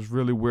stuff. It was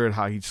really weird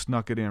how he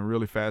snuck it in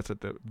really fast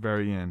at the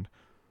very end.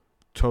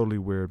 Totally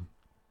weird.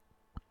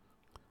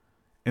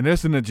 And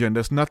there's an agenda.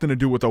 It's nothing to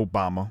do with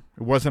Obama.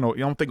 It wasn't. I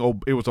don't think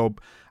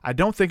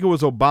it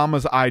was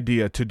Obama's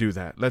idea to do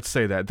that. Let's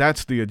say that.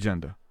 That's the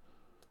agenda.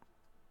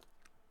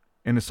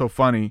 And it's so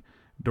funny.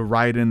 The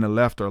right and the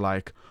left are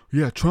like,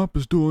 yeah, Trump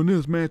is doing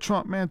this, man.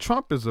 Trump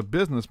is a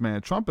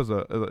businessman. Trump is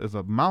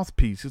a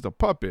mouthpiece. He's a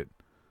puppet.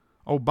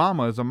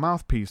 Obama is a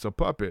mouthpiece, a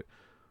puppet.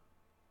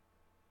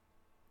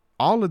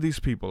 All of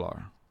these people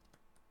are.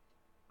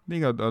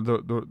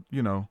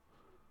 You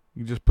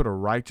just put a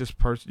righteous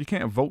person. You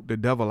can't vote the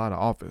devil out of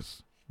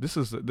office. This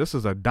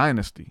is a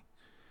dynasty.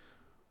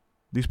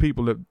 These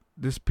people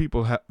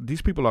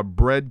are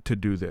bred to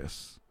do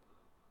this.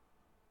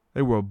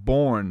 They were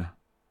born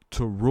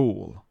to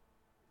rule.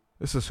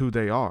 This is who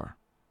they are.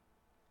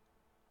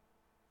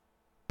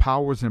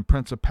 Powers and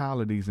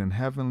principalities in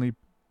heavenly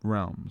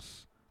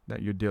realms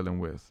that you're dealing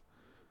with.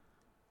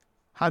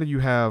 How do you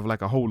have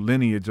like a whole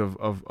lineage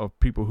of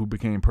people who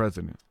became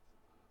president?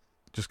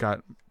 Just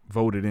got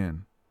voted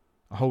in.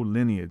 A whole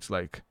lineage,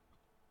 like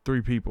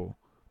 3 people,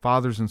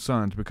 fathers and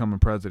sons becoming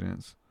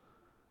presidents.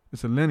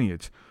 It's a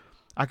lineage.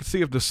 I could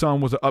see if the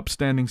son was an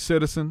upstanding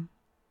citizen,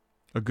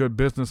 a good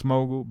business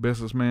mogul,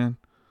 businessman,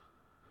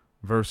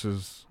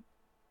 versus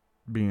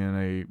being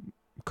a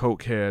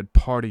cokehead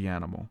party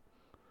animal.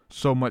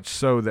 So much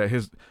so that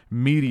his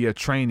media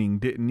training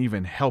didn't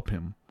even help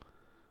him.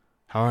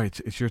 All right,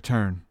 it's your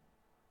turn.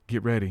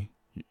 Get ready.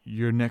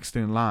 You're next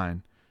in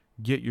line.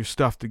 Get your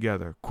stuff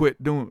together.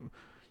 You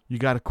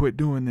got to quit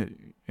doing it.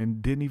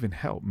 And didn't even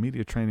help.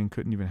 Media training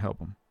couldn't even help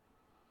him.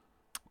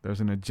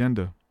 There's an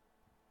agenda.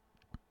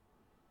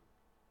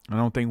 I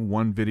don't think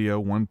one video,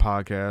 one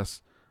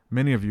podcast,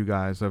 many of you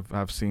guys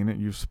have seen it.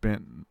 You've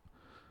spent,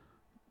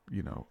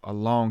 a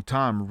long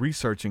time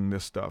researching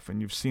this stuff, and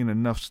you've seen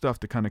enough stuff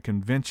to kind of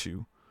convince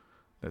you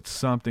that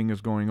something is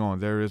going on.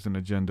 There is an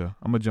agenda.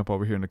 I'm going to jump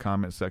over here in the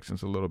comment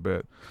sections a little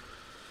bit.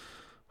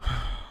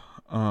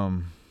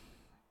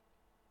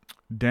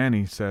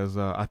 Danny says,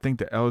 I think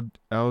the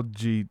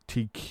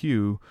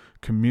LGBTQ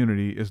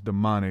community is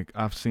demonic.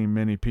 I've seen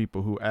many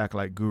people who act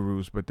like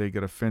gurus, but they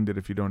get offended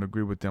if you don't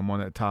agree with them on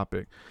that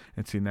topic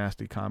and see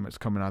nasty comments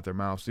coming out their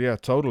mouths. Yeah,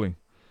 totally.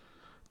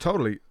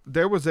 Totally.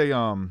 There was a,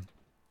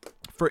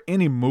 for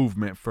any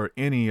movement, for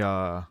any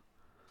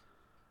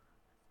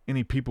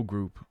people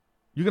group,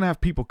 you're going to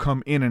have people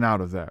come in and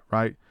out of that,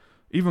 right?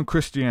 Even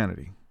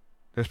Christianity.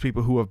 There's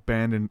people who have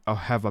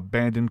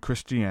abandoned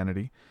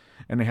Christianity,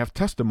 and they have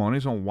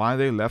testimonies on why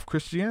they left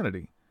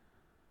Christianity,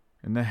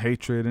 and the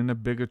hatred and the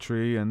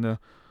bigotry and the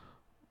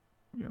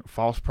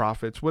false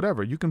prophets,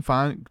 whatever. You can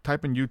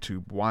type in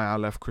YouTube, why I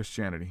left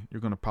Christianity.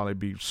 You're going to probably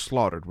be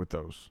slaughtered with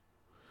those.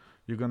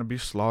 You're going to be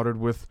slaughtered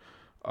with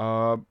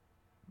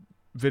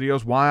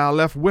videos, why I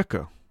left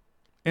Wicca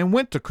and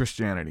went to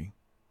Christianity.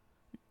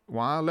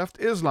 Why I left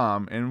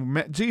Islam and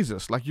met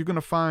Jesus. Like, you're going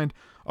to find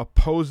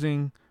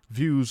opposing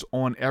views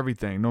on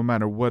everything, no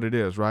matter what it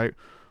is, right?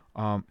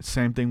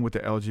 Same thing with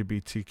the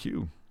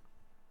LGBTQ,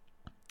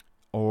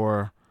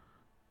 or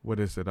what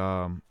is it? You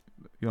know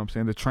what I'm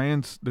saying? The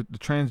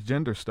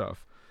transgender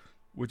stuff,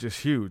 which is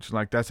huge.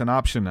 Like, that's an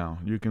option now.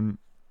 You can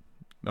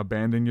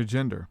abandon your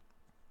gender,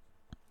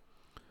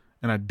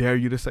 and I dare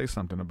you to say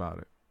something about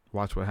it.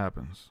 Watch what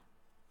happens.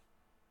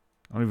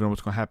 I don't even know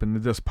what's going to happen to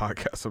this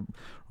podcast. I'm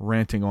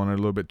ranting on it a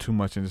little bit too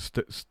much and just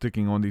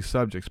sticking on these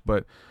subjects,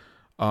 but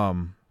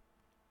when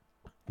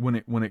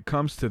it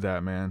comes to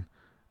that, man,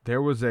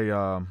 there was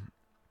a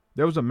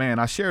man.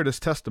 I shared his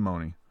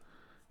testimony.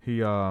 He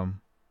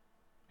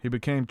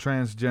became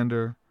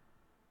transgender.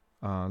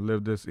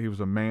 He was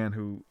a man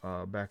who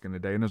back in the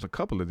day, and there's a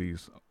couple of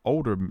these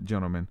older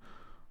gentlemen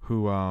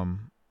who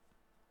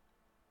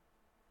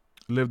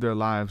lived their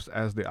lives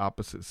as the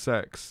opposite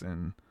sex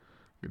and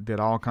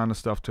did all kind of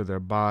stuff to their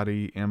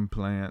body,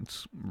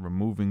 implants,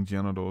 removing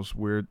genitals,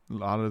 weird, a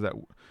lot of that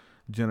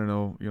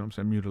genital,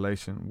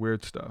 mutilation,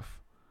 weird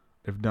stuff.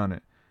 They've done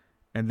it.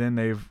 And then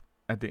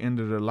at the end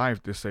of their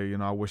life, they say,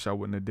 I wish I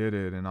wouldn't have did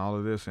it and all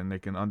of this, and they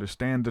can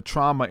understand the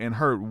trauma and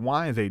hurt,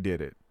 why they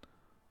did it.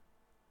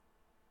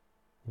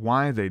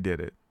 Why they did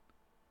it.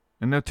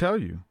 And they'll tell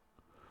you.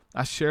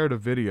 I shared a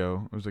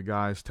video. It was a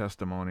guy's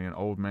testimony, an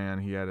old man.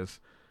 He had his,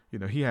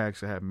 he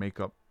actually had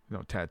makeup,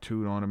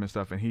 tattooed on him and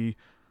stuff, and he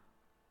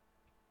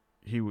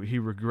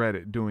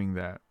regretted doing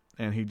that,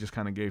 and he just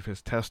kind of gave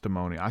his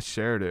testimony. I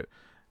shared it,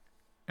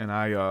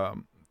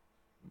 and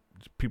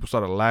people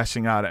started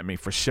lashing out at me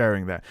for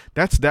sharing that.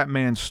 That's that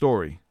man's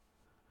story.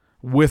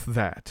 With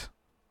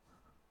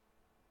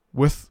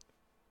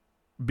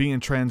being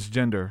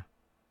transgender,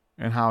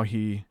 and how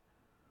he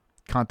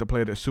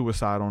contemplated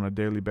suicide on a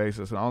daily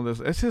basis and all this.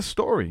 It's his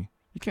story.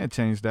 You can't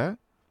change that.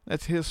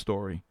 That's his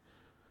story.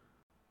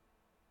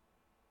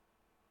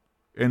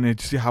 And then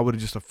see how it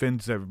just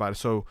offends everybody.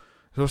 So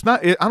it's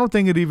not. I don't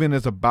think it even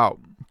is about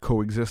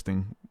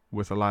coexisting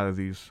with a lot of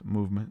these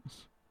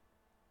movements.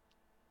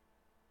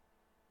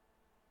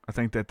 I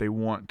think that they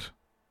want.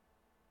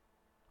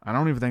 I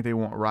don't even think they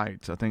want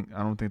rights. I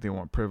don't think they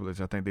want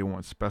privilege. I think they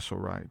want special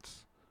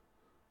rights.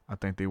 I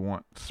think they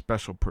want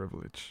special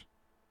privilege,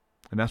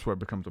 and that's where it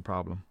becomes a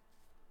problem.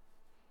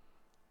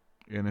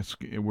 And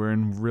we're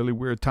in really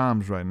weird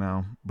times right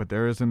now. But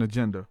there is an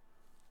agenda,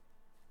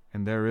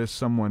 and there is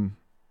someone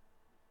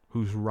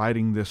who's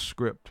writing this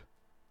script.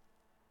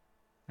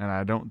 And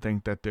I don't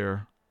think that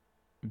they're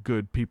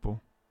good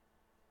people.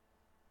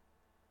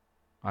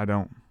 I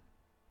don't.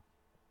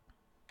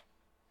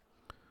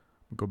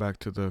 Go back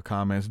to the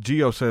comments.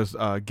 Geo says,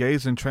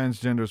 gays and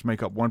transgenders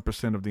make up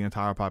 1% of the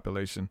entire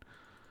population.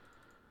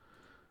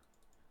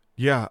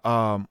 Yeah,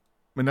 and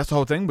that's the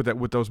whole thing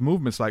with those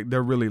movements. Like,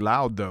 they're really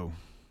loud, though,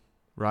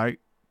 right?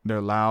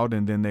 They're loud,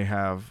 and then they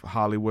have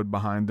Hollywood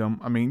behind them.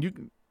 I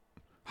mean,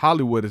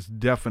 Hollywood is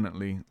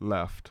definitely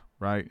left.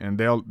 Right? And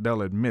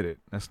they'll admit it.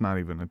 That's not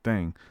even a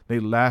thing. They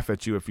laugh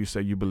at you if you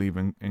say you believe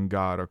in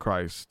God or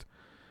Christ.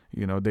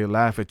 They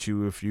laugh at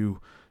you if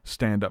you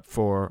stand up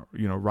for,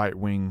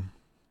 right-wing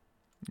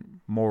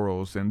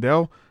morals, and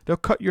they'll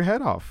cut your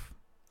head off.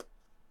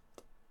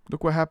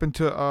 Look what happened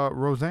to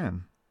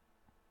Roseanne.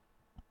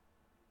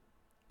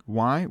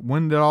 Why?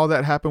 When did all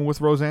that happen with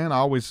Roseanne?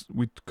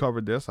 We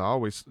covered this. I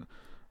always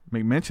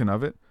make mention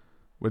of it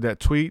with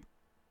that tweet,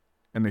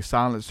 and they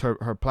silenced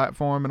her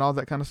platform and all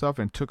that kind of stuff,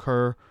 and took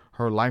her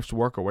life's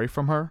work away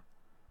from her.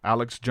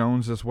 Alex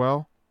Jones as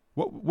well.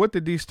 What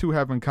did these two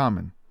have in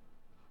common?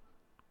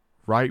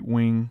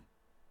 Right-wing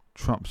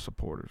Trump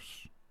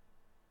supporters.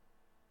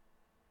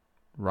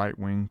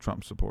 Right-wing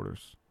Trump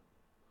supporters.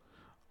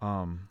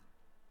 Joe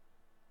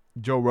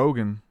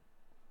Rogan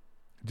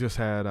just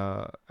had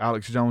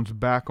Alex Jones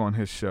back on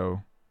his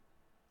show,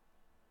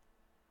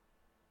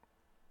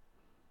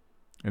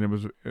 and it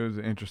was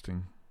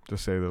interesting to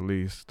say the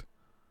least.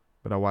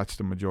 But I watched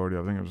the majority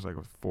of it. I think it was like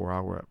a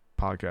 4-hour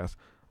podcast.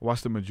 I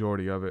watched the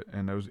majority of it,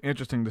 and it was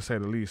interesting to say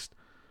the least.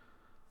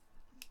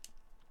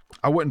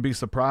 I wouldn't be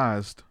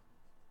surprised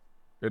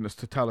in this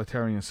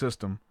totalitarian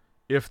system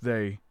if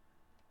they,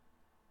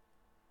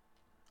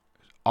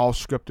 all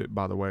scripted,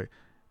 by the way,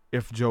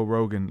 if Joe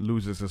Rogan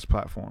loses his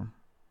platform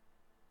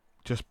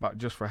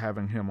just for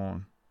having him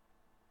on.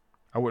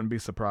 I wouldn't be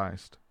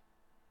surprised.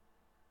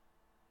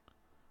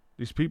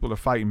 These people are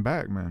fighting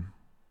back, man.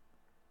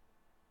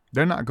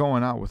 They're not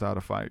going out without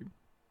a fight.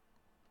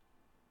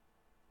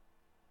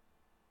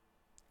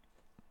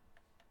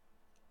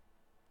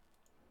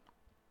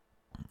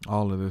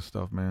 All of this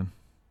stuff, man.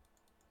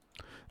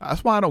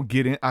 That's why I don't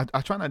get in.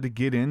 I try not to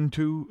get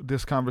into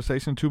this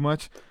conversation too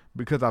much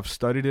because I've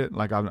studied it.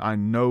 Like I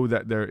know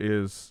that there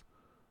is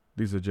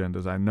these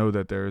agendas. I know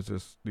that there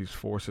is these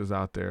forces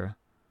out there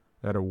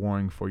that are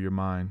warring for your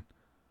mind.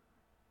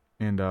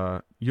 And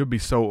you'll be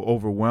so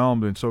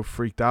overwhelmed and so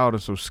freaked out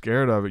and so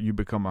scared of it, you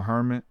become a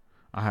hermit.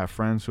 I have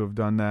friends who have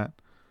done that.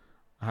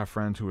 I have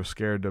friends who are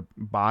scared to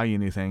buy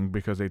anything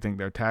because they think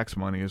their tax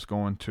money is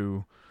going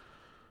to,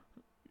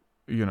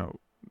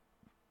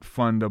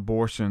 fund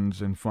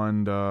abortions and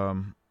fund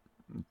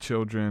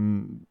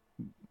children,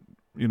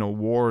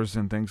 wars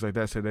and things like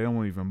that. So they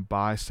don't even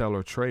buy, sell,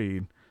 or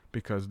trade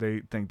because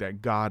they think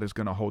that God is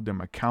going to hold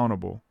them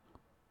accountable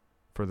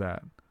for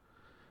that.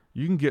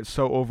 You can get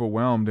so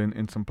overwhelmed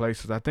in some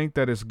places. I think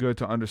that it's good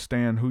to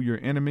understand who your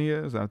enemy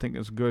is. I think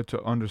it's good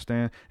to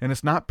understand, and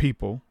it's not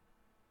people.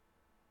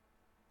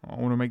 I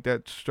want to make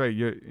that straight.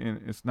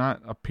 It's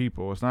not a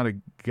people. It's not a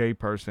gay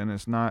person.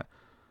 It's not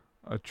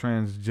a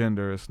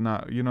transgender. It's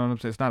not, you know what I'm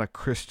saying? It's not a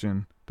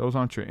Christian. Those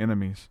aren't your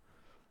enemies.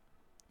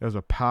 There's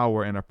a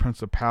power and a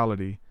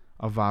principality,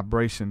 a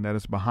vibration that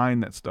is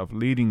behind that stuff,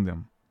 leading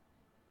them.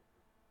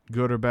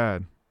 Good or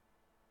bad.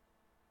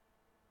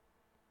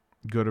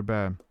 Good or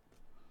bad.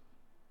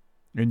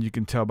 And you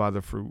can tell by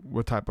the fruit.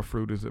 What type of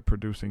fruit is it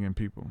producing in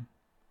people?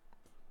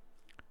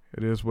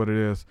 It is what it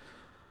is.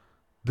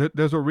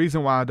 There's a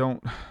reason why I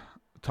don't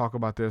talk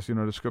about this.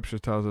 The scripture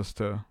tells us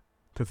to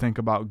think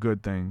about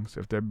good things.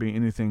 If there be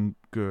anything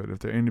good, if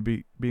there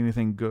be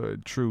anything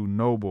good, true,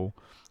 noble,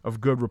 of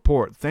good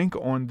report, think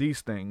on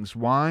these things.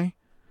 Why?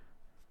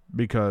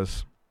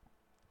 Because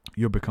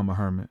you'll become a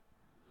hermit.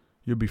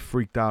 You'll be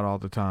freaked out all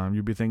the time.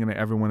 You'll be thinking that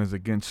everyone is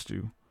against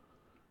you.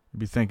 You'll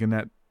be thinking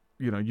that,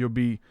 you'll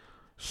be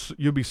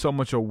so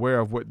much aware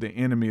of what the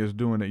enemy is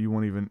doing that you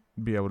won't even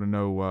be able to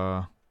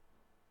know,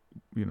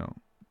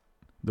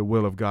 the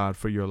will of God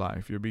for your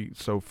life. You'll be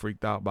so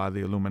freaked out by the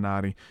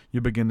Illuminati.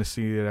 You begin to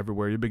see it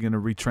everywhere. You begin to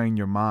retrain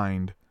your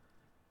mind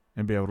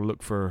and be able to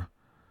look for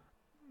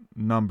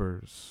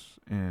numbers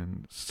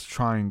and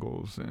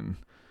triangles and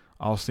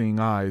all-seeing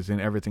eyes in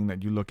everything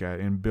that you look at,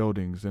 in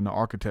buildings, in the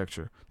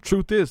architecture.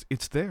 Truth is,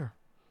 it's there.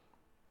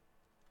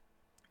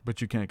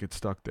 But you can't get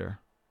stuck there.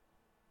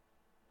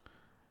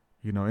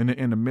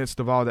 In the midst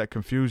of all that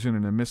confusion,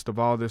 in the midst of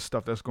all this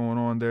stuff that's going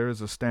on, there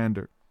is a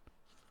standard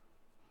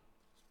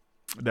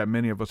that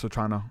many of us are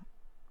trying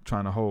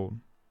to hold.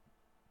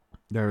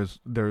 There's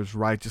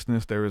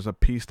righteousness. There is a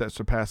peace that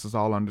surpasses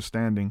all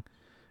understanding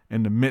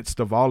in the midst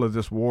of all of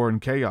this war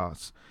and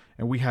chaos,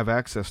 and we have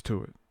access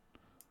to it.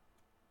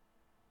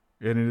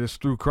 And it is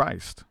through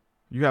Christ.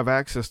 You have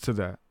access to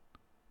that.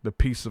 The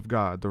peace of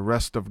God, the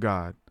rest of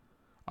God,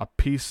 a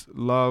peace,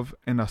 love,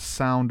 and a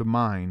sound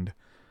mind.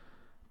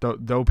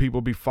 Though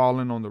people be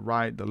falling on the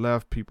right, the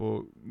left,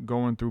 people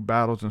going through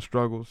battles and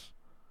struggles,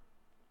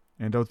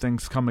 and though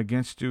things come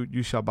against you,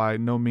 you shall by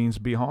no means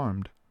be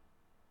harmed.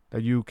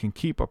 That you can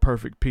keep a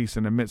perfect peace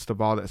in the midst of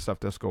all that stuff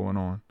that's going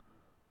on.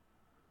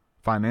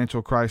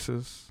 Financial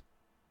crisis,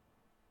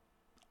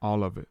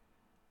 all of it.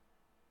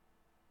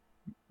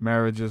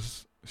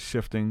 Marriages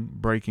shifting,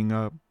 breaking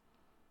up.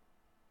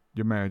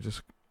 Your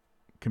marriages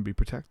can be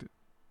protected.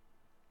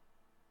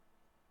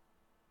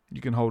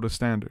 You can hold a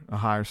standard, a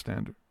higher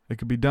standard. It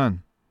could be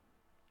done.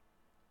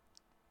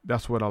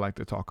 That's what I like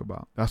to talk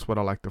about. That's what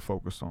I like to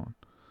focus on.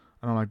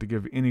 I don't like to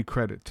give any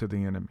credit to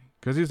the enemy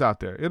because he's out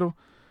there.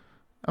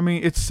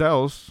 It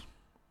sells.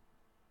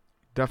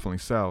 Definitely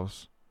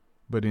sells.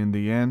 But in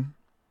the end,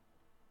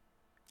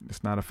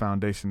 it's not a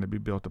foundation to be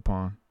built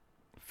upon.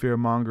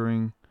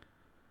 Fear-mongering,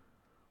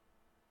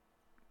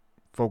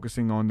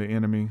 focusing on the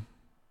enemy.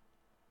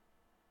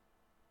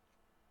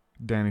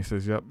 Danny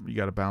says, yep, you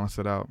got to balance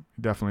it out.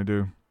 You definitely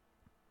do.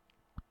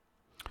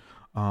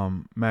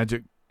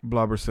 Magic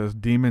Blubber says,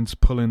 demons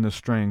pulling the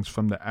strings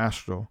from the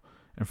astral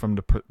and from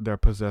their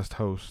possessed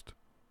host.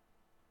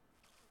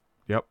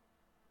 Yep.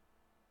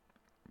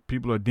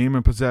 People are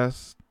demon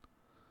possessed,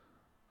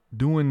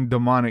 doing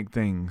demonic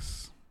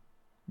things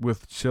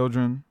with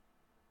children,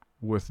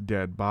 with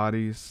dead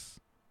bodies,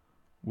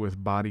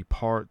 with body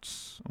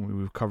parts.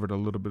 We've covered a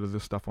little bit of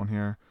this stuff on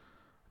here.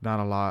 Not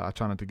a lot. I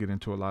try not to get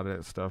into a lot of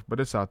that stuff, but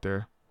it's out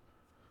there.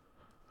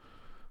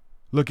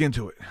 Look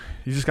into it.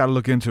 You just got to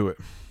look into it.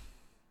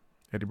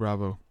 Eddie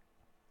Bravo.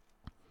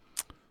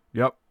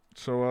 Yep.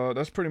 So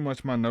that's pretty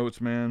much my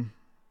notes, man.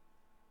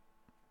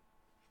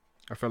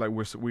 I feel like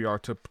we are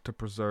to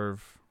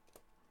preserve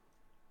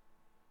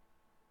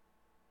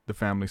the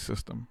family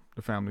system,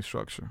 the family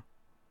structure.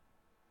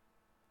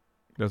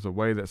 There's a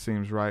way that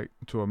seems right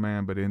to a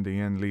man, but in the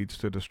end leads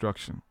to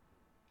destruction.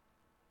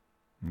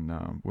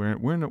 No, we're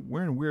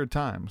in weird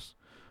times,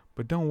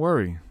 but don't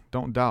worry,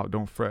 don't doubt,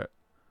 don't fret.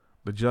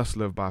 The just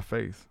live by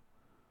faith.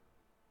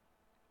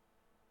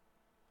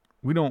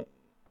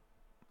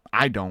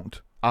 I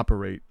don't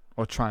operate,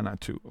 or try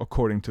not to,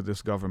 according to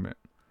this government.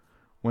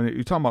 When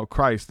you're talking about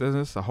Christ,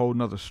 there's a whole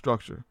nother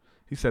structure.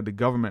 He said the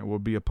government will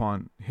be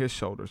upon his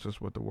shoulders.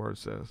 That's what the word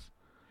says.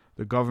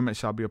 The government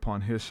shall be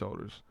upon his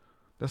shoulders.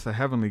 That's a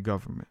heavenly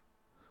government.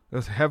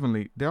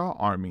 There are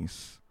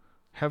armies,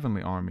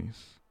 heavenly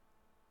armies.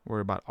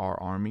 Worry about our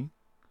army.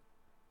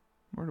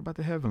 Worry about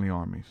the heavenly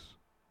armies.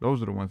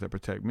 Those are the ones that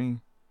protect me.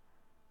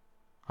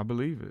 I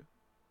believe it.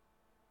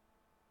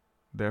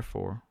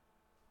 Therefore,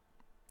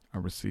 I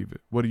receive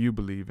it. What do you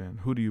believe in?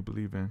 Who do you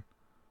believe in?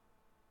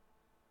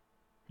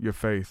 Your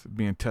faith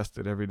being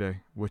tested every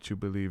day. What you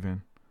believe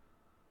in.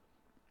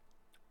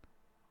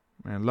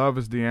 Man, love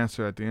is the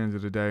answer at the end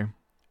of the day.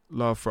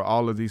 Love for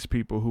all of these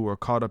people who are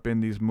caught up in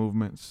these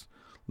movements.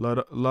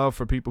 Love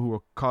for people who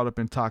are caught up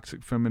in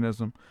toxic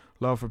feminism.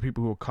 Love for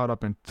people who are caught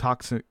up in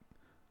toxic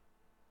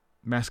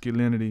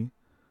masculinity,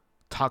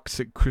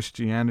 toxic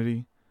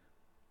Christianity,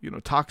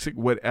 toxic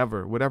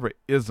whatever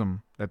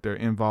ism that they're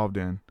involved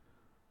in.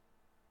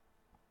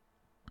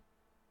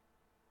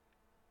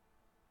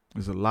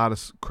 There's a lot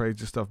of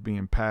crazy stuff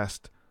being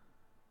passed.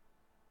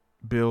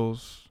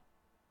 Bills,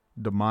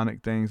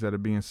 demonic things that are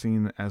being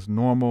seen as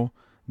normal.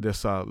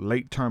 This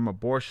late-term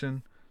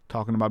abortion,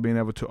 talking about being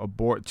able to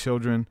abort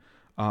children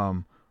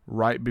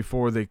right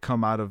before they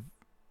come out of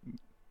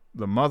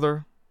the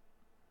mother.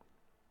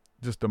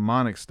 Just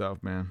demonic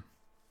stuff, man.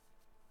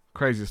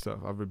 Crazy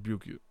stuff. I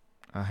rebuke you.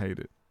 I hate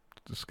it.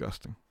 It's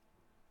disgusting.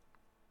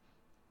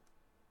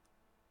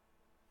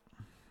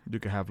 You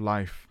can have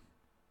life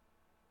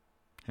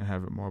and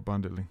have it more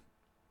abundantly.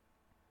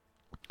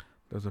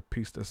 There's a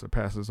peace that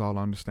surpasses all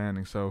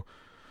understanding. So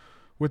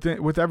with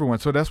everyone.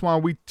 So that's why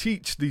we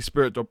teach these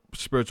spiritual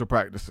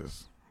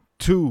practices,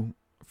 to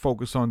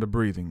focus on the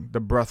breathing,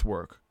 the breath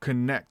work,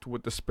 connect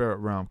with the spirit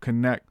realm,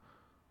 connect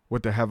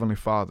with the Heavenly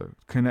Father,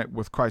 connect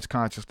with Christ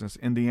consciousness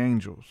and the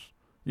angels.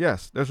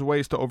 Yes, there's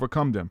ways to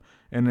overcome them.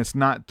 And it's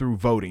not through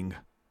voting.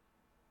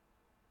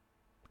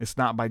 It's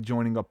not by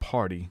joining a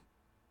party.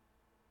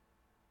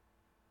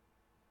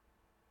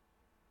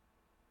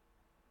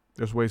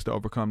 There's ways to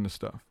overcome this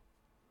stuff.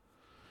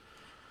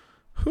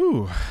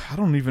 I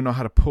don't even know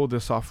how to pull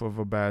this off of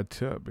a bad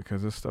tip,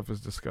 because this stuff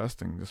is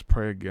disgusting. Just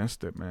pray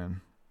against it,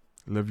 man.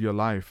 Live your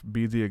life.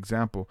 Be the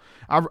example.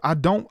 I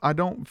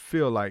don't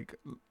feel like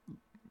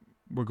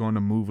we're going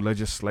to move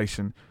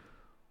legislation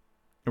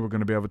and we're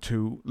going to be able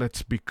to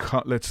let's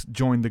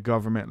join the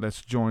government,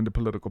 let's join the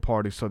political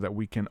party so that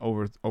we can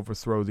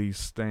overthrow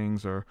these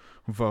things, or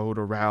vote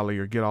or rally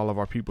or get all of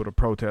our people to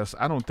protest.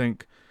 I don't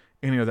think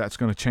any of that's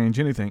going to change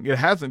anything. It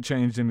hasn't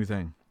changed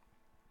anything.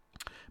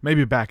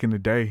 Maybe back in the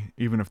day,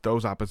 even if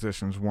those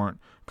oppositions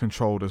weren't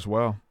controlled as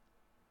well,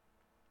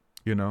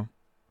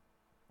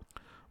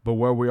 But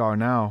where we are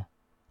now,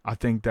 I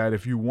think that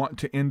if you want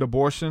to end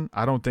abortion,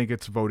 I don't think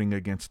it's voting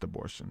against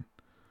abortion.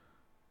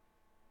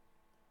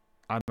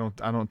 I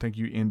don't think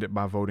you end it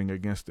by voting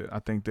against it. I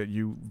think that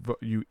you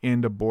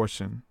end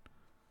abortion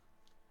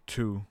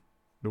to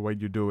the way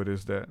you do it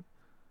is that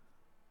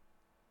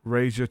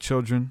raise your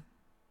children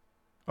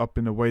up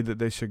in the way that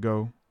they should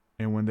go,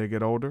 and when they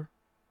get older,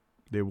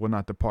 they will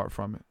not depart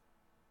from it.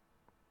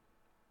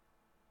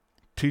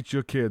 Teach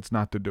your kids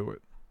not to do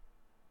it.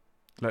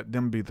 Let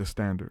them be the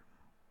standard.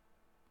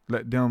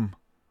 Let them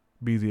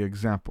be the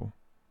example.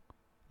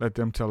 Let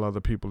them tell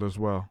other people as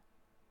well.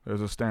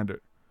 There's a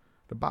standard.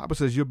 The Bible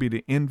says you'll be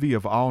the envy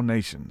of all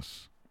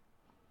nations.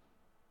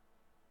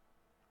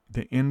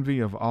 The envy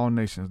of all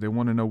nations. They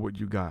want to know what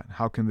you got.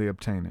 How can they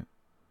obtain it?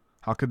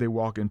 How could they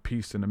walk in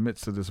peace in the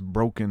midst of this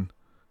broken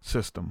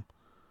system?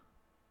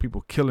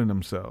 People killing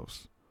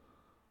themselves,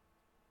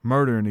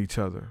 murdering each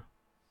other,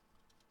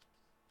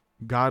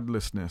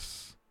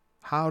 godlessness.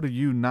 How do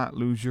you not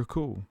lose your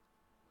cool?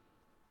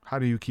 How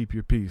do you keep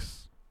your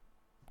peace?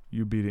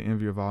 You be the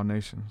envy of all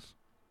nations.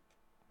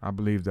 I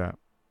believe that.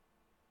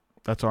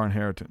 That's our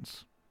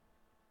inheritance.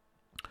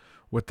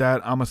 With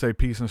that, I'm going to say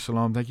peace and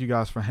shalom. Thank you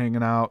guys for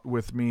hanging out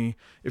with me.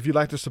 If you'd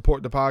like to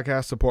support the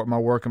podcast, support my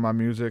work and my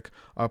music,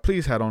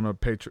 please head on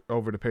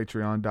over to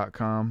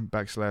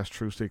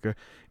patreon.com/TruthSeekah.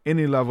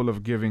 Any level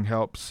of giving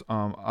helps.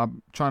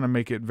 I'm trying to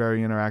make it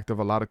very interactive.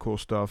 A lot of cool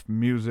stuff.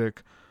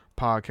 Music,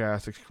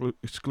 podcasts,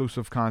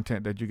 exclusive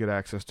content that you get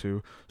access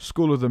to.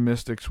 School of the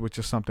Mystics, which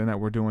is something that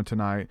we're doing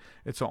tonight.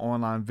 It's an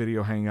online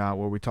video hangout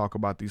where we talk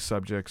about these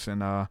subjects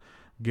and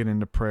get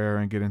into prayer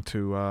and get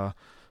into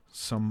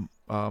some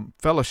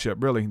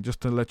fellowship, really,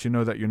 just to let you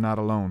know that you're not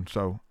alone.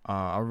 So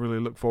I really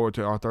look forward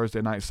to our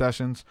Thursday night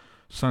sessions,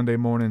 Sunday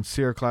morning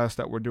seer class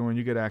that we're doing.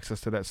 You get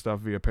access to that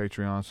stuff via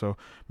Patreon. So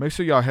make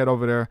sure y'all head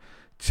over there,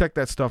 check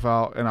that stuff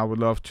out, and I would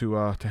love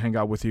to hang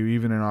out with you,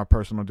 even in our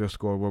personal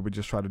Discord where we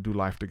just try to do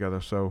life together.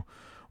 So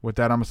with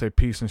that, I'm going to say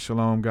peace and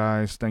shalom,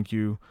 guys. Thank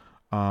you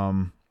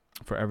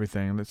for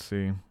everything. Let's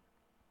see.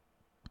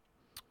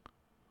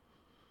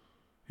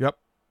 Yep.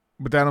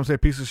 With that, I'm going to say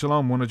peace and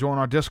shalom. Want to join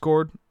our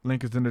Discord?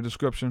 Link is in the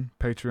description.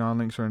 Patreon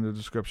links are in the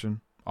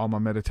description. All my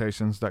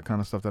meditations, that kind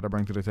of stuff that I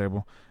bring to the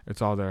table,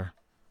 it's all there.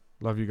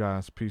 Love you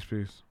guys. Peace,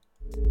 peace.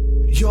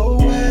 Your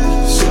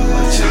well so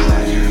much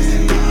higher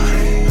than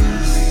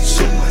mine,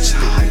 so much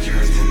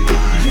higher than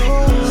mine.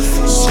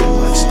 Your so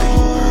much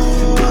deeper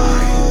than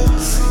mine,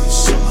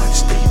 so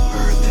much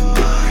deeper than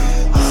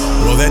mine.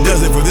 Well, that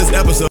does it for this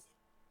episode.